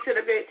 and we sit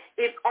up there.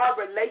 If our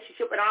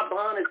relationship and our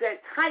bond is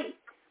that tight,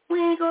 we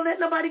ain't going to let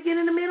nobody get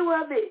in the middle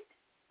of it.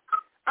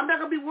 I'm not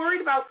going to be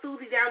worried about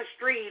Susie down the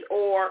street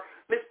or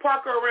Miss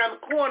Parker around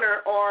the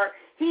corner, or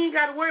he ain't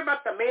got to worry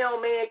about the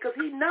mailman, because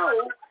he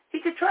knows he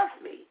can trust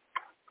me.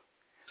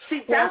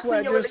 See, that's what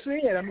I just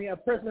said. I mean, a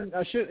person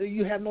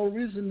you have no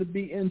reason to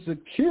be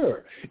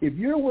insecure. If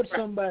you're with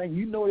somebody and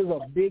you know there's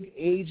a big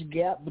age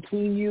gap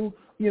between you,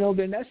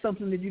 then that's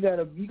something that you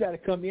gotta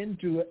come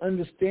into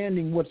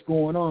understanding what's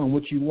going on,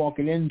 what you're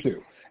walking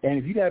into. And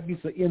if you gotta be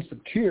so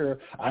insecure,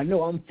 I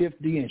know I'm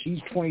 50 and she's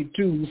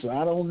 22, so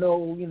I don't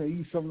know.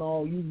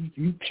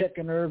 You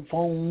checking her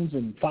phones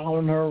and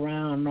following her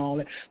around and all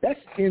that. That's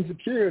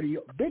insecurity,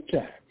 big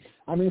time.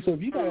 I mean, so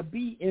if you gotta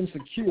be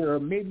insecure,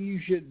 maybe you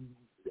should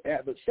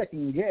have a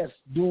second guess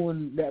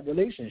doing that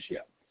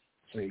relationship.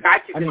 See?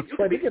 Gotcha. I mean,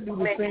 but it could be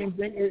the same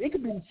thing. It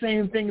could be the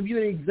same thing if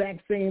you're the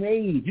exact same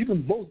age. You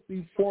can both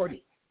be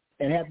 40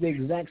 and have the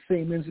exact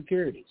same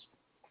insecurities.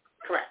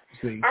 Correct.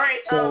 See? All right.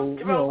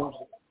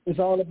 So, it's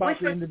all about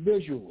the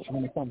individuals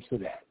when it comes to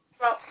that.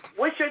 Well,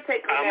 what's your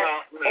take on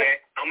that?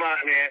 I'm out,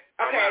 man.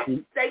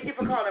 Okay. Thank you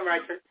for calling,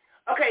 Richard.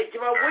 Okay,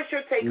 Jamal, what's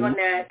your take on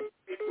that?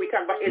 We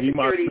talk about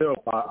insecurity. Me myself,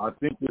 I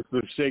think it's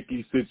a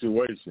shaky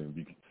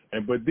situation.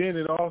 But then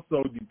it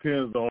also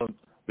depends on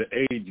the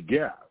age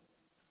gap.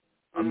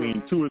 I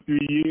mean, 2 or 3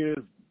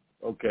 years,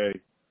 okay.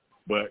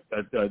 But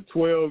a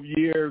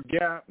 12-year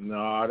gap,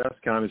 that's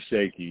kind of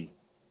shaky.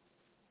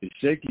 It's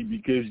shaky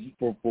because,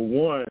 for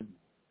one,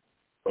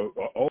 an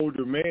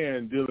older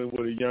man dealing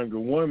with a younger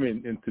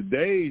woman in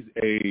today's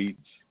age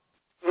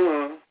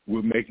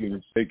would make it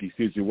a shaky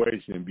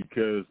situation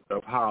because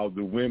of how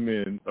the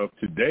women of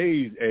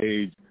today's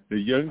age, the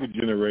younger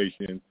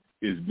generation,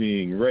 is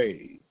being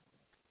raised.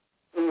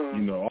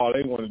 All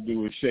they want to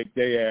do is shake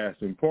their ass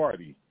and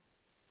party.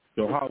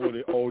 So how would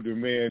an older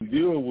man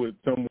deal with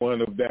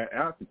someone of that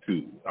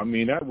attitude? I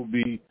mean, that would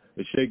be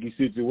a shaky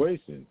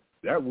situation.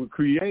 That would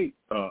create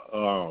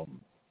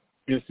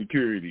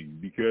insecurity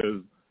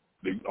because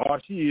all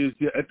she is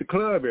at the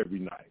club every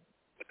night.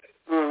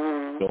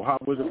 So how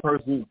would a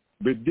person?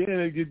 But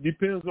then it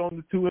depends on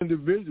the two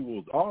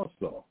individuals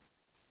also.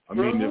 I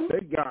mean,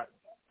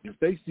 if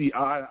they see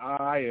eye to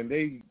eye and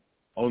they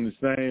on the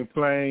same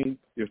plane,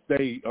 if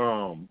they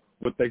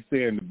what they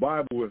say in the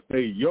Bible, if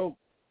they yoke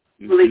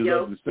is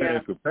of the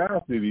same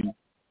capacity,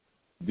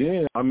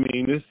 then I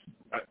mean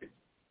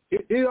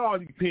it all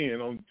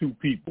depends on two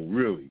people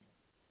really.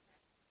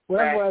 Well,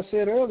 that's what I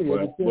said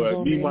earlier.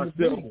 But me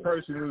myself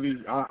personally,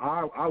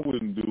 I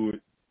wouldn't do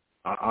it.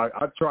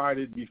 I tried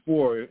it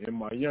before in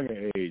my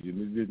younger age,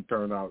 and it didn't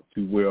turn out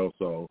too well.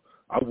 So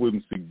I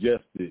wouldn't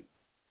suggest it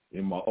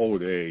in my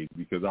older age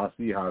because I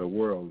see how the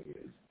world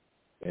is,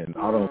 and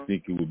I don't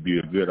think it would be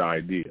a good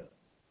idea.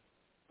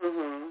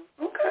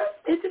 Okay,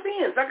 it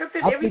depends. Like I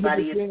said,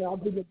 everybody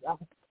is.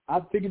 I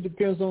think it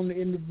depends on the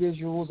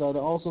individuals.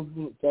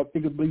 I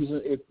think it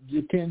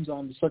depends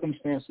on the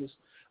circumstances.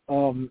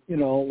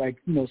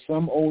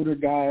 Some older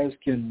guys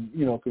can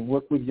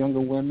work with younger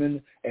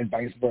women and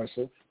vice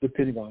versa,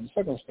 depending on the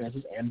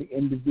circumstances and the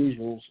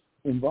individuals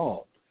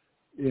involved.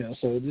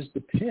 So it just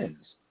depends.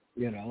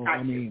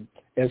 I mean,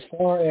 as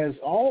far as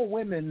all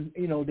women,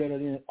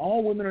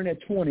 all women in their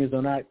 20s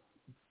are not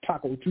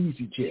Taco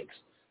Tuesday chicks.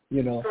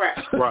 Correct.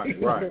 Right.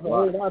 There's a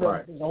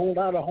whole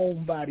lot of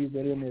homebodies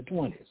that are in their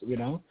 20s.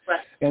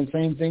 Right. And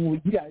same thing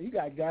with you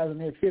got guys in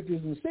their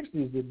 50s and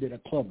 60s that are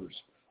clubbers.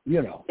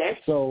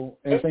 So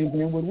and same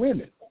thing with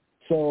women.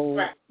 So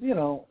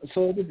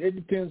so it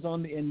depends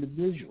on the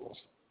individuals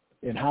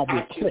and how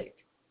they click.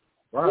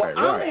 I'm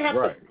gonna have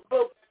to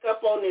go back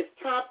up on this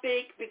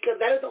topic because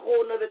that is a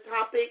whole other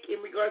topic in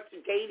regards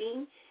to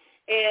dating.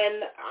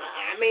 And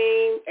I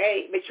mean,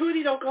 hey,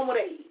 maturity don't come with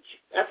age.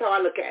 That's how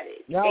I look at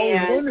it. Yeah, I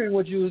was wondering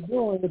what you was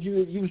doing, but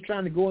you was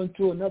trying to go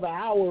into another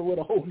hour with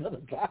a whole other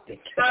topic.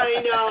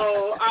 I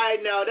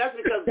know. That's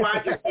because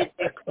Roger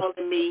is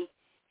calling me,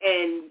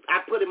 and I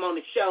put him on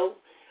the show.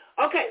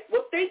 Okay,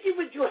 well, thank you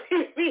for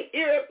joining me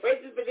here at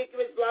Precious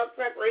Predicaments Blog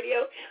Talk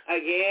Radio.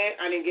 Again,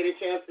 I didn't get a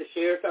chance to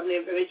share some of the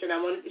information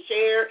I wanted to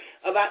share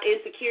about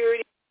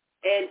insecurity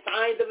and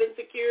signs of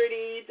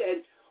insecurities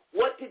and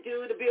what to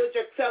do to build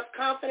your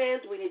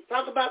self-confidence. We need to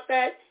talk about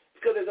that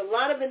because there's a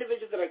lot of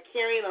individuals that are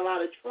carrying a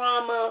lot of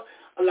trauma,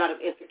 a lot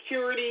of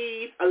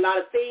insecurities, a lot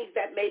of things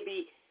that may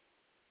be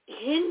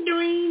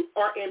hindering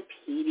or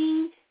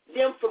impeding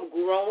them from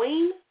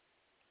growing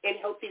in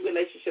healthy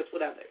relationships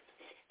with others.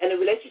 And the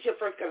relationship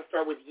first got to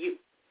start with you.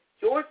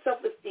 Your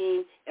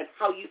self-esteem and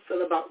how you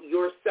feel about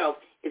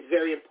yourself is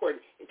very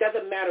important. It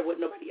doesn't matter what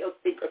nobody else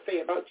thinks or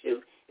say about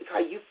you. It's how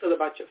you feel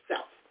about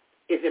yourself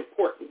is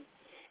important.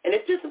 And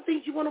if there's some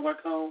things you want to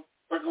work on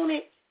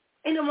it.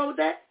 Ain't no wrong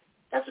with that.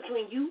 That's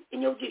between you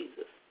and your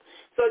Jesus.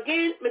 So,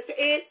 again, Mr.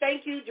 Ed,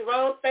 thank you.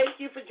 Jerome, thank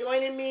you for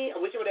joining me. I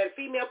wish I would have had a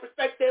female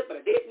perspective, but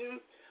I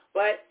didn't.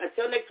 But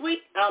until next week,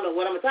 I don't know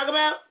what I'm going to talk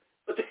about,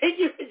 but thank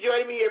you for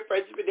joining me here at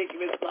Precious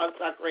Predicaments Blog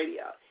Talk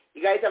Radio.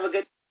 You guys have a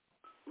good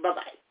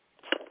bye-bye.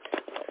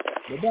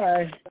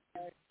 Bye-bye.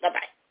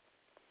 Bye-bye.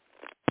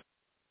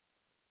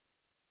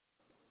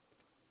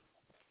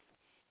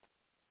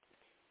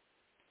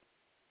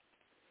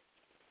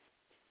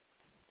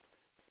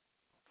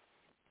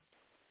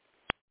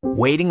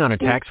 Waiting on a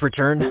tax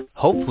return?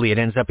 Hopefully it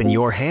ends up in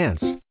your hands.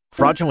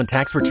 Fraudulent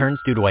tax returns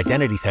due to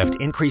identity theft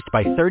increased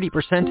by 30%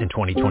 in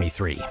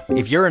 2023.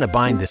 If you're in a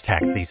bind this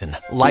tax season,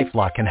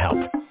 LifeLock can help.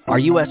 Our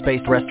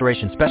U.S.-based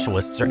restoration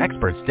specialists are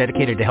experts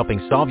dedicated to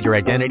helping solve your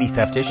identity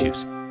theft issues.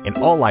 And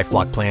all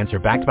LifeLock plans are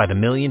backed by the $1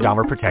 Million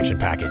Protection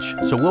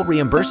Package. So we'll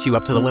reimburse you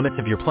up to the limits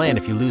of your plan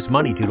if you lose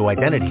money due to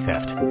identity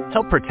theft.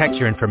 Help protect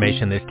your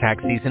information this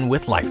tax season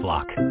with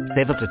LifeLock.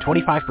 Save up to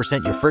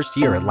 25% your first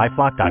year at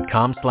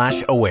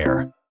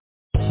LifeLock.com/aware.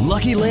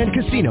 Lucky Land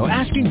Casino,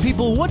 asking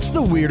people, what's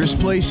the weirdest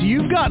place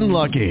you've gotten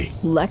lucky?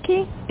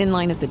 Lucky? In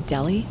line at the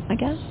deli, I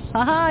guess?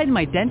 Aha, in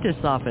my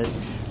dentist's office.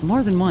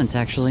 More than once,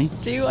 actually.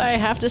 Do I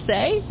have to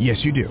say?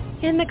 Yes, you do.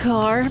 In the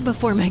car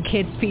before my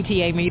kids'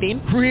 PTA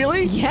meeting.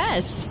 Really?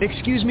 Yes.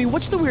 Excuse me,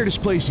 what's the weirdest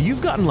place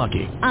you've gotten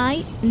lucky?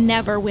 I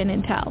never win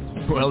and tell.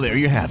 Well, there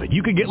you have it.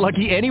 You can get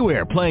lucky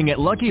anywhere, playing at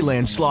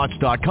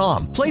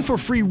LuckyLandSlots.com. Play for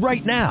free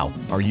right now.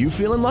 Are you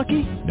feeling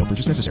lucky? No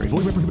purchase necessary.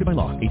 Void where prohibited by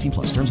law.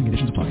 18+. Terms and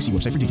conditions apply. See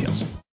website for details.